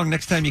so long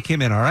next time you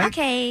came in, all right?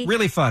 Okay.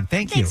 Really fun.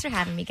 Thanks for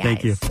having me, guys.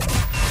 Thank you.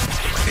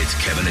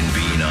 It's Kevin and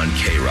Bean on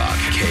K-Rock.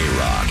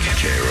 K-Rock.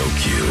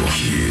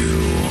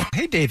 K-R-O-Q.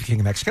 Hey, Dave, King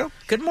of Mexico.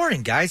 Good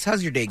morning, guys.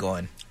 How's your day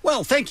going?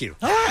 Well, thank you.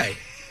 All right.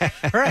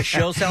 All right.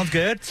 Show sounds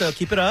good, so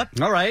keep it up.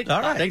 All right.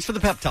 All right. Thanks for the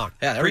pep talk.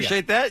 Yeah, there we go.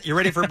 Appreciate that. You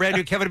ready for a brand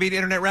new Kevin and Bean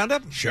Internet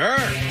Roundup? Sure.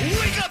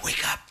 Wake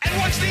up, and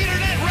watch the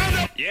Internet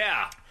Roundup.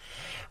 Yeah.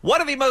 One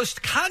of the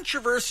most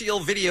controversial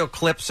video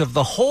clips of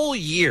the whole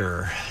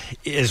year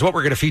is what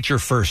we're going to feature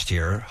first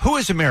here. Who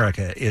is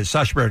America is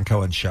Sacha Baron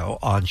Cohen's show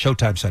on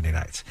Showtime Sunday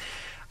nights.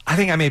 I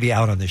think I may be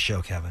out on this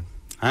show, Kevin.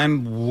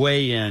 I'm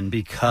way in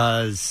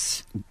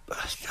because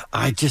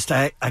I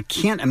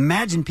can't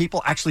imagine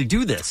people actually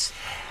do this.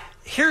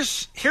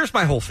 Here's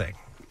my whole thing.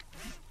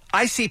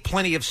 I see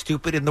plenty of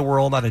stupid in the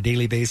world on a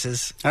daily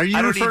basis. Are you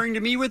referring to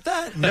me with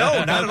that?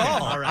 No, not at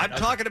all. All right, I'm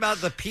talking about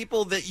the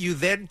people that you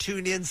then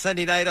tune in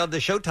Sunday night on the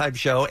Showtime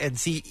show and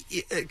see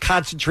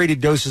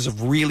concentrated doses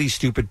of really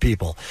stupid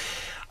people.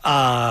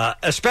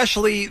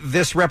 Especially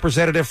this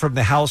representative from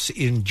the House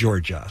in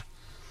Georgia.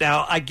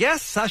 Now, I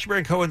guess Sacha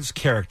Baron Cohen's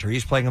character,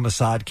 he's playing a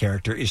Mossad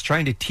character, is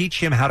trying to teach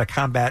him how to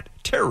combat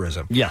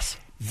terrorism. Yes.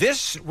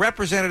 This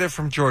representative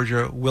from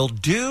Georgia will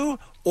do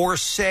or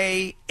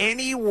say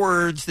any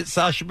words that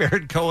Sacha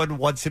Baron Cohen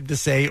wants him to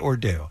say or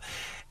do.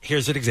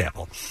 Here's an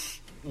example.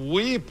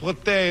 We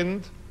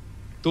pretend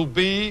to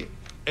be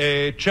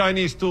a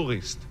Chinese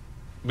tourist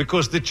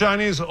because the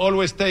Chinese are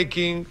always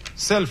taking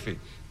selfie.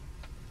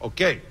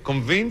 Okay,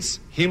 convince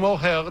him or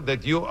her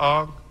that you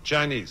are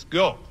Chinese.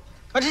 Go.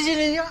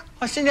 Konnichiwa,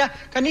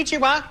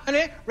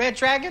 Red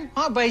Dragon,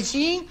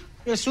 Beijing,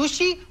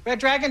 sushi, Red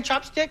Dragon,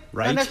 chopstick,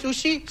 Right.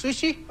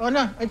 Sushi. Oh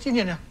no,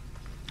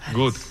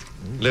 Good.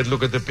 Let's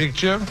look at the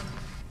picture.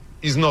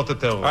 He's not a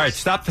terrorist. All right,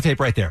 stop the tape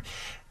right there.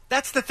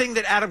 That's the thing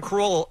that Adam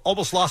Carolla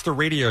almost lost a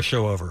radio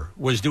show over,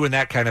 was doing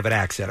that kind of an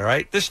accent, all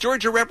right? This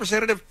Georgia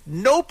representative,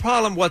 no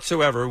problem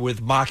whatsoever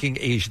with mocking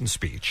Asian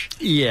speech.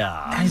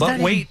 Yeah. But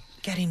wait.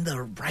 Getting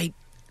the right...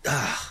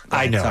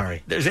 I know.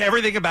 Sorry. There's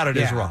everything about it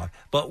is Yeah. wrong.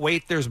 But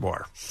wait, there's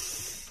more.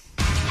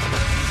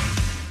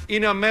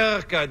 In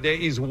America, there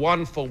is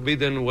one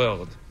forbidden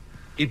word.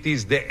 It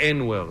is the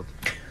N-word.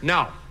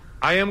 Now,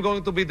 I am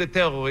going to be the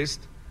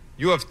terrorist.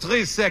 You have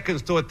 3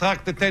 seconds to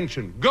attract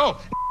attention. Go!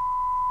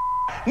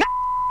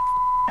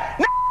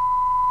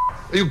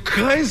 Are you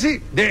crazy?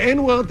 The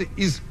N-word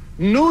is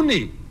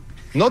noonie,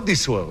 not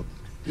this word.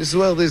 This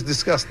word is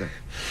disgusting.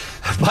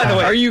 By the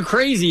way, are you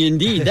crazy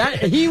indeed?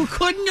 That he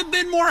couldn't have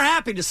been more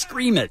happy to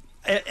scream it.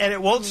 And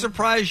it won't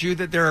surprise you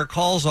that there are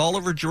calls all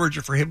over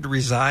Georgia for him to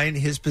resign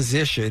his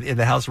position in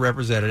the House of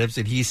Representatives,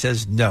 and he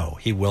says no,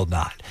 he will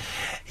not.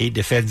 He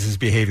defends his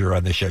behavior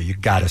on the show. You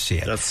got to see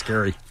it. That's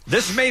scary.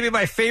 This may be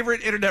my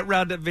favorite Internet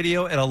Roundup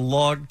video in a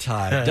long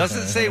time.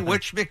 Doesn't say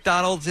which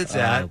McDonald's it's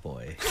at. Oh,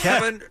 boy.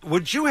 Kevin,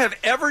 would you have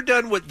ever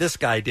done what this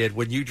guy did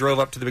when you drove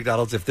up to the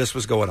McDonald's if this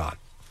was going on?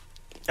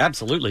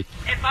 Absolutely.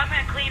 If I'm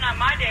going to clean on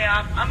my day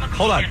off, I'm going to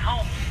Hold clean on. at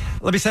home.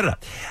 Let me set it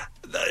up.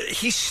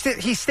 He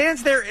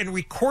stands there and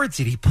records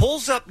it. He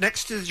pulls up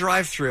next to the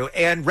drive-thru,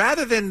 and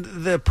rather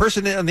than the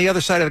person on the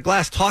other side of the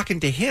glass talking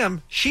to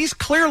him, she's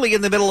clearly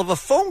in the middle of a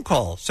phone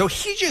call. So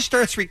he just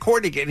starts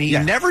recording it, and he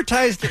never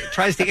tries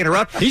to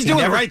interrupt. He's doing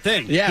the never- right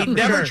thing. He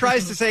never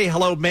tries to say,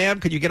 hello, ma'am,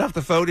 could you get off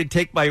the phone and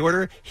take my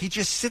order? He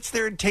just sits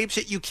there and tapes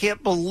it. You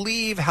can't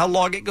believe how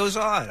long it goes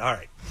on. All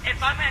right.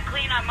 If I'm going to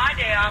clean on my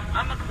day off,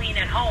 I'm going to clean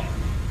at home.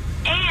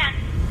 And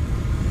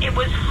it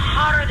was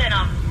hotter than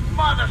a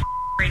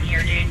motherfucker in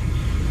here, dude.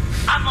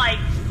 I'm like,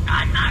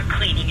 I'm not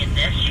cleaning in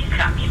this. She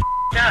got me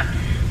up.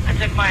 I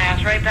took my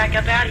ass right back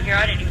up out of here.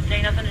 I didn't even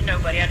say nothing to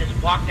nobody. I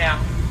just walked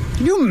out.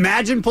 Can you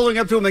imagine pulling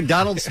up to a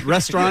McDonald's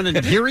restaurant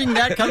and hearing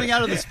that coming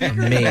out of the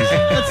speaker? Amazing.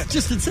 That's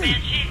just insane.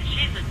 Man,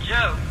 she's a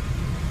joke.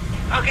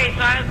 Okay,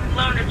 so I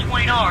loaned her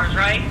 $20,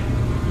 right?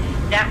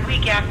 That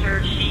week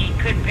after she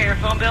couldn't pay her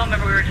phone bill,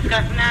 remember we were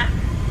discussing that?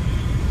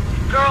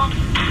 Girl,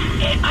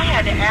 I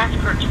had to ask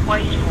her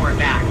twice for it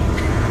back.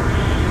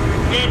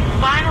 Then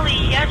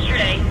finally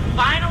yesterday,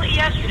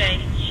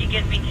 she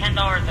gives me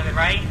 $10 of it,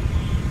 right?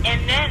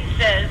 And then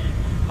says,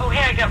 oh,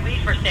 hey, I got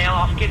weed for sale.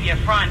 I'll give you a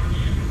front.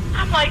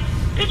 I'm like,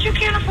 bitch, you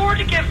can't afford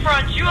to give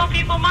fronts. You owe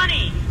people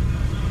money.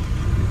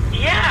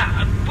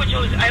 Yeah,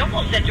 I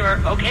almost said to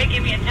her, okay,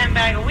 give me a 10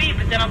 bag of weed.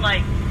 But then I'm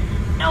like,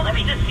 no, let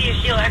me just see if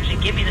she'll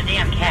actually give me the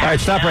damn cash. All right,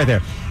 stop you know? right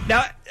there.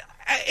 Now,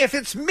 if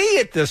it's me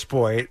at this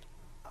point,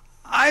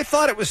 I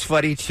thought it was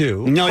funny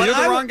too. No, but you're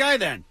the wrong guy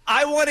then.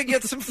 I want to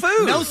get some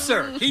food. No,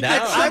 sir.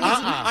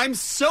 I'm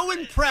so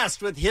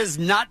impressed with his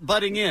not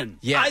butting in.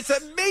 Yes.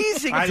 It's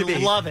amazing to me. I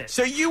love it.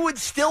 So you would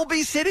still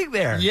be sitting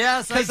there?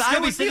 Yes, I'd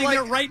still be sitting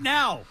there right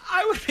now.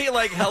 I would be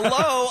like,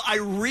 hello, I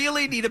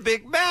really need a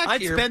Big Mac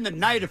I'd here. spend the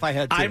night if I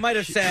had to. I might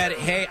have said,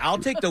 hey, I'll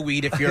take the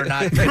weed if you're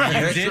not going to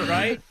use it,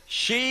 right?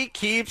 She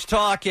keeps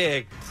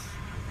talking.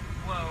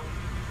 Whoa.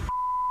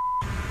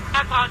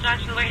 I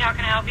apologize for the wait. How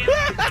can I help you?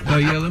 Oh,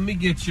 yeah, let me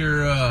get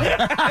your... And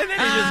then he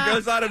just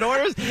goes on and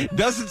orders,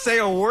 doesn't say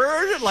a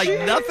word, like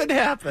nothing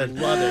happened.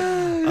 Love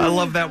it. I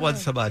love that one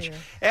so much.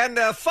 And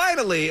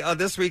finally, on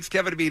this week's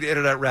Kevin and Bean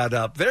Internet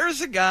Roundup,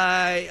 there's a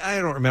guy, I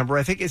don't remember,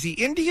 I think, is he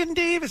Indian,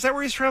 Dave? Is that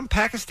where he's from?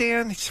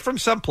 Pakistan? He's from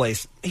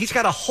someplace. He's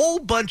got a whole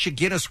bunch of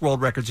Guinness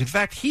World Records. In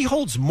fact, he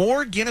holds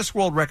more Guinness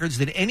World Records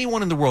than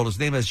anyone in the world. His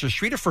name is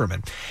Jashrita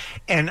Furman.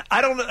 And I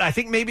don't know, I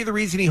think maybe the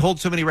reason he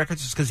holds so many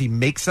records is because he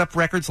makes up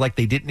records like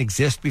they didn't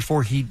exist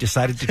before he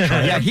decided to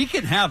try Yeah, them. he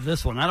can have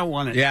this one. I don't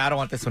want it. Yeah, I don't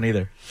want this one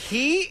either.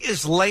 He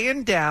is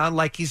laying down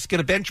like he's going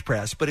to bench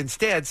press, but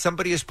instead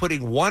somebody is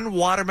putting one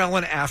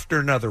watermelon after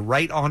another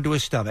right onto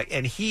his stomach,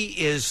 and he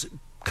is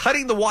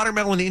cutting the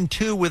watermelon in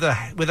two with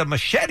a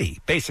machete,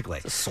 basically.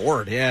 A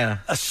sword, yeah.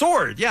 A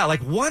sword, yeah, like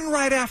one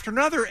right after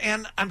another.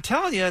 And I'm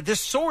telling you,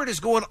 this sword is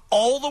going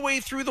all the way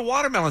through the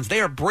watermelons.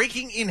 They are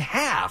breaking in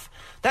half.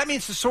 That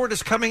means the sword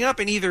is coming up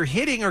and either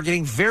hitting or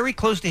getting very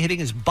close to hitting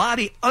his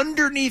body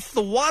underneath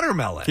the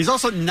watermelon. He's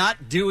also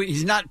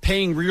he's not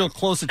paying real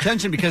close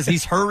attention because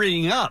he's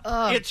hurrying up.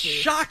 It's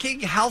shocking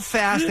how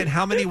fast and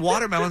how many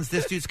watermelons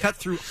this dude's cut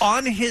through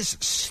on his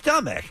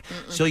stomach.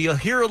 So you'll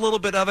hear a little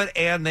bit of it,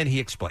 and then he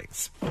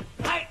explains.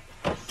 Hi.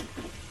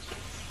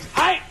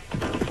 Hi.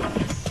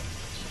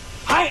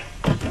 Hi.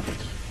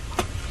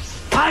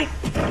 Hi.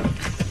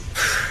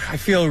 I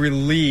feel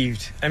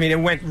relieved. I mean, it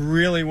went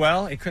really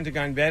well. It couldn't have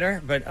gone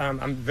better, but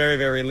I'm very,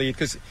 very relieved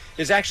because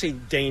it's actually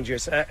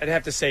dangerous. I'd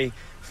have to say,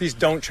 please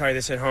don't try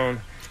this at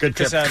home. Good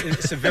tip.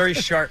 It's a very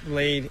sharp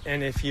blade,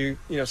 and if you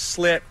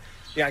slip,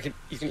 you can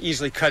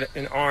easily cut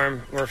an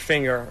arm or a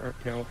finger or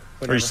whatever.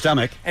 Or your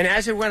stomach. And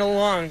as it went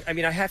along, I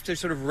mean, I have to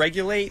sort of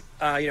regulate,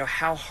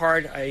 how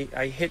hard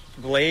I hit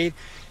the blade,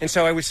 and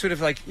so I was sort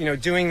of like,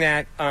 doing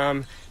that,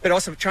 but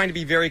also trying to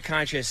be very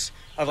conscious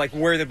of like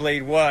where the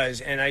blade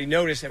was, and I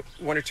noticed at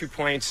one or two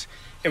points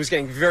it was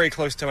getting very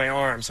close to my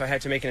arm, so I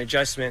had to make an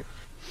adjustment.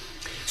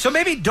 So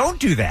maybe don't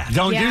do that.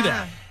 Don't do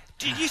that.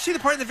 Did you see the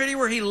part in the video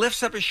where he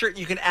lifts up his shirt and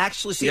you can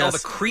actually see all the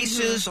Yes.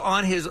 creases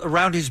on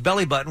around his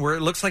belly button where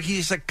it looks like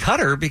he's a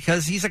cutter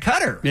because he's a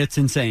cutter It's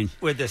insane.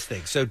 with this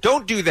thing. So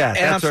don't do that.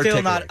 And That's our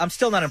takeaway. I'm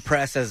still not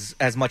impressed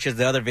as much as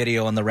the other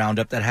video on the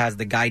roundup that has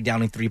the guy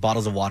downing 3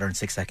 bottles of water in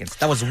 6 seconds.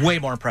 That was way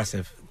more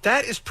impressive.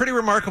 That is pretty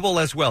remarkable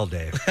as well,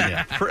 Dave.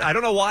 Yeah. I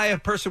don't know why a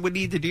person would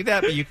need to do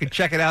that, but you can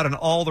check it out and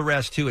all the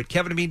rest too at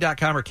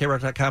kevinandbean.com or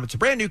krock.com. It's a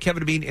brand new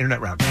Kevin and Bean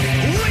Internet Roundup.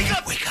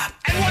 Wake up,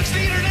 and watch the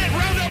Internet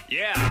Roundup.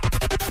 Yeah.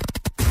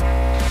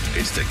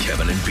 It's the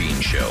Kevin and Bean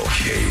Show.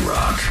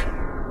 K-Rock.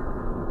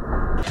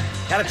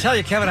 Gotta tell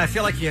you, Kevin, I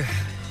feel like you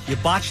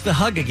botched the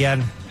hug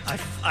again.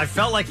 I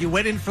felt like you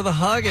went in for the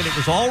hug and it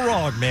was all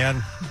wrong,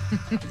 man.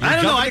 I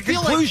don't know. I I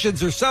feel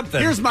conclusions or something.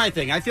 Here's my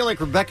thing. I feel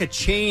like Rebecca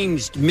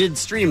changed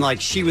midstream.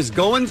 Like she was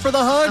going for the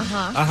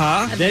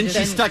hug. Then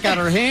she stuck out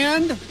her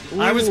hand.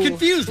 I was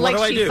confused. What Like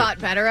do I she do? thought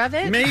better of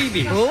it?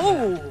 Maybe.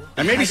 Ooh.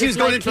 And maybe I she was just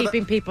going like in for the-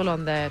 keeping people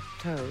on their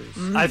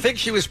toes. I think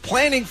she was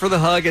planning for the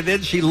hug, and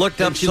then she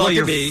looked up, she saw looked at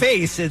your me.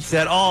 face, and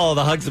said, "Oh,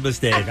 the hug's a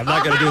mistake. I'm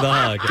not going to do the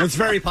hug." It's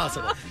very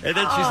possible. And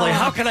then she's like,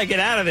 "How can I get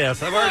out of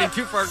this? I'm already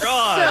too far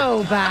gone."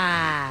 So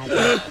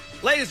bad.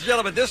 Ladies and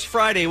gentlemen, this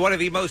Friday, one of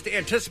the most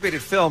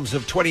anticipated films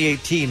of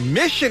 2018,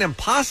 Mission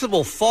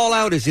Impossible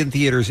Fallout, is in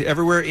theaters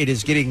everywhere. It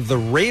is getting the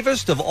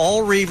ravest of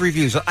all rave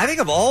reviews. I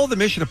think of all the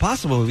Mission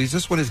Impossible movies,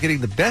 this one is getting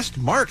the best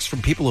marks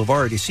from people who have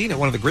already seen it.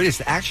 One of the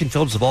greatest action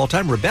films of all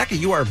time. Rebecca,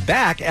 you are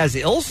back as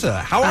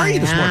Ilsa. How are you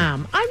this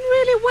morning? I'm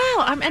really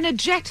well. I'm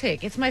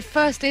energetic. It's my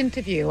first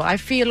interview. I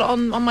feel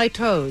on my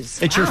toes.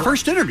 It's your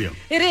first interview.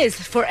 It is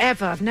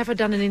forever. I've never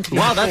done an interview.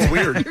 Wow, that's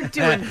before. weird. You're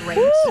doing great.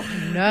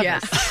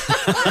 Nervous.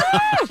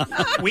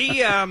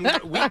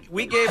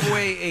 We gave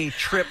away a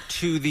trip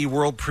to the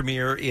world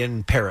premiere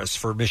in Paris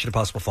for Mission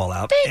Impossible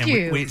Fallout. Thank and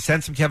you. We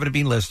sent some Kevin and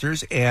Bean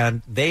listeners,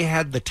 and they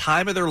had the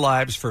time of their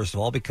lives, first of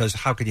all, because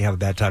how could you have a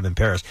bad time in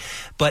Paris?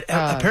 But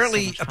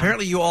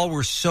apparently you all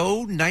were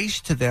so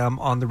nice to them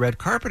on the red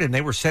carpet, and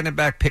they were sending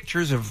back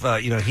pictures of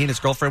he and his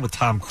girlfriend with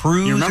Tom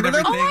Cruise. You remember and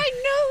them? everything. Oh, I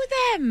know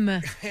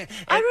them.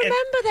 I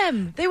remember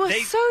them. They were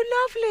so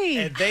lovely.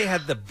 And they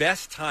had the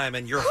best time,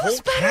 and your Who's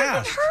whole better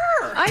cast. than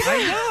her? I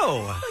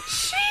know.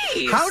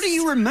 Jeez. How do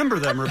you remember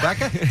them,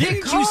 Rebecca?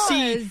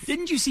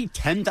 Didn't you see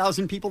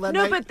 10,000 people that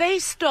No, night? but they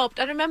stopped.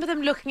 I remember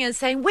them looking and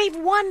saying, "We've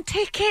won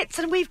tickets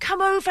and we've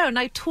come over." And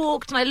I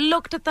talked and I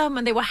looked at them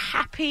and they were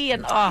happy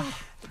and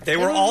They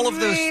were all of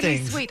those really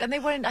things. sweet. And they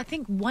were in, I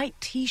think, white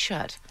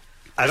T-shirt.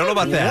 I don't know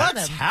about that.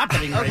 What's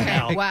happening right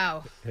now?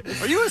 Wow.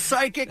 Are you a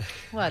psychic?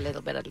 Well, a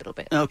little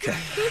bit. Okay.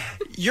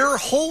 Your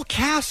whole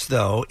cast,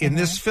 though, in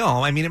this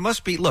film, I mean, it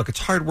must be, look, it's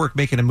hard work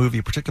making a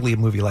movie, particularly a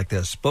movie like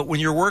this. But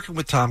when you're working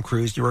with Tom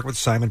Cruise, you work with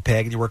Simon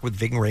Pegg, and you work with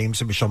Ving Rhames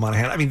and Michelle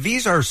Monaghan. I mean,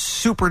 these are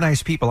super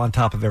nice people on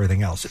top of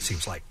everything else, it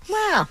seems like.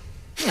 Well,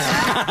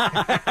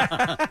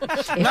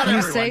 if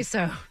you say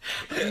so.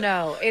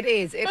 No, it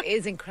is. It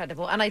is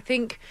incredible. And I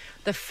think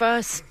the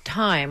first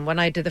time when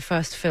I did the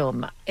first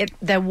film,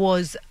 there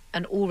was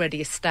an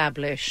already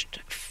established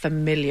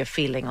familiar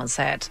feeling on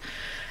set.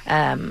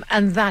 And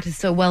that is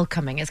so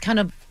welcoming. It's kind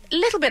of a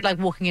little bit like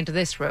walking into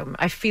this room.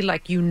 I feel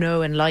like you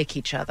know and like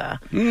each other,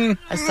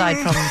 aside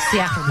from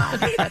Seattle Man,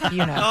 but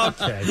you know.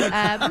 Okay.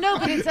 No,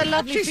 but it's a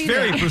lovely She's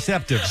feeling. very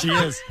perceptive. She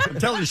is. I'm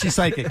telling you, she's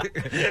psychic.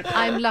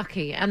 I'm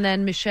lucky. And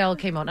then Michelle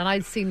came on, and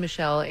I'd seen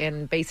Michelle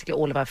in basically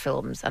all of our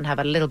films and have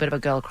a little bit of a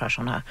girl crush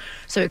on her.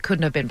 So it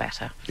couldn't have been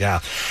better. Yeah.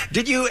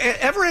 Did you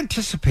ever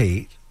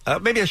anticipate,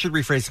 maybe I should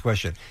rephrase the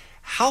question,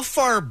 how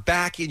far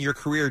back in your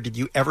career did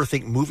you ever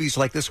think movies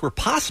like this were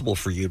possible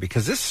for you?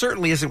 Because this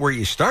certainly isn't where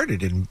you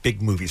started in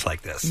big movies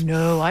like this.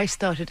 No, I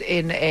started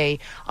in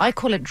I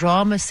call it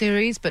drama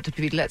series, but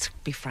let's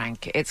be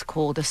frank, it's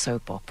called a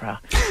soap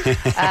opera.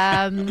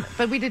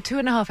 But we did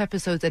 2.5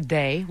 episodes a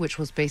day, which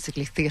was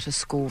basically theatre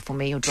school for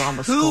me, or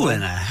drama school.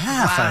 2.5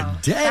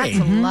 a day? That's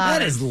a lot.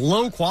 That is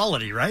low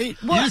quality, right?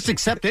 What? You just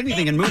accept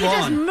anything and move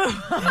on.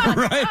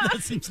 Right? That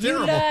seems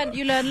terrible.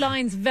 You learn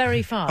lines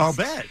very fast. I'll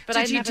bet. But Did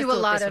I you never do a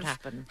thought lot this would of?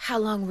 happen. How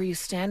long were you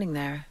standing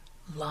there?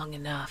 Long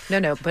enough.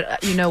 No,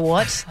 but you know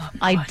what?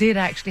 I did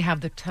actually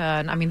have the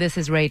turn. I mean, this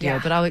is radio,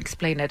 but I'll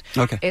explain it.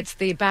 Okay. It's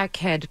the back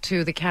head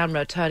to the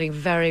camera turning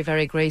very,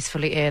 very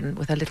gracefully in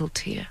with a little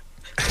tear.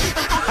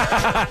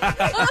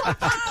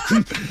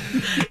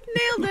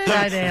 Nailed it.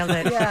 I nailed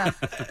it. Yeah.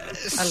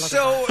 I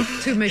love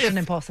it. To Mission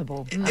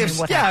Impossible.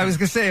 I was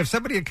going to say, if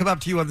somebody had come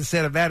up to you on the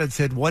set of that and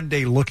said, one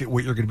day look at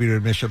what you're going to be doing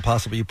in Mission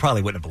Impossible, you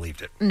probably wouldn't have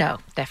believed it. No,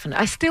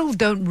 definitely. I still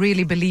don't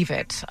really believe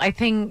it. I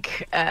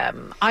think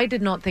I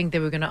did not think they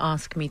were going to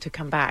ask me to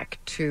come back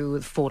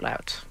to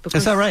Fallout.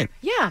 Is that right?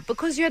 Yeah,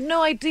 because you had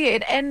no idea.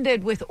 It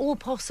ended with all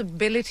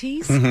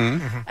possibilities.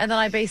 Mm-hmm. And then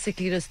I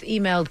basically just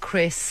emailed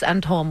Chris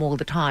and Tom all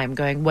the time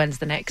going, when's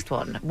the next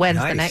one? When's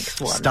the next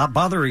one? Stop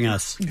bothering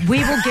us. We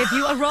will give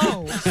you a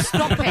role.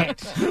 Stop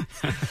it.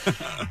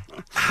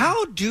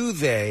 How do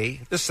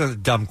they, this is a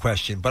dumb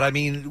question, but I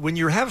mean, when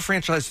you have a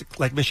franchise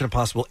like Mission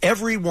Impossible,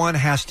 everyone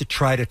has to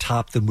try to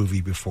top the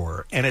movie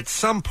before. And at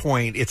some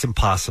point, it's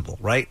impossible,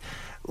 right?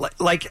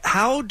 Like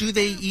how do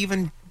they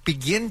even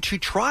begin to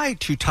try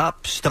to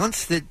top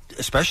stunts that,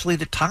 especially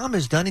that Tom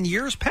has done in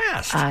years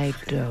past? I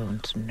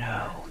don't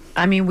know.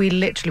 I mean,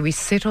 we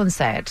sit on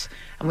set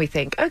and we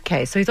think,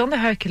 okay, so he's on the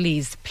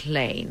Hercules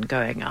plane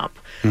going up.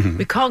 Mm-hmm.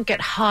 We can't get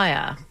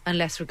higher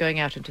unless we're going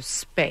out into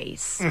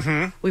space.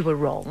 Mm-hmm. We were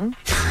wrong.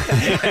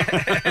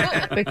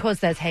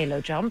 Because there's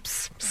halo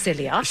jumps.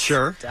 Silly us.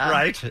 Sure,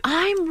 right.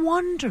 I'm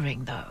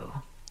wondering, though,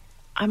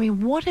 I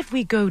mean, what if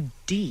we go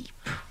deep?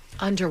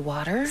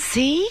 Underwater?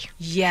 See?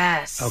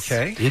 Yes.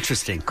 Okay.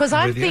 Interesting. Because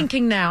I'm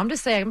thinking now, I'm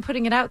just saying, I'm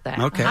putting it out there.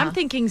 Okay. I'm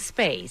thinking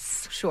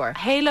space. Sure.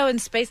 Halo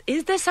and space.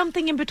 Is there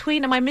something in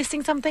between? Am I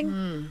missing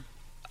something?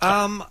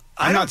 I'm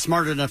not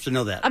smart enough to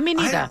know that. Me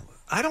neither.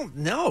 I don't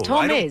know.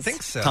 Tom I don't is.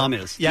 think so. Tom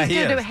is. Yeah, He's he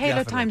going to is. do Halo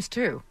definitely. times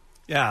 2.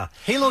 Yeah.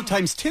 Halo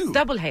times 2.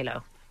 Double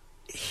Halo.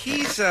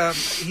 He's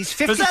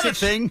 56. Is that a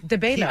thing?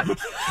 Debater.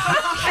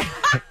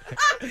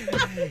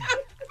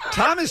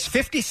 Tom is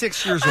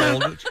 56 years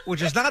old,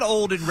 which is not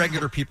old in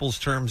regular people's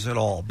terms at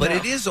all, but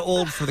it is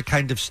old for the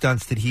kind of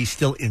stunts that he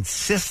still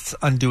insists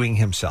on doing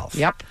himself.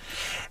 Yep.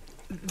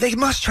 They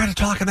must try to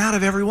talk him out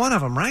of every one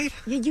of them, right?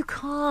 Yeah, you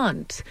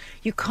can't.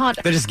 You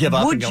can't. They just give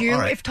up Would and go, you,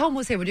 all right. if Tom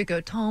was here, would you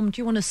go, Tom, do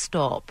you want to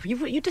stop?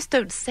 You just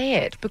don't say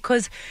it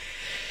because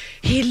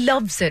he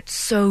loves it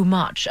so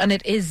much, and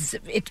it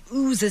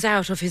oozes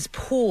out of his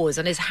pores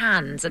and his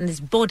hands and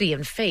his body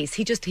and face.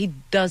 He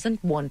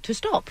doesn't want to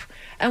stop.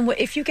 And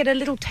if you get a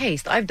little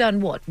taste, I've done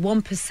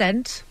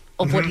 1%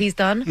 of what he's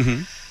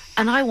done,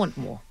 and I want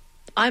more.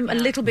 I'm a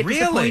little bit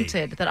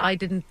disappointed that I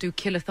didn't do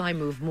Kill a Thigh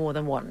Move more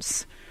than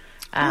once.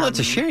 Well, that's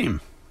a shame.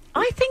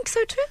 I think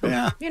so too.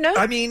 Yeah. You know,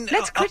 I mean,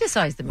 let's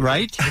criticize them.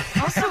 Right?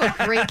 Also a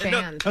great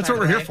band. That's by what the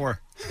we're here way. for.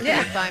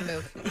 Yeah, fine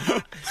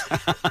move.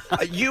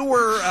 You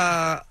were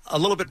a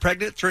little bit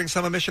pregnant during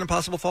some of Mission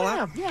Impossible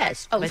Fallout?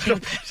 Yes. A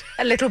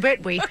little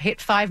bit. We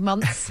hit 5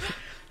 months.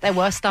 There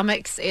were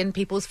stomachs in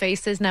people's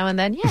faces now and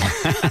then,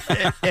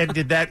 yes. And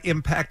did that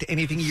impact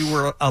anything you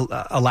were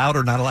allowed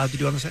or not allowed to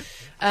do on the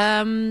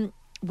set?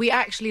 We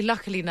actually,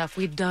 luckily enough,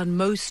 we'd done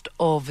most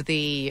of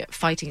the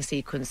fighting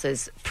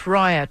sequences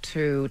prior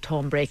to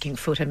Tom breaking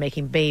foot and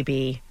making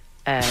baby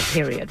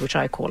period, which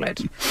I call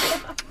it.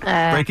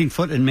 Breaking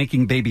foot and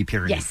making baby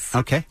period. Yes.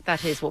 Okay.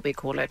 That is what we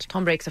call it.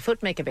 Tom breaks a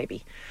foot, make a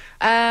baby.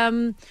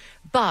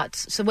 But,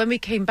 so when we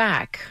came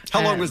back...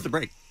 How long was the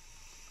break?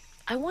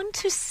 I want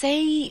to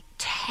say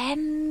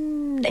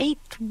 8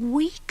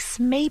 weeks,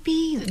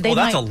 maybe. Well,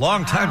 that's a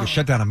long time to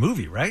shut down a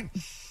movie, right?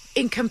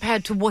 In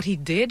compared to what he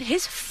did,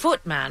 his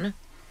footman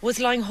was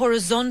lying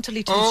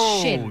horizontally to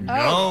his shin.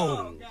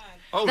 No.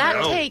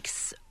 That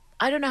takes,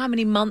 I don't know how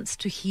many months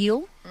to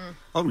heal.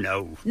 Oh,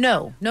 no.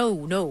 No.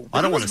 But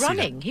I don't he want was to see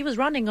running. that. He was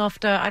running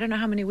after, I don't know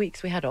how many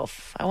weeks we had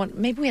off.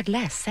 Maybe we had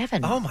less,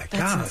 7. Oh, my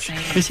That's gosh.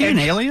 insane. Is he an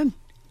alien?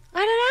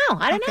 I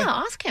don't know.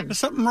 Ask him. There's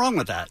something wrong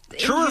with that.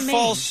 True or Inhumane.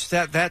 false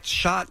that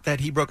shot that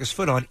he broke his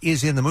foot on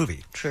is in the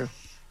movie? True.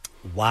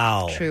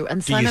 Wow. True.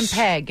 And Do you Simon s-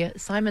 Pegg,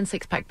 Simon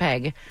Sixpack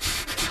Pegg,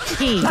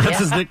 That's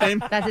his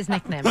nickname? That's his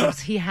nickname.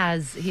 Because he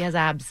has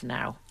abs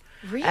now.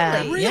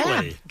 Really?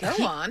 Yeah.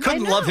 Go on.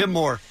 Couldn't love him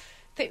more.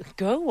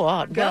 Go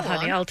on. Go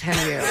honey, on. I'll tell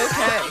you.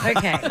 Okay.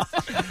 Okay.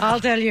 I'll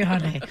tell you,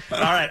 honey. All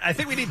right, I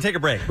think we need to take a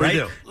break, We right?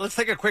 do. Let's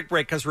take a quick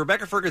break because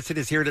Rebecca Ferguson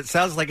is here and it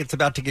sounds like it's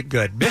about to get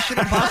good. Mission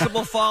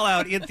Impossible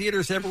Fallout in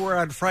theaters everywhere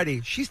on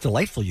Friday. She's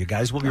delightful, you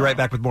guys. We'll be right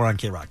back with more on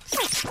K-Rock.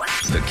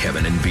 The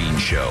Kevin and Bean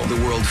Show,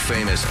 the world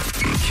famous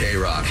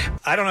K-Rock.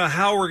 I don't know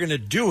how we're going to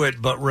do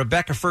it, but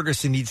Rebecca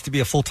Ferguson needs to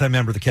be a full-time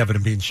member of the Kevin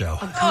and Bean Show.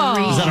 Agreed.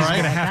 She's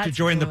going to have to That's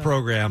join the good.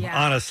 program,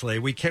 Yeah. honestly.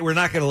 We're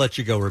not going to let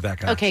you go,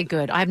 Rebecca. Okay,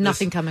 good. I have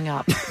nothing coming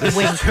up.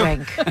 Wink,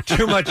 wink.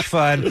 Too much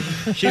fun.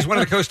 She's one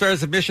of the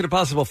co-stars of Mission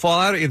Impossible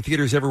Fallout in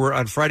theaters everywhere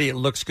on Friday. It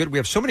looks good. We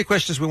have so many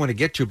questions we want to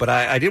get to, but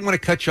I didn't want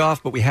to cut you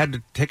off, but we had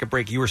to take a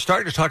break. You were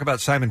starting to talk about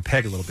Simon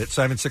Pegg a little bit,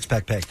 Simon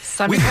Sixpack Pegg.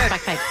 Simon We've had-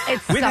 Sixpack Pegg.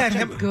 It's we've such had a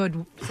him-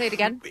 good... Say it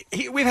again.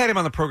 We've had him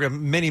on the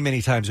program many,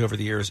 many times over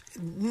the years.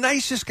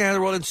 Nicest guy in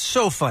the world and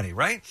so funny,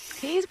 right?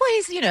 He's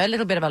a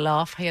little bit of a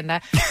laugh here and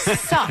there.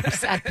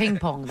 Sucks at ping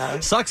pong, though.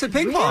 Sucks at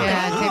ping pong.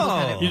 Yeah, table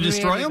tennis. You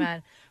destroy Really him?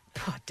 bad.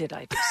 Oh, did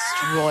I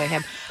destroy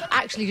him?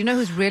 Actually, do you know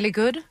who's really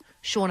good?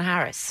 Sean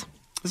Harris.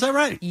 Is that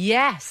right?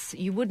 Yes,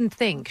 you wouldn't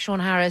think.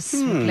 Sean Harris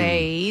who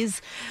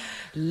plays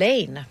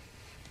Lane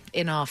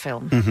in our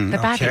film. The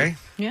baddie. Okay.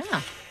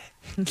 Yeah.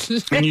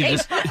 And you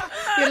just-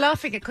 You're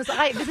laughing because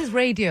this is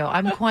radio.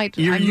 I'm quite.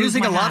 You're I move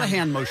using my a lot of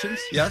hand motions.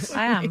 Yes.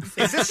 I am.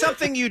 Is this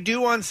something you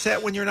do on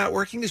set when you're not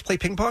working? Is play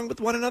ping pong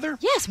with one another?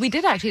 Yes, we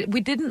did actually.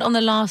 We didn't on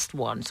the last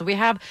one. So we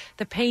have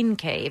the Pain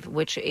Cave,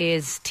 which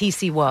is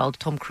TC World,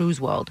 Tom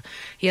Cruise World.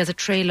 He has a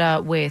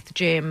trailer with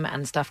gym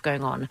and stuff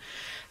going on.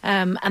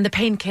 And the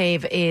Pain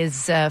Cave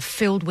is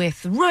filled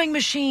with rowing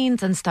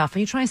machines and stuff, and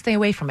you try and stay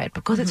away from it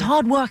because it's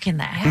hard work in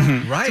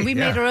there. Right, So we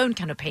yeah. made our own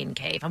kind of Pain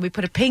Cave, and we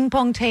put a ping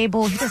pong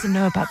table. He doesn't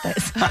know about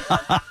this.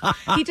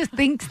 He just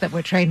thinks that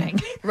we're training.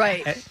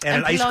 Right.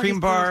 And an ice Pilates cream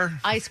bar. balls,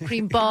 ice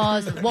cream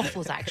bars, and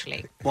waffles,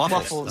 actually.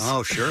 Waffles.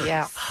 Oh, sure.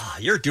 Yeah.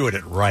 You're doing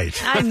it right.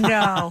 I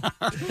know.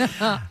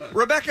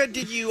 Rebecca,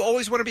 did you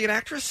always want to be an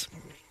actress?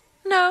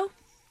 No.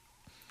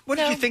 What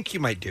did you think you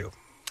might do?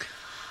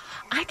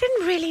 I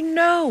didn't really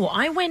know.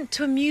 I went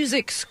to a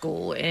music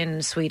school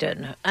in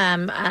Sweden,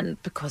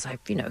 and because I,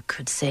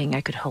 could sing,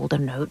 I could hold a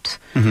note.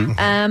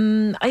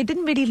 I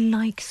didn't really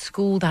like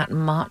school that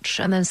much.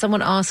 And then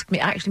someone asked me.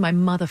 Actually, my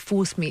mother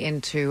forced me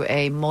into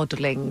a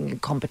modeling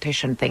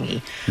competition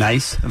thingy.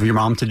 Nice of your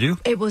mom to do.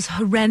 It was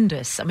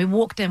horrendous. And we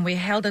walked in. We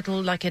held a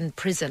little, like in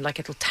prison, like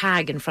a little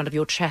tag in front of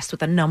your chest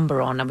with a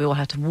number on, and we all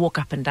had to walk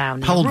up and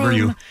down. How the old were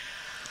you room.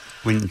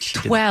 when she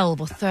did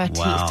 12 or 13,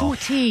 Wow.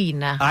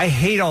 14. I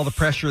hate all the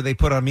pressure they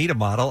put on me to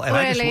model, and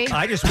Really?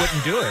 I just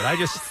wouldn't do it.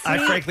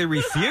 I frankly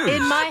refuse.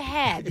 In my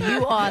head,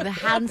 you are the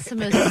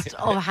handsomest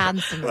of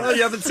handsome. Well,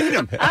 you haven't seen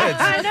him.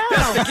 I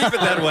know. Keep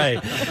it that way.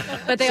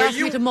 But they So asked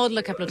me to model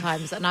a couple of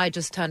times, and I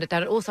just turned it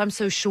down. Also, I'm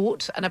so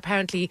short and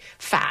apparently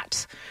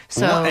fat.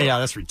 So Well, yeah,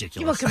 that's you were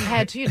ridiculous.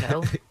 compared to,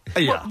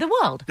 Yeah. the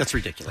world. That's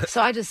ridiculous.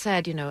 So I just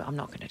said, I'm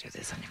not going to do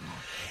this anymore.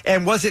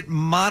 And was it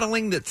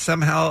modeling that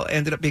somehow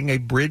ended up being a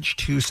bridge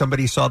to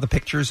somebody saw the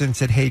pictures and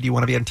said, hey, do you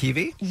want to be on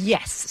TV?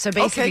 Yes. So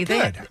basically,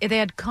 Okay, they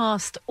had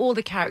cast all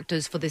the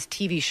characters for this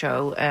TV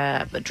show,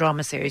 a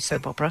drama series,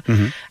 soap opera.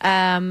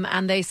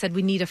 And they said,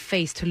 we need a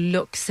face to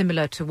look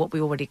similar to what we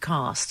already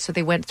cast. So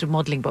they went through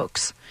modeling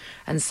books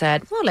and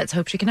said, well, let's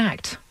hope she can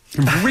act.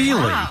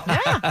 Really?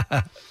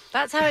 Yeah.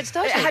 That's how it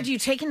started. Had you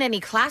taken any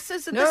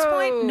classes at this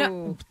point?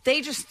 No.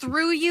 They just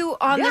threw you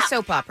on the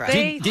soap opera.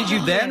 Did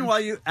you then,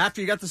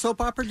 after you got the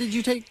soap opera, did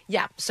you take?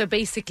 Yeah, so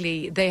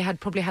basically they had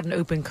probably had an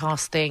open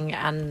casting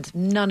and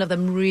none of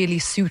them really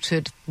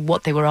suited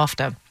what they were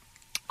after.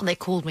 And they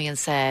called me and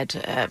said,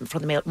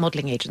 from the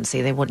modelling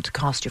agency, they want to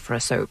cast you for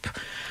a soap.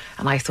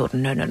 And I thought,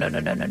 no.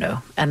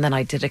 And then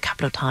I did a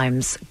couple of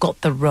times,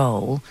 got the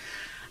role,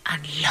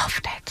 and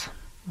loved it.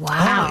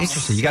 Wow. Oh,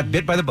 interesting. You got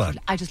bit by the bug.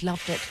 I just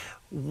loved it.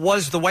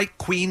 Was The White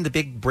Queen the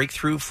big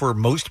breakthrough for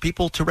most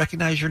people to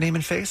recognize your name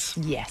and face?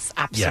 Yes,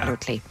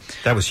 absolutely. Yeah,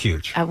 that was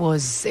huge. It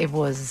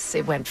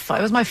went far.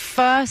 It was my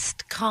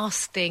first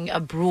casting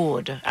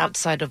abroad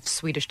outside of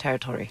Swedish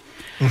territory.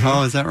 Mm-hmm.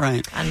 Oh, is that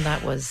right? And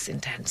that was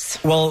intense.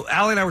 Well,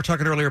 Allie and I were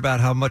talking earlier about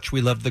how much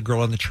we loved The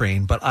Girl on the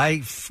Train, but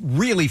I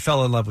really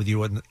fell in love with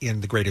you in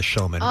The Greatest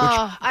Showman.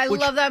 I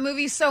love that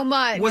movie so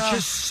much. Which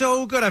is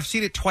so good. I've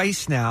seen it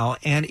twice now,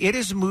 and it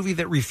is a movie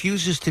that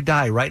refuses to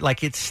die, right?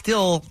 Like, it's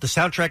still, the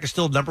soundtrack is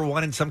still number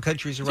one in some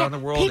countries around the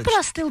world. People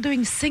are still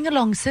doing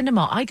sing-along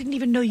cinema. I didn't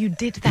even know you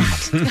did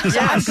that. So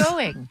I'm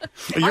going.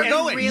 You're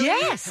going? Really?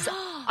 Yes,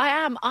 I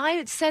am.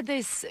 I said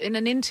this in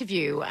an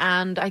interview,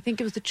 and I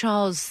think it was the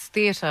Charles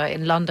Theatre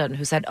in London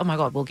who said, oh my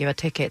God, we'll give her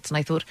tickets. And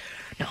I thought,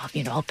 no,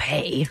 I'll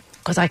pay.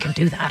 Because I can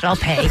do that. I'll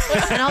pay.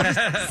 And I'll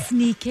just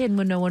sneak in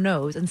when no one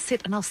knows and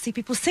sit and I'll see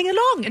people sing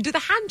along and do the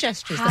hand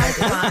gestures.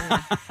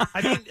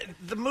 I mean,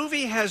 the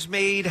movie has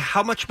made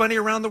how much money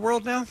around the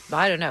world now?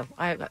 I don't know.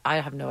 I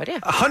have no idea.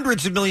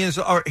 Hundreds of millions.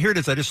 Here it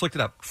is. I just looked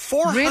it up.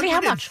 Really?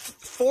 How much?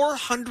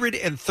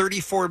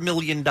 $434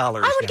 million. I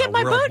would get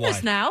my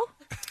bonus now.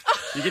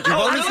 You get your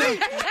bonus now?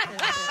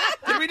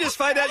 Did we just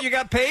find out you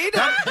got paid?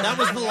 That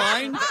was the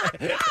line?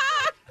 Yeah,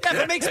 if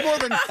it makes more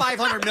than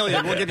 $500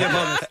 million, we'll give you a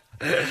bonus.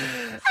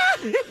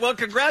 Well,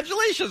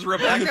 congratulations,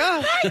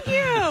 Rebecca. Thank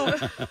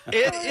you.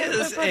 It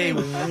is a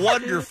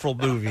wonderful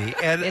movie,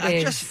 and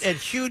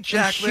Hugh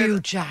Jackman. Hugh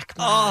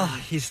Jackman.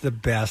 Oh, he's the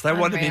best. I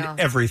want him in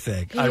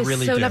everything. He I is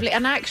really so do. lovely.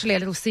 And actually, a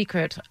little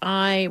secret.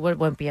 It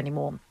won't be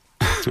anymore.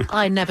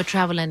 I never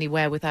travel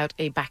anywhere without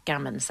a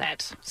backgammon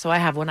set. So I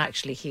have one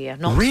actually here,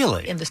 not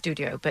really in the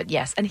studio, but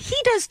yes, and he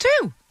does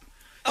too.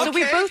 So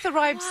we both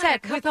arrived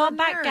set with our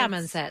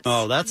backgammon sets.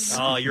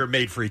 Oh, you're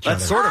made for each other.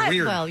 That's sort of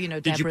weird. Well,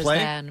 Did Deborah's you play?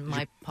 there and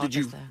my partner's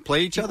Did you there.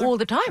 play each other? All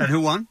the time. And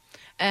who won?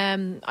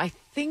 I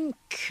think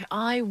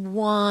I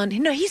won.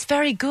 No, he's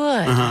very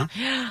good.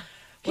 Uh-huh.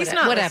 He's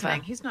not Whatever.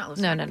 listening. He's not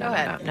listening. No. Go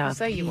ahead. No.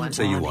 Say you won.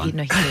 So you won.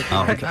 No, he did.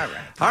 Oh, okay.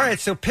 All right,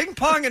 so ping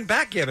pong and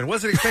backgammon.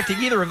 Wasn't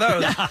expecting either of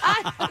those.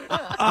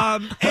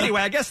 Anyway,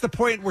 I guess the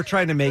point we're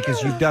trying to make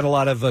is you've done a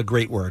lot of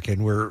great work,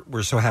 and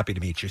we're so happy to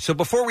meet you. So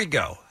before we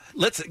go,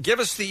 let's give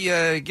us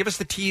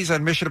the tease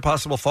on Mission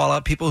Impossible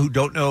Fallout. People who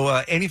don't know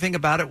anything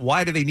about it,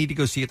 why do they need to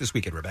go see it this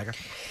weekend, Rebecca?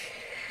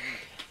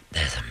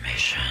 There's a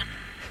mission.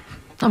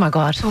 Oh my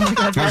God! Just turn up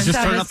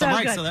the so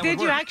mic good. so that Did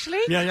would you work. actually?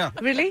 Yeah.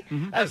 Really?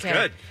 Mm-hmm. That's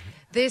good.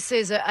 This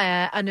is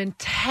an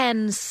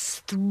intense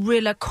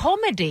thriller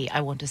comedy,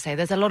 I want to say.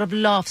 There's a lot of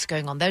laughs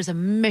going on. There's a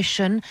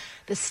mission.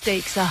 The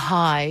stakes are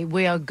high.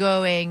 We are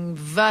going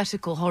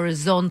vertical,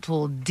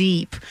 horizontal,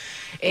 deep.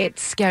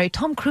 It's scary.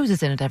 Tom Cruise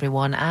is in it,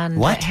 everyone.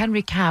 And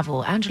Henry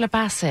Cavill, Angela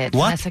Bassett,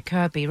 Vanessa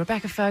Kirby,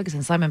 Rebecca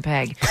Ferguson, Simon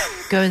Pegg.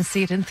 Go and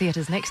see it in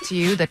theaters next to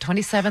you the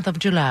 27th of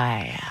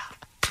July.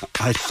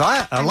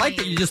 I like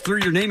that you just threw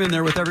your name in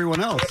there with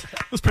everyone else.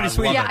 It was pretty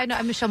sweet. Yeah, I know.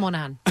 I'm Michelle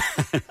Monaghan.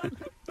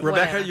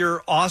 Rebecca, Whatever.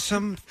 you're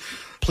awesome.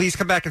 Please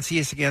come back and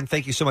see us again.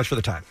 Thank you so much for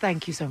the time.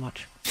 Thank you so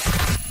much.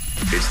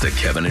 It's the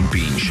Kevin and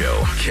Bean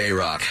Show.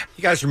 K-Rock.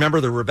 You guys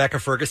remember the Rebecca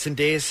Ferguson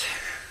days?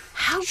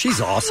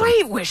 She's awesome.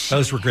 Great was she?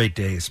 Those were great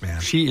days,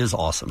 man. She is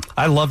awesome.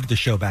 I loved the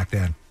show back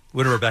then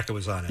when Rebecca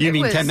was on it. You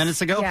mean 10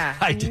 minutes ago? Yeah,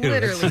 I do.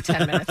 literally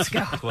 10 minutes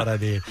ago. That's what I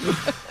mean.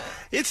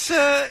 It's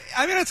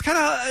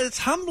it's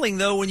humbling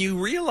though when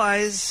you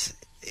realize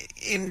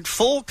in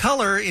full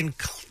color, in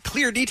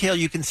clear detail,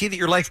 you can see that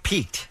your life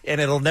peaked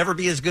and it'll never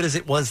be as good as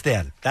it was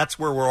then. That's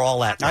where we're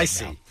all at right I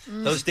see. now.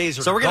 Those days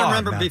are So we're going to gone,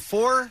 remember man.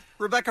 before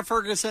Rebecca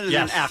Ferguson and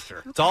Yes. then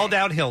after. It's all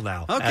downhill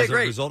now Okay, as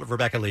great. a result of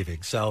Rebecca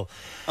leaving. So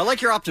I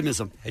like your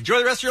optimism. enjoy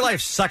the rest of your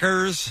life,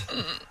 suckers.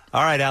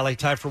 All right, Allie,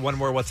 time for one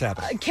more What's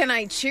Happening. Can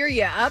I cheer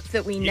you up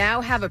that we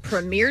now have a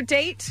premiere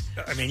date?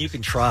 I mean, you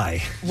can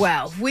try.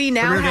 Well, we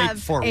now Premiere date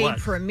have for a what?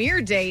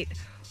 premiere date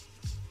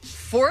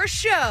for a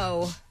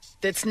show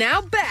that's now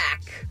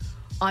back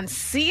on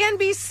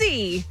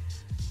CNBC,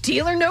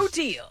 Deal or No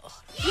Deal.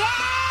 Yay!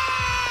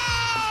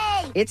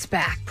 It's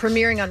back,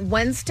 premiering on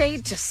Wednesday,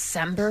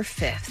 December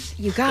 5th.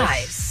 You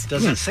guys.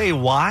 Does it say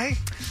why?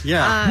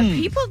 Yeah.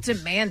 People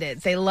demand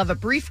it. They love a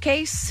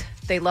briefcase,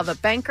 they love a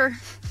banker,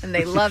 and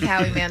they love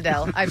Howie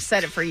Mandel. I've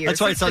said it for years.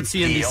 That's why it's on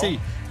CNBC.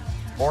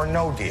 Or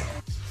no deal.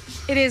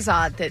 It is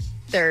odd that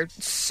they're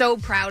so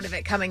proud of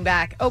it coming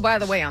back. Oh, by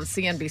the way, on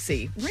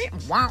CNBC.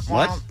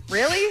 What?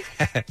 Really?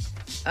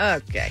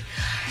 Okay.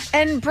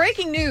 And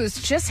breaking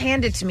news just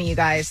handed to me, you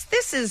guys.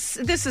 This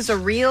is a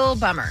real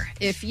bummer.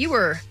 If you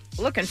were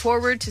looking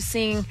forward to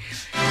seeing...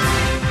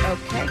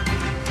 Okay.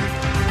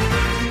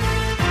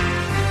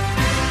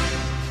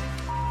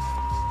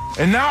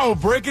 And now,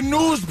 breaking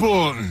news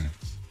bulletin.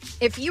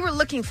 If you were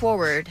looking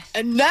forward...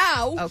 And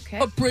now, Okay.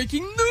 a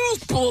breaking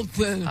news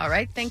bulletin. All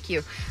right, thank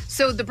you.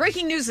 So the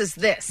breaking news is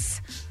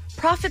this.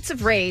 Prophets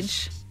of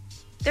Rage,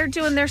 they're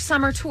doing their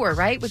summer tour,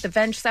 right, with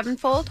Avenged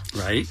Sevenfold?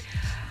 Right.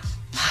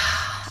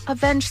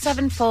 Avenged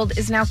Sevenfold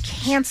is now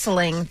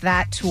canceling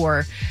that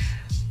tour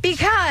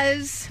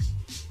because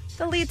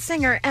The lead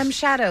singer, M.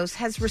 Shadows,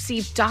 has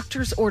received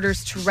doctor's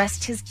orders to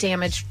rest his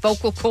damaged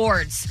vocal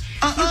cords.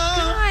 You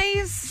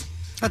guys,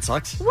 That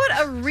sucks. what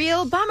a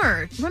real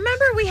bummer.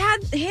 Remember, we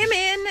had him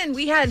in, and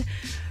we had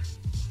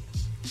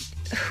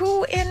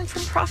who in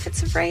from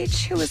Prophets of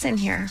Rage? Who was in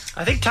here?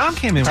 I think Tom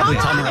came in. Tom with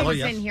Morello Morello, was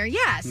yeah. in here,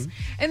 yes. Mhm.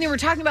 And they were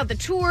talking about the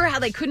tour, how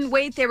they couldn't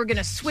wait. They were going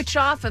to switch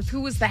off of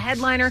who was the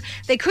headliner.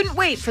 They couldn't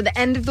wait for the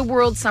End of the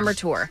World summer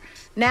tour.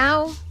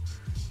 Now,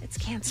 it's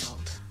canceled.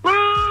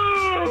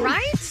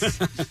 Right?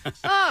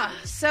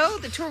 So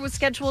the tour was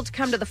scheduled to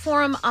come to the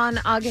Forum on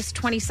August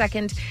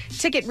 22nd.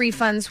 Ticket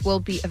refunds will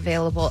be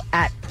available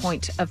at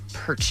point of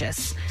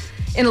purchase.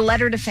 In a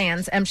letter to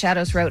fans, M.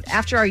 Shadows wrote,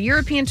 "After our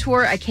European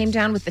tour, I came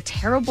down with a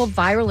terrible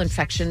viral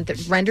infection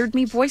that rendered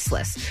me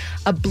voiceless.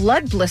 A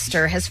blood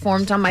blister has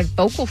formed on my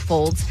vocal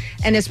folds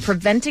and is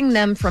preventing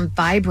them from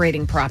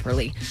vibrating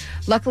properly.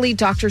 Luckily,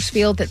 doctors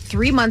feel that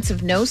 3 months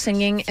of no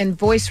singing and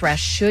voice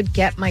rest should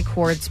get my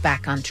cords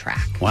back on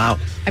track." Wow.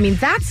 I mean,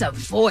 that's a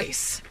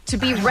voice. To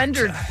be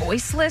rendered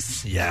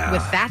voiceless Yeah.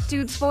 with that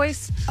dude's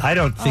voice, I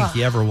don't think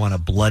you ever want a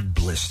blood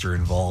blister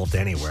involved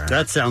anywhere.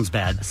 That sounds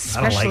bad.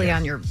 especially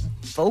on your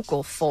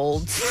vocal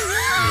folds.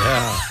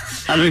 Yeah.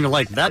 I don't even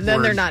like that And then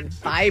word. they're not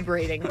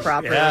vibrating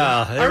properly.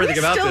 Yeah, Are we everything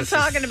about still this is-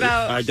 talking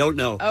about? I don't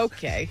know.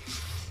 Okay.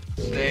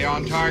 Stay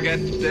on target.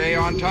 Stay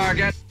on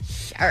target.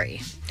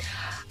 Sorry.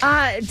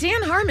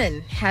 Dan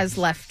Harmon has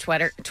left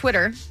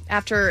Twitter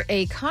after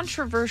a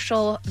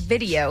controversial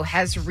video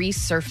has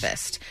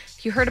resurfaced.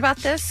 You heard about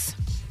this?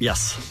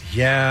 Yes.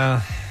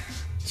 Yeah.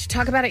 Did you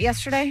talk about it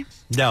yesterday?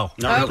 No.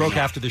 Okay. It broke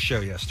after the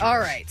show yesterday. All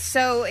right.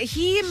 So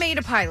he made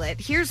a pilot.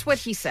 Here's what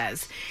he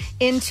says.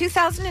 In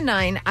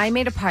 2009, I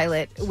made a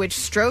pilot which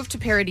strove to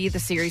parody the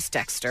series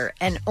Dexter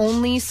and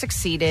only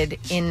succeeded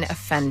in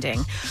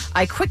offending.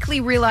 I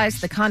quickly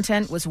realized the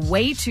content was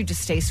way too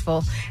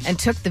distasteful and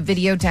took the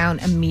video down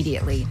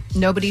immediately.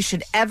 Nobody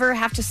should ever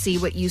have to see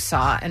what you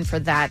saw, and for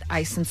that,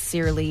 I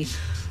sincerely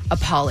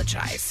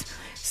apologize.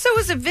 So it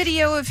was a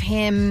video of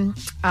him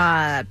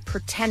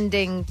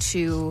pretending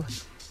to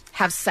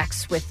have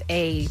sex with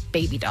a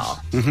baby doll.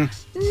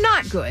 Mm-hmm.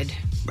 Not good.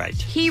 Right.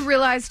 He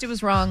realized it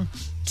was wrong,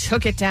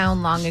 took it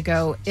down long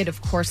ago. It,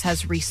 of course,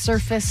 has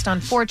resurfaced on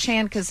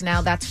 4chan because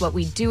now that's what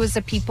we do as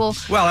a people.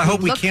 Well, I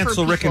hope we look for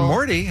cancel Rick and people-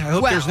 Morty. I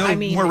hope there's no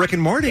more Rick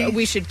and Morty.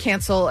 We should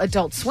cancel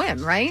Adult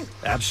Swim, right?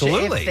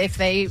 Absolutely. If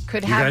they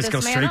could You have guys this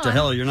go man straight to on.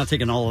 hell. You're not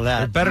taking all of that.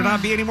 There better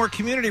not be any more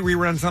community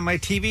reruns on my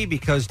TV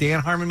because Dan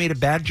Harmon made a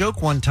bad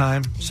joke one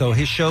time, so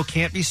his show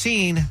can't be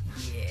seen.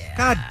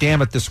 God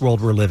damn it, this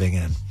world we're living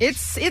in.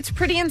 It's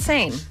pretty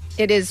insane.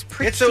 It is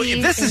pretty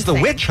This is the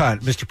insane. witch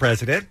hunt, Mr.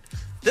 President.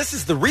 This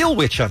is the real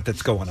witch hunt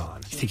that's going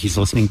on. You think he's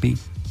listening, B?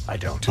 I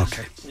don't.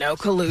 Okay. No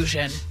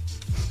collusion.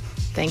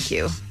 Thank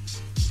you.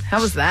 How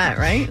was that,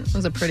 right? It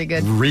was a pretty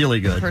good Really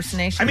good.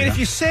 impersonation. I mean,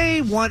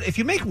 if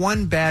you make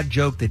one bad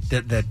joke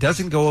that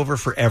doesn't go over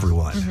for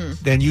everyone, Mhm.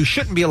 then you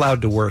shouldn't be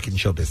allowed to work in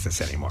show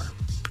business anymore.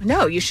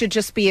 No, you should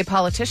just be a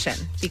politician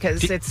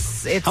because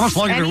it's How much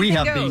longer do we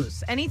anything have, Bean?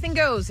 goes. Anything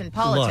goes in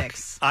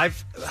politics. Look,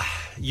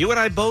 you and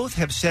I both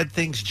have said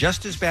things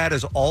just as bad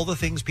as all the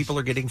things people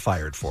are getting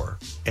fired for,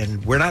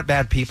 and we're not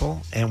bad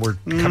people, and we're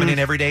coming in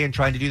every day and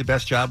trying to do the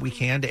best job we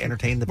can to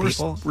entertain the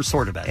people. We're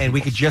sort of bad and we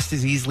people. could just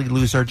as easily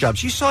lose our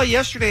jobs. You saw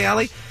yesterday,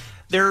 Allie.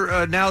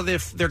 They're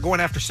they're going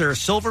after Sarah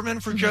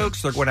Silverman for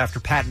jokes. They're going after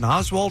Patton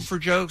Oswalt for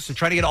jokes. They're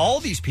trying to get all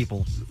these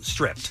people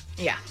stripped.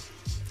 Yeah.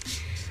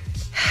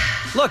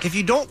 Look, if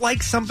you don't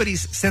like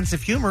somebody's sense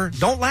of humor,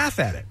 don't laugh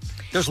at it.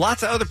 There's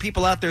lots of other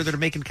people out there that are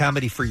making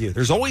comedy for you.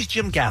 There's always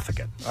Jim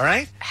Gaffigan, all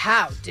right?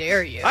 How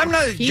dare you? I'm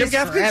not. He's Jim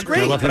Gaffigan's forever.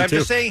 great, but I'm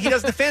just saying he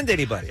doesn't offend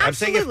anybody. I'm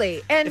saying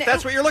Absolutely. if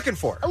that's what you're looking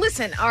for.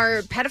 Listen,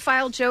 are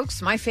pedophile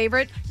jokes my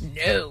favorite?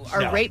 No.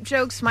 Are No. rape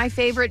jokes my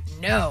favorite?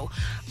 No.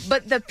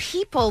 But the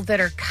people that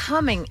are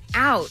coming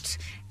out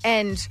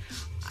and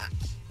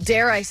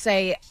dare I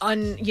say,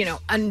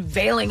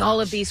 unveiling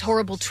all of these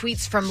horrible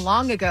tweets from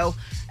long ago,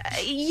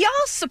 y'all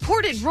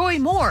supported Roy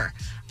Moore,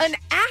 an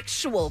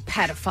actual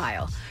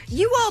pedophile.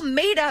 You all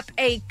made up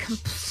a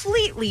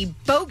completely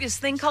bogus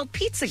thing called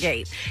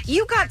Pizzagate.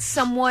 You got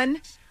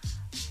someone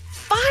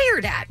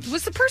fired at.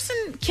 Was the person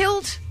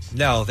killed?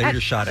 No, they were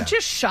just shot at.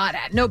 Just shot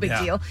at. No big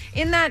Yeah. deal.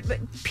 In that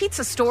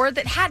pizza store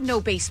that had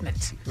no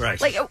basement. Right.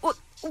 Like, what?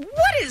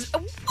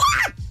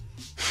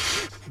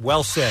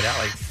 Well said,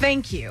 Allie.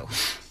 Thank you.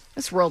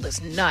 This world is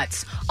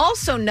nuts.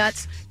 Also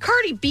nuts,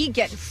 Cardi B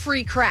getting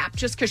free crap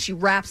just because she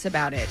raps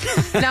about it.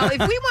 Now, if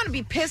we want to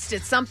be pissed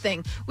at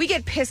something, we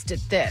get pissed at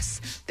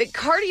this. That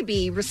Cardi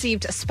B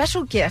received a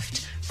special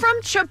gift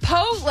from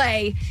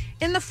Chipotle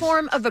in the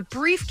form of a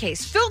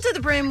briefcase filled to the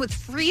brim with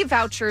free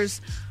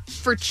vouchers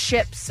for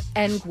chips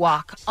and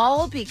guac,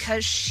 all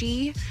because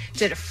she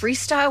did a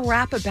freestyle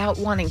rap about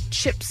wanting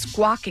chips,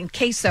 guac, and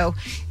queso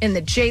in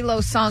the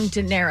J-Lo song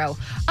Dinero.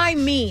 I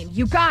mean,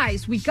 you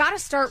guys, we got to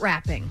start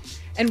rapping.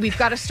 And we've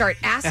got to start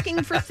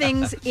asking for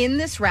things in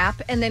this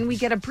rap, and then we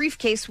get a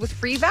briefcase with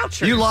free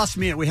vouchers. You lost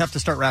me. We have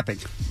to start rapping.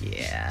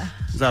 Yeah.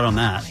 Is that on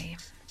that?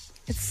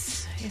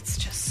 It's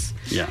just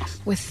Yeah.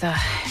 with the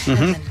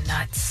Mhm.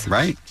 nuts.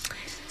 Right.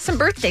 Some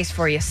birthdays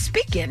for you.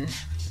 Speaking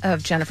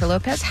of Jennifer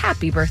Lopez,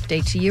 happy birthday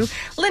to you.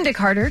 Linda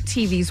Carter,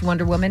 TV's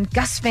Wonder Woman.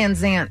 Gus Van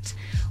Sant.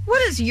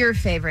 What is your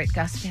favorite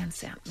Gus Van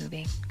Sant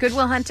movie? Good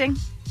Will Hunting?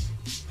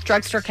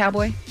 Drugstore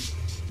Cowboy?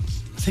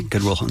 I think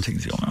Good Will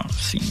Hunting's the only one I've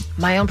seen.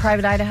 My Own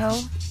Private Idaho?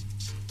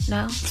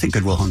 No? I think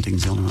Good Will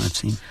Hunting's the only one I've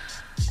seen.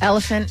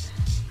 Elephant?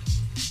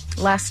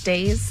 Last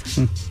Days?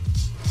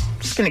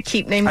 Just going to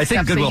keep naming I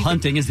think stuff Good so Will you can-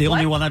 Hunting is the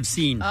only What? one I've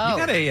seen. Oh.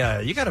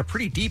 You got a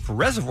pretty deep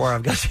reservoir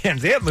of Gus Van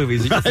Sant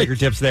movies at your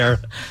fingertips there.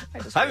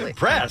 I'm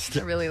impressed.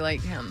 I really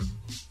like him.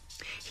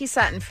 He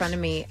sat in front of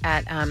me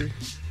at,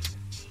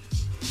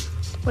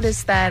 what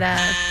is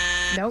that?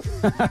 Nope.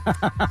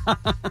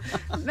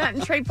 Matt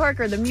and Trey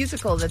Parker, the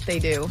musical that they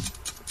do.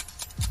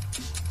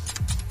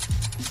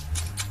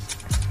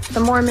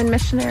 The Mormon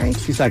missionary.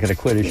 She's not going to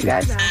quit, is You she?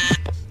 guys,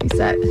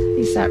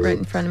 he sat right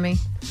in front of me.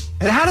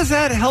 And how does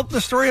that help the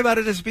story about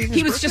it as being his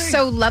He was birthday? just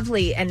so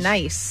lovely and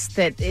nice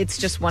that it's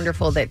just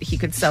wonderful that he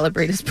could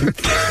celebrate his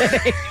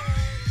birthday.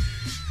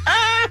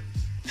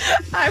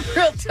 I'm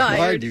real tired.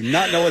 I do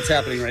not know what's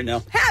happening right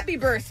now. Happy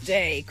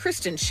birthday,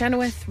 Kristen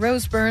Chenoweth,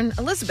 Rose Byrne,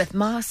 Elizabeth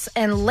Moss,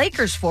 and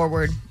Lakers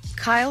forward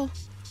Kyle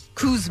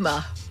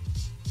Kuzma.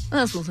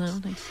 That's what's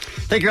happening.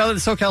 Thank you. All of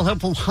the SoCal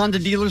Helpful Honda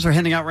dealers are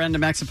handing out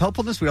random acts of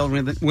helpfulness. We all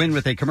win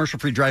with a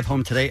commercial-free drive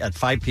home today at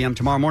 5 p.m.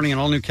 Tomorrow morning, an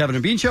all-new Kevin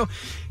and Bean Show.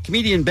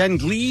 Comedian Ben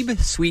Glebe,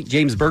 sweet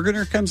James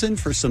Bergener, comes in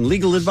for some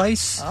legal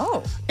advice.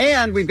 Oh.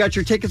 And we've got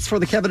your tickets for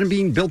the Kevin and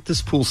Bean Built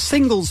This Pool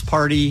singles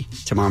party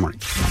tomorrow morning.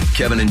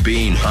 Kevin and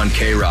Bean on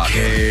K-Rock.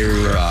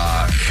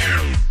 K-Rock.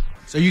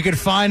 So you can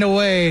find a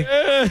way.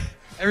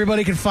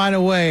 Everybody can find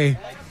a way.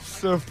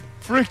 So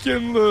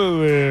freaking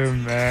Lily,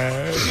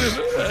 man.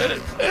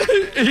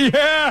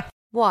 Yeah.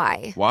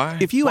 Why? Why?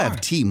 If you have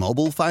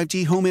T-Mobile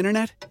 5G home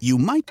internet, you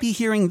might be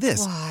hearing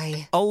this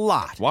Why? a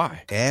lot.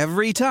 Why?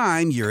 Every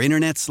time your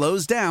internet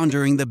slows down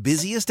during the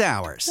busiest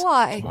hours.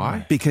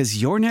 Why?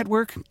 Because your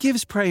network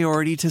gives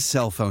priority to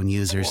cell phone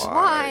users.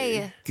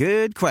 Why?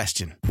 Good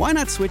question. Why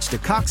not switch to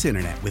Cox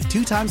Internet with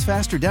 2 times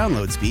faster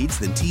download speeds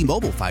than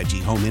T-Mobile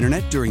 5G home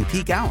internet during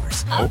peak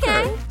hours?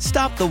 Okay.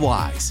 Stop the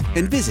whys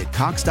and visit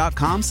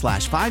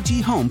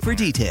cox.com/5G home for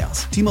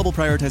details. T-Mobile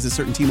prioritizes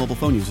certain T-Mobile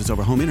phone users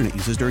over home internet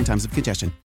users during times of congestion.